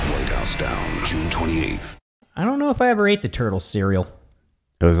 White House Down, June 28th. I don't know if I ever ate the turtle cereal.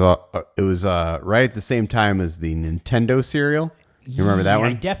 It was right at the same time as the Nintendo cereal. You remember that one?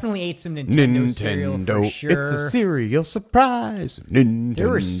 I definitely ate some Nintendo cereal for sure. It's a cereal surprise. Nintendo. There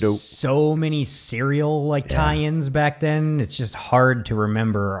were so many cereal tie-ins back then. It's just hard to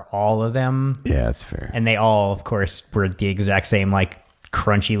remember all of them. Yeah, that's fair. And they all, of course, were the exact same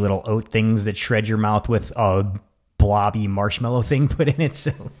crunchy little oat things that shred your mouth with a blobby marshmallow thing put in it.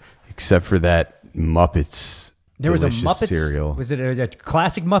 So, except for that Muppets. There was a Muppets cereal. Was it a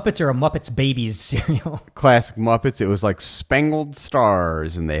classic Muppets or a Muppets Babies cereal? Classic Muppets. It was like Spangled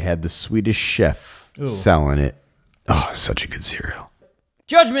Stars, and they had the Swedish chef selling it. Oh, such a good cereal.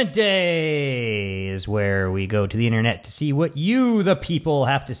 Judgment Day is where we go to the internet to see what you, the people,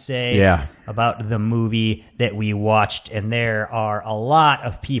 have to say about the movie that we watched. And there are a lot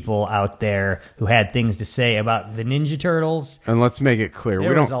of people out there who had things to say about the Ninja Turtles. And let's make it clear.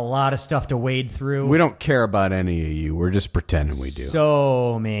 There was a lot of stuff to wade through. We don't care about any of you. We're just pretending we do.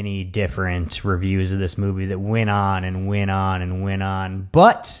 So many different reviews of this movie that went on and went on and went on.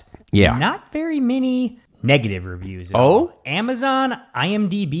 But not very many negative reviews at all. Amazon,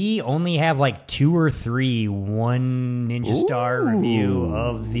 IMDb only have 2 or 3 one Ninja Star review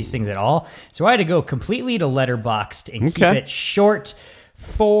of these things at all. So I had to go completely to Letterboxd and keep it short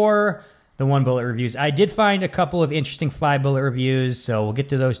for the 1 bullet reviews. I did find a couple of interesting 5 bullet reviews, so we'll get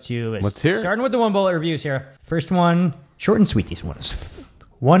to those too. Let's hear it. Starting with the 1 bullet reviews here. First one, short and sweet these ones.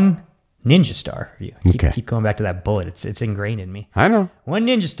 1 Ninja Star review. Keep going back to that bullet. It's ingrained in me. I know. 1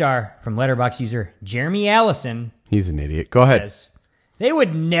 Ninja Star from Letterboxd user Jeremy Allison. He's an idiot. Go ahead. Says, they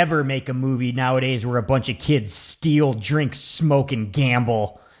would never make a movie nowadays where a bunch of kids steal, drink, smoke, and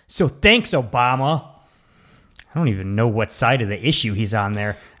gamble. So thanks, Obama. I don't even know what side of the issue he's on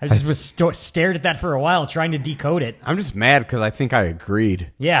there. I just stared at that for a while trying to decode it. I'm just mad because I think I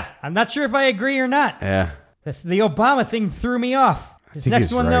agreed. Yeah, I'm not sure if I agree or not. Yeah. The Obama thing threw me off. This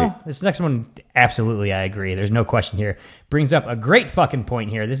next one, absolutely, I agree. There's no question here. Brings up a great fucking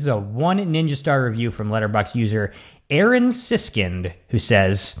point here. This is a 1 Ninja Star review from Letterboxd user Aaron Siskind, who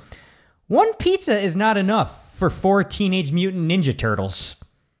says, 1 pizza is not enough for 4 Teenage Mutant Ninja Turtles.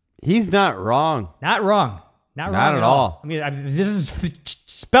 He's not wrong. Not wrong. Not wrong at all. I mean, this is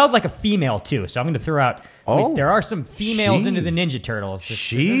spelled like a female, too, so I'm going to throw out... there are some females into the Ninja Turtles.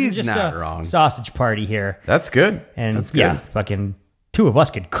 She's just not wrong. Sausage party here. That's good. And that's good. Fucking... 2 of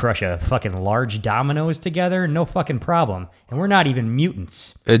us could crush a fucking large Domino's together, no fucking problem. And we're not even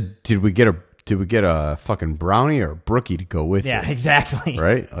mutants. Did we get a fucking brownie or a brookie to go with it? Yeah, exactly.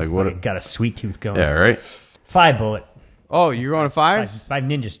 Right? Like what? Got a sweet tooth going. Yeah, right. 5 bullet. Oh, you're going to 5s? 5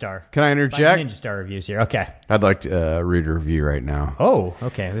 Ninja Star. Can I interject? 5 Ninja Star reviews here. Okay. I'd like to read a review right now. Oh,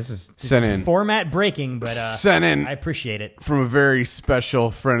 okay. This is format breaking, but I appreciate it. From a very special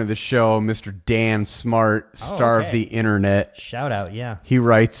friend of the show, Mr. Dan Smart, star of the internet. Shout out, yeah. He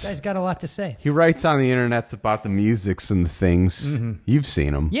writes... This guy's got a lot to say. He writes on the internets about the musics and the things. Mm-hmm. You've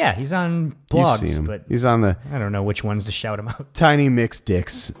seen him. Yeah, he's on blogs. You've seen him. But he's on the... I don't know which ones to shout him out. Tiny Mixed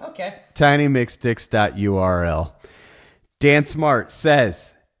Dicks. Okay. tinymixeddicks.url. Dan Smart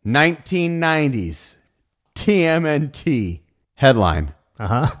says, 1990s, TMNT. Headline.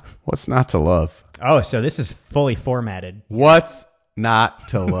 What's not to love? Oh, so this is fully formatted. What's not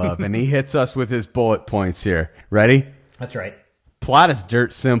to love? And he hits us with his bullet points here. Ready? That's right. Plot is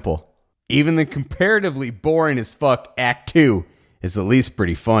dirt simple. Even the comparatively boring as fuck Act 2 is at least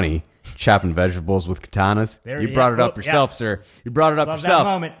pretty funny. Chopping vegetables with katanas. You brought it up yourself, sir. You brought it up yourself. That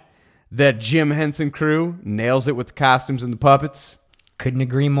moment. That Jim Henson crew nails it with the costumes and the puppets. Couldn't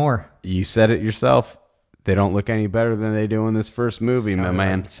agree more. You said it yourself. They don't look any better than they do in this first movie, my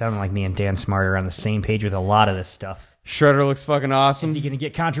man. It sounded like me and Dan Smart are on the same page with a lot of this stuff. Shredder looks fucking awesome. Is he going to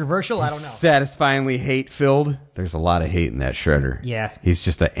get controversial? I don't know. Satisfyingly hate-filled. There's a lot of hate in that Shredder. Yeah. He's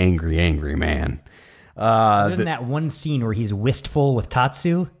just an angry, angry man. Other than that one scene where he's wistful with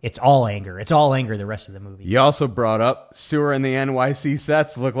Tatsu, it's all anger. It's all anger the rest of the movie. You also brought up sewer and the NYC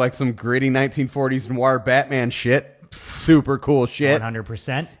sets look like some gritty 1940s noir Batman shit. Super cool shit.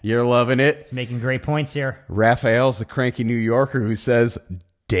 100%. You're loving it. He's making great points here. Raphael's the cranky New Yorker who says,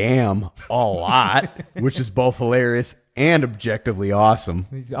 damn, a lot, which is both hilarious and objectively awesome.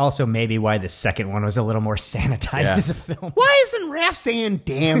 Also maybe why the second one was a little more sanitized as a film. Why isn't Raph saying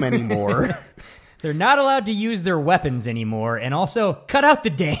damn anymore? They're not allowed to use their weapons anymore, and also cut out the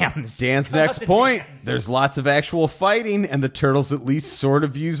dams. Dan's next point. There's lots of actual fighting, and the turtles at least sort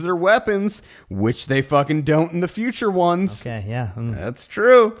of use their weapons, which they fucking don't in the future ones. Okay, yeah. That's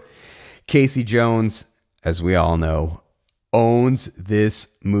true. Casey Jones, as we all know, owns this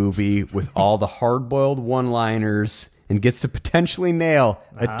movie with all the hard-boiled one-liners and gets to potentially nail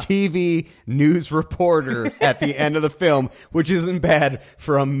a TV news reporter at the end of the film, which isn't bad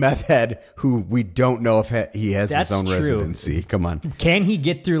for a meth head who we don't know if he has his own residency. Come on. Can he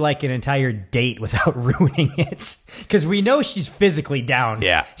get through like an entire date without ruining it? Because we know she's physically down.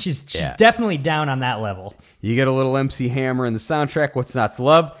 Yeah. She's definitely down on that level. You get a little MC Hammer in the soundtrack, What's Not to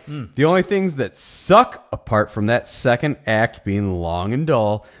Love. The only things that suck, apart from that second act being long and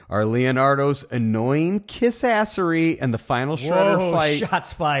dull, are Leonardo's annoying kiss-assery and the final shredder fight.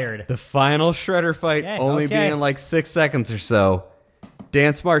 Shots fired. The final shredder fight only being like 6 seconds or so.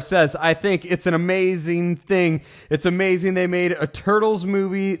 Dan Smart says, I think it's an amazing thing. It's amazing they made a Turtles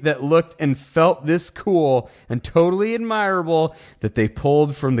movie that looked and felt this cool and totally admirable that they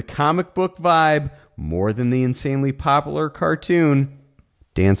pulled from the comic book vibe more than the insanely popular cartoon.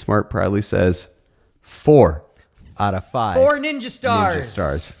 Dan Smart proudly says 4 out of 5. 4 Ninja Stars. Ninja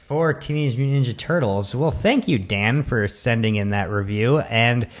Stars. 4 Teenage Mutant Ninja Turtles. Well, thank you, Dan, for sending in that review.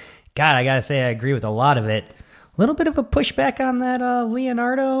 And, God, I gotta say, I agree with a lot of it. A little bit of a pushback on that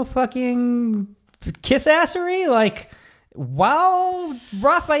Leonardo fucking kiss-assery. Like, while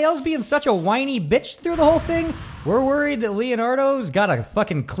Raphael's being such a whiny bitch through the whole thing, we're worried that Leonardo's gotta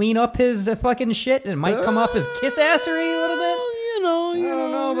fucking clean up his fucking shit and it might come off as kiss-assery a little bit. I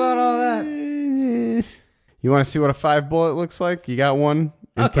don't know about all that. You want to see what a 5 bullet looks like? You got one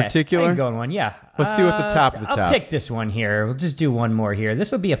in particular? I can go on one, yeah. Let's see what the top of the top. I'll pick this one here. We'll just do one more here.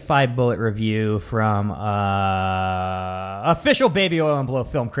 This will be a 5 bullet review from official Baby Oil and Blow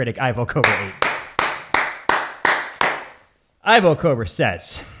film critic Ivo Cobra 8. Ivo Cobra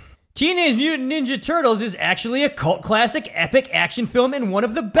says, Teenage Mutant Ninja Turtles is actually a cult classic epic action film and one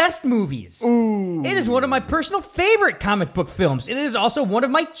of the best movies. Ooh. It is one of my personal favorite comic book films, and it is also one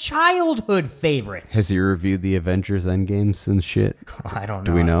of my childhood favorites. Has he reviewed the Avengers Endgames and shit? I don't know.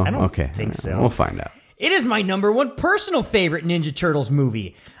 Do we know? I don't think so. We'll find out. It is my number 1 personal favorite Ninja Turtles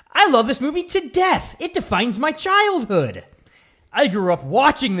movie. I love this movie to death. It defines my childhood. I grew up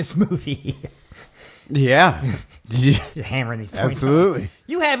watching this movie. Yeah. Hammering these points. Absolutely.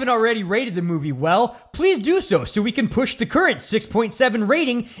 You haven't already rated the movie well. Please do so we can push the current 6.7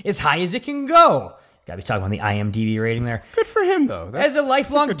 rating as high as it can go. Gotta be talking about the IMDb rating there. Good for him, though. As a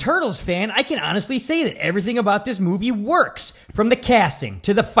lifelong Turtles fan, I can honestly say that everything about this movie works. From the casting,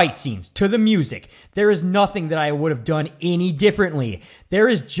 to the fight scenes, to the music. There is nothing that I would have done any differently. There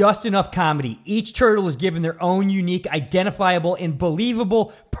is just enough comedy. Each turtle is given their own unique, identifiable, and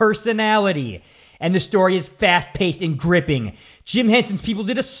believable personality. And the story is fast-paced and gripping. Jim Henson's people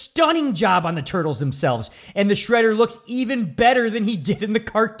did a stunning job on the Turtles themselves, and the Shredder looks even better than he did in the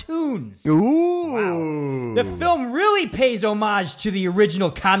cartoons. Ooh. Wow. The film really pays homage to the original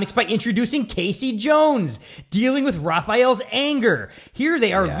comics by introducing Casey Jones, dealing with Raphael's anger. Here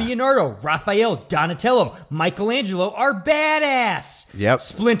they are, Leonardo, Raphael, Donatello, Michelangelo are badass. Yep.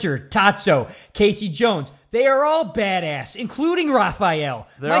 Splinter, Tatsu, Casey Jones. They are all badass, including Raphael.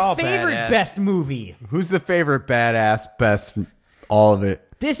 They're all my favorite badass. best movie. Who's the favorite badass, best, all of it?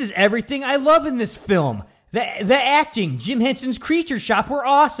 This is everything I love in this film. The acting, Jim Henson's Creature Shop were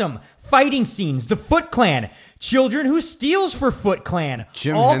awesome. Fighting scenes, the Foot Clan, children who steals for Foot Clan.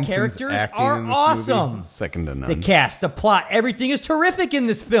 Jim all Henson's characters acting are in this awesome. movie, second to none. The cast, the plot, everything is terrific in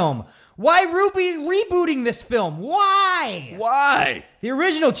this film. Why Ruby rebooting this film? Why? Why? The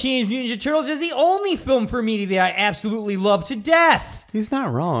original Teenage Mutant Ninja Turtles is the only film for me that I absolutely love to death. He's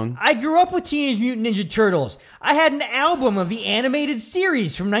not wrong. I grew up with Teenage Mutant Ninja Turtles. I had an album of the animated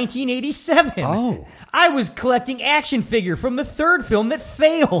series from 1987. Oh. I was collecting action figure from the third film that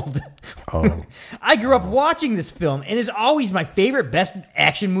failed. Oh. I grew up watching this film and is always my favorite best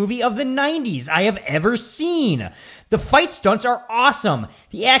action movie of the 90s I have ever seen. The fight stunts are awesome.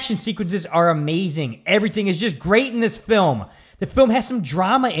 The action sequences are amazing. Everything is just great in this film. The film has some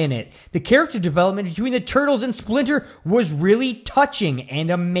drama in it. The character development between the Turtles and Splinter was really touching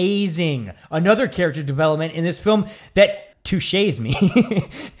and amazing. Another character development in this film that touches me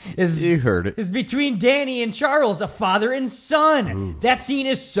is, you heard it, is between Danny and Charles, a father and son. Ooh. That scene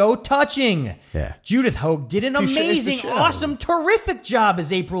is so touching. Yeah. Judith Hogue did an amazing, awesome, terrific job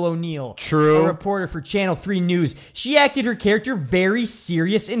as April O'Neil. True. A reporter for Channel 3 News. She acted her character very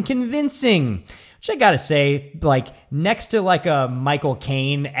serious and convincing. Which I gotta say, like, next to like a Michael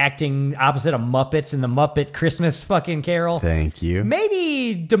Caine acting opposite of Muppets in the Muppet Christmas fucking Carol. Thank you.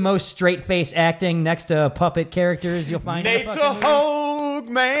 Maybe the most straight-face acting next to puppet characters you'll find. Nate's a Hogue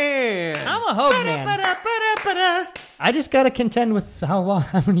man. I'm a Hogue man. I just gotta contend with how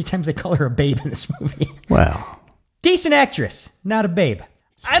many times they call her a babe in this movie. Well. Decent actress, not a babe.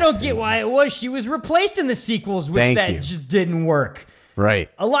 I don't get why it was she was replaced in the sequels, which just didn't work. Right.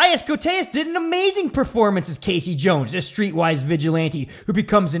 Elias Koteas did an amazing performance as Casey Jones, a streetwise vigilante who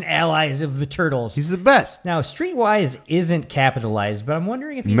becomes an ally of the Turtles. He's the best. Now, streetwise isn't capitalized, but I'm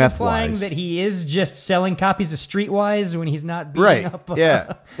wondering if he's implying that he is just selling copies of Streetwise when he's not beating up.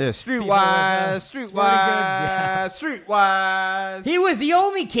 Yeah. Streetwise. He was the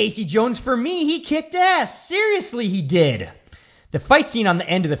only Casey Jones for me. He kicked ass. Seriously, he did. The fight scene on the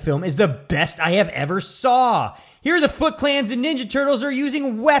end of the film is the best I have ever saw. Here the Foot Clans and Ninja Turtles are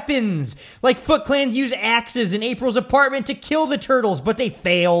using weapons. Like Foot Clans use axes in April's apartment to kill the Turtles, but they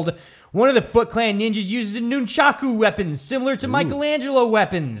failed. One of the Foot Clan ninjas uses a nunchaku weapon, similar to Michelangelo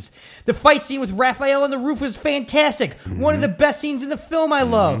weapons. The fight scene with Raphael on the roof was fantastic. One of the best scenes in the film I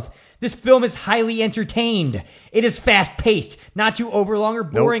love. This film is highly entertained. It is fast-paced, not too overlong or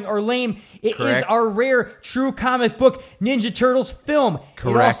boring or lame. It is our rare, true comic book Ninja Turtles film.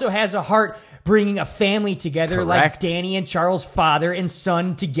 It also has a heart, bringing a family together like Danny and Charles' father and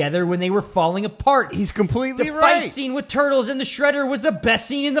son together when they were falling apart. He's completely right. The fight scene with Turtles and the Shredder was the best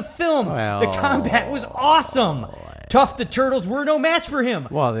scene in the film. The combat was awesome. Tough, the Turtles were no match for him.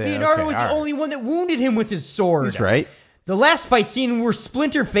 Leonardo was the only one that wounded him with his sword. He's right. The last fight scene where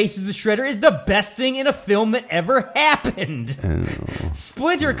Splinter faces the Shredder is the best thing in a film that ever happened.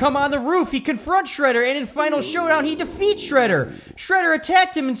 Splinter come on the roof, he confronts Shredder, and in Final Showdown, he defeats Shredder. Shredder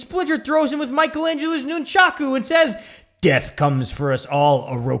attacked him, and Splinter throws him with Michelangelo's nunchaku and says, "Death comes for us all,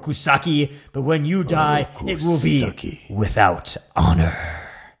 Orokusaki, but when you die, it will be without honor."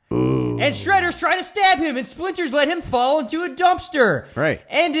 And Shredder's trying to stab him, and Splinter's let him fall into a dumpster. Right.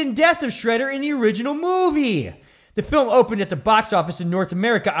 And in Death of Shredder in the original movie. The film opened at the box office in North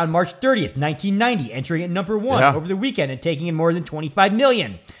America on March 30th, 1990, entering at number 1 over the weekend and taking in more than $25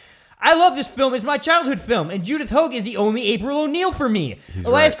 million. I love this film. It's my childhood film, and Judith Hogue is the only April O'Neil for me.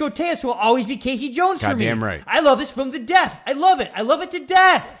 Elias Koteas will always be Casey Jones for me. Goddamn right. I love this film to death. I love it. I love it to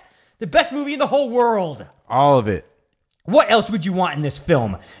death. The best movie in the whole world. All of it. What else would you want in this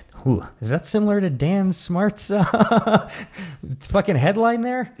film? Ooh, is that similar to Dan Smart's fucking headline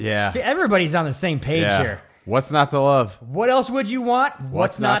there? Yeah. Everybody's on the same page here. What's not to love? What else would you want?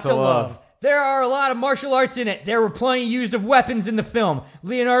 What's not to love? There are a lot of martial arts in it. There were plenty used of weapons in the film.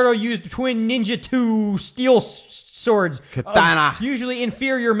 Leonardo used twin Ninja 2 steel swords. Katana. Usually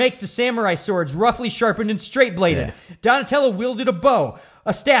inferior make to samurai swords, roughly sharpened and straight-bladed. Yeah. Donatello wielded a bow,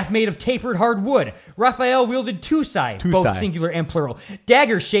 a staff made of tapered hard wood. Raphael wielded two-sai, both singular and plural.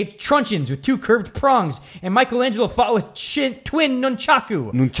 Dagger-shaped truncheons with 2 curved prongs. And Michelangelo fought with twin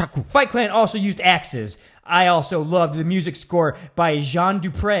nunchaku. Fight Clan also used axes. I also loved the music score by Jean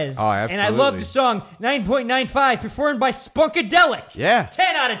Duprez. Oh, absolutely. And I loved the song 9.95 performed by Spunkadelic. Yeah.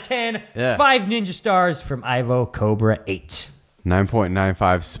 10 out of 10. 5 ninja stars from Ivo Cobra 8. 9.95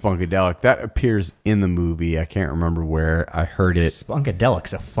 Spunkadelic. That appears in the movie. I can't remember where I heard it.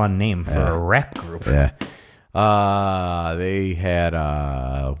 Spunkadelic's a fun name for a rap group. Yeah. They had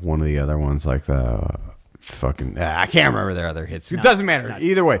one of the other ones, like the fucking... I can't remember their other hits. It doesn't matter.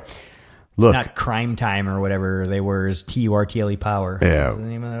 Either way. Look. It's not Crime Time or whatever they were. Is Turtle Power. Yeah. What was the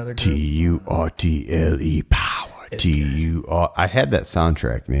name of that other group? Turtle Power. I had that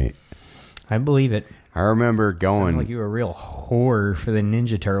soundtrack, Nate. I believe it. I remember going... Sounded like you were a real whore for the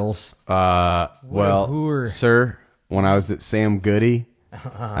Ninja Turtles. Well, sir, when I was at Sam Goody,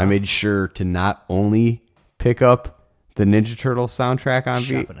 I made sure to not only pick up the Ninja Turtles soundtrack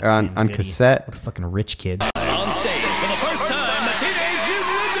on cassette. What a fucking rich kid. On stage for the first time, the Teenage Mutant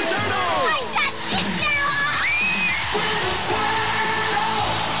Ninja Turtles!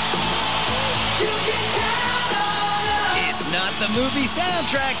 It's not the movie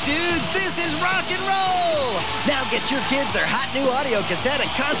soundtrack, dudes. This is rock and roll. Now get your kids their hot new audio cassette and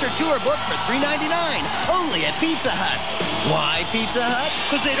concert tour book for $3.99, only at Pizza Hut. Why Pizza Hut?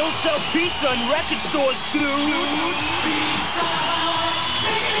 Because they don't sell pizza in record stores, dude. Pizza Hut,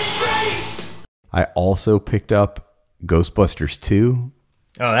 making it great. I also picked up Ghostbusters 2.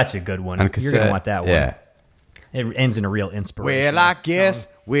 Oh, that's a good one. On cassette. You're going to want that one. Yeah. It ends in a real inspiration. Well, I guess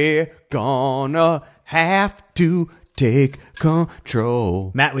we're gonna have to take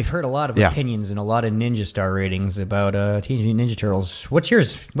control. Matt, we've heard a lot of opinions and a lot of Ninja Star ratings about Teenage Mutant Ninja Turtles. What's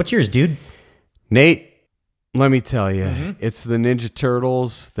yours? Dude? Nate, Let me tell you, it's the Ninja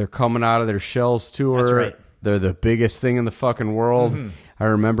Turtles. They're coming out of their shells tour. That's right. They're the biggest thing in the fucking world. I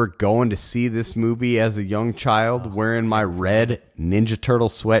remember going to see this movie as a young child, wearing my red Ninja Turtle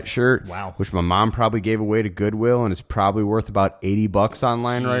sweatshirt. Wow. Which my mom probably gave away to Goodwill and is probably worth about $80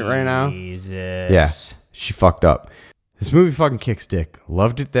 online right now. Jesus. Yeah, she fucked up. This movie fucking kicks dick.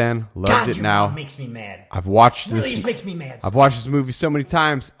 Loved it then, loved it now. Makes me mad. I've watched Really this. just makes me mad. I've watched this movie so many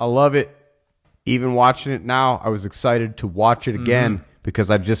times. I love it. Even watching it now, I was excited to watch it again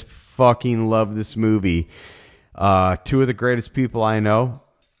because I just fucking love this movie. Two of the greatest people I know.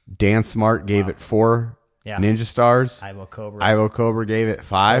 Dan Smart gave it 4 Ninja Stars. Ivo Cobra gave it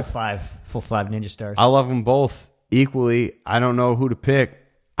 5. Full 5 Ninja Stars. I love them both equally. I don't know who to pick.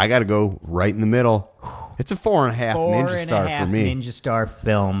 I got to go right in the middle. It's a 4.5 Ninja Star for me. Ninja Star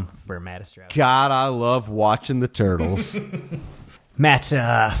film for Matt Estrada. God, I love watching the Turtles. Matt,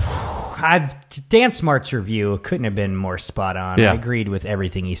 Dan Smart's review couldn't have been more spot on. Yeah. I agreed with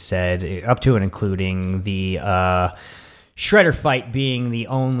everything he said, up to and including the Shredder fight being the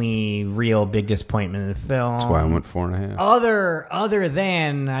only real big disappointment in the film. That's why I went 4.5. Other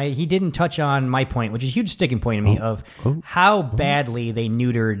than, he didn't touch on my point, which is a huge sticking point to me, of how badly they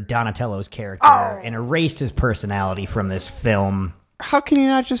neutered Donatello's character and erased his personality from this film. How can you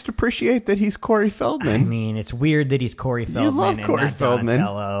not just appreciate that he's Corey Feldman? I mean, it's weird that he's Corey Feldman. You love and Corey not Feldman.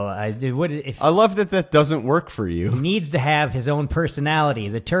 Donatello. I love that doesn't work for you. He needs to have his own personality.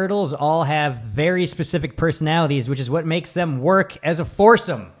 The Turtles all have very specific personalities, which is what makes them work as a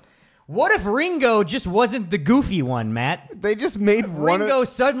foursome. What if Ringo just wasn't the goofy one, Matt? They just made Ringo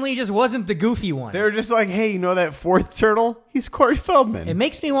suddenly just wasn't the goofy one. They were just like, hey, you know that fourth turtle? He's Corey Feldman. It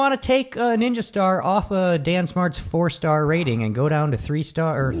makes me want to take a Ninja Star off Dan Smart's 4-star rating and go down to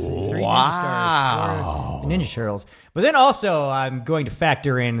 3-star or 3 Ninja Stars for the Ninja Turtles. But then also, I'm going to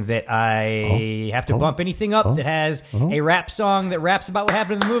factor in that I have to bump anything up that has a rap song that raps about what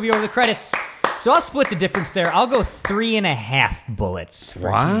happened in the movie over the credits. So I'll split the difference there. I'll go 3.5 bullets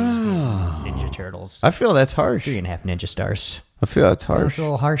for Ninja Turtles. I feel that's harsh. 3.5 Ninja Stars. I feel that's harsh. That's a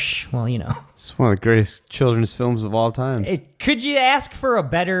little harsh. Well, you know. It's one of the greatest children's films of all time. Could you ask for a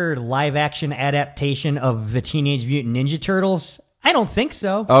better live-action adaptation of the Teenage Mutant Ninja Turtles? I don't think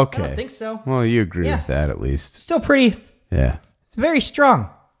so. Okay. I don't think so. Well, you agree with that at least. Still pretty. Yeah. Very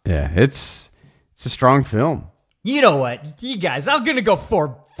strong. Yeah, it's a strong film. You know what? You guys, I'm going to go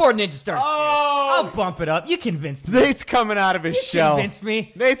 4 Ninja Stars too. I'll bump it up. You convinced me. Nate's coming out of his shell. You convinced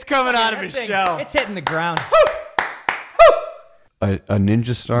me. Nate's coming out of his shell. It's hitting the ground. A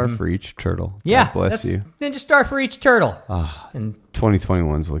Ninja Star for each turtle. Yeah. God bless you. Ninja Star for each turtle. And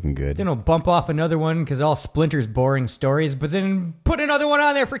 2021's looking good. Then we'll bump off another one because all Splinter's boring stories, but then put another one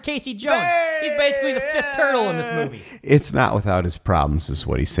on there for Casey Jones. He's basically the 5th turtle in this movie. It's not without his problems, is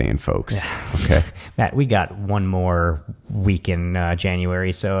what he's saying, folks. Okay. Matt, we got one more week in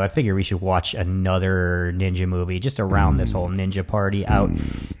January, so I figure we should watch another ninja movie just around this whole ninja party out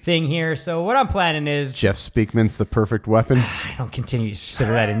thing here. So what I'm planning is... Jeff Speakman's The Perfect Weapon. I don't continue to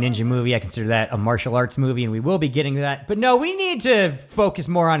consider that a ninja movie. I consider that a martial arts movie, and we will be getting to that. But no, we need to focus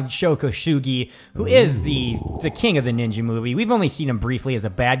more on Sho Kosugi, who is the king of the ninja movie. We've only seen him briefly as a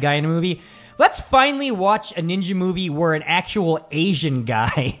bad guy in a movie. Let's finally watch a ninja movie where an actual Asian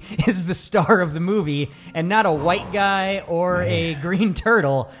guy is the star of the movie and not a white guy or a green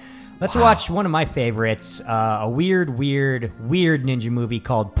turtle. Let's watch one of my favorites, a weird ninja movie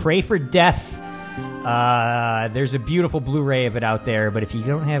called Pray for Death. There's a beautiful Blu-ray of it out there, but if you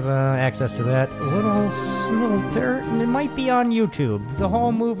don't have access to that, it might be on YouTube. The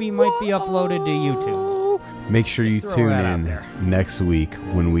whole movie might be uploaded to YouTube. Make sure you tune in next week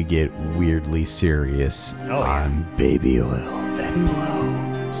when we get weirdly serious on Baby Oil That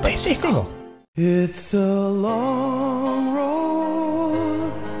Blow. Stay single. It's a long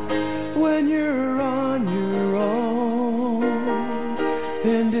road when you're on your own,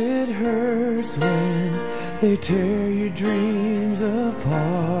 and it hurts when they tear your dreams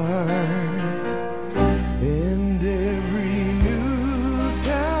apart. And every new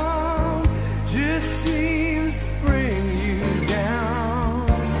town just seems to bring you down,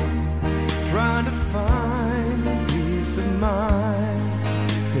 trying to find a peace of mind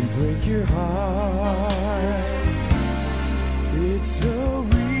can break your heart. It's a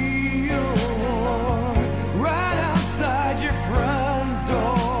real war right outside your front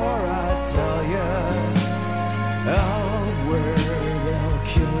door, I tell ya. Out where they'll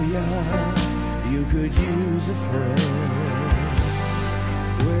kill ya, you could use a friend.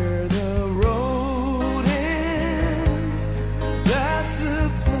 Where the road ends, that's the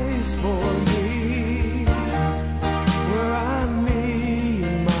place for me, where I'm me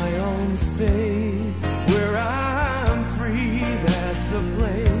in my own space, the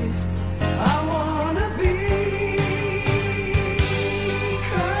place.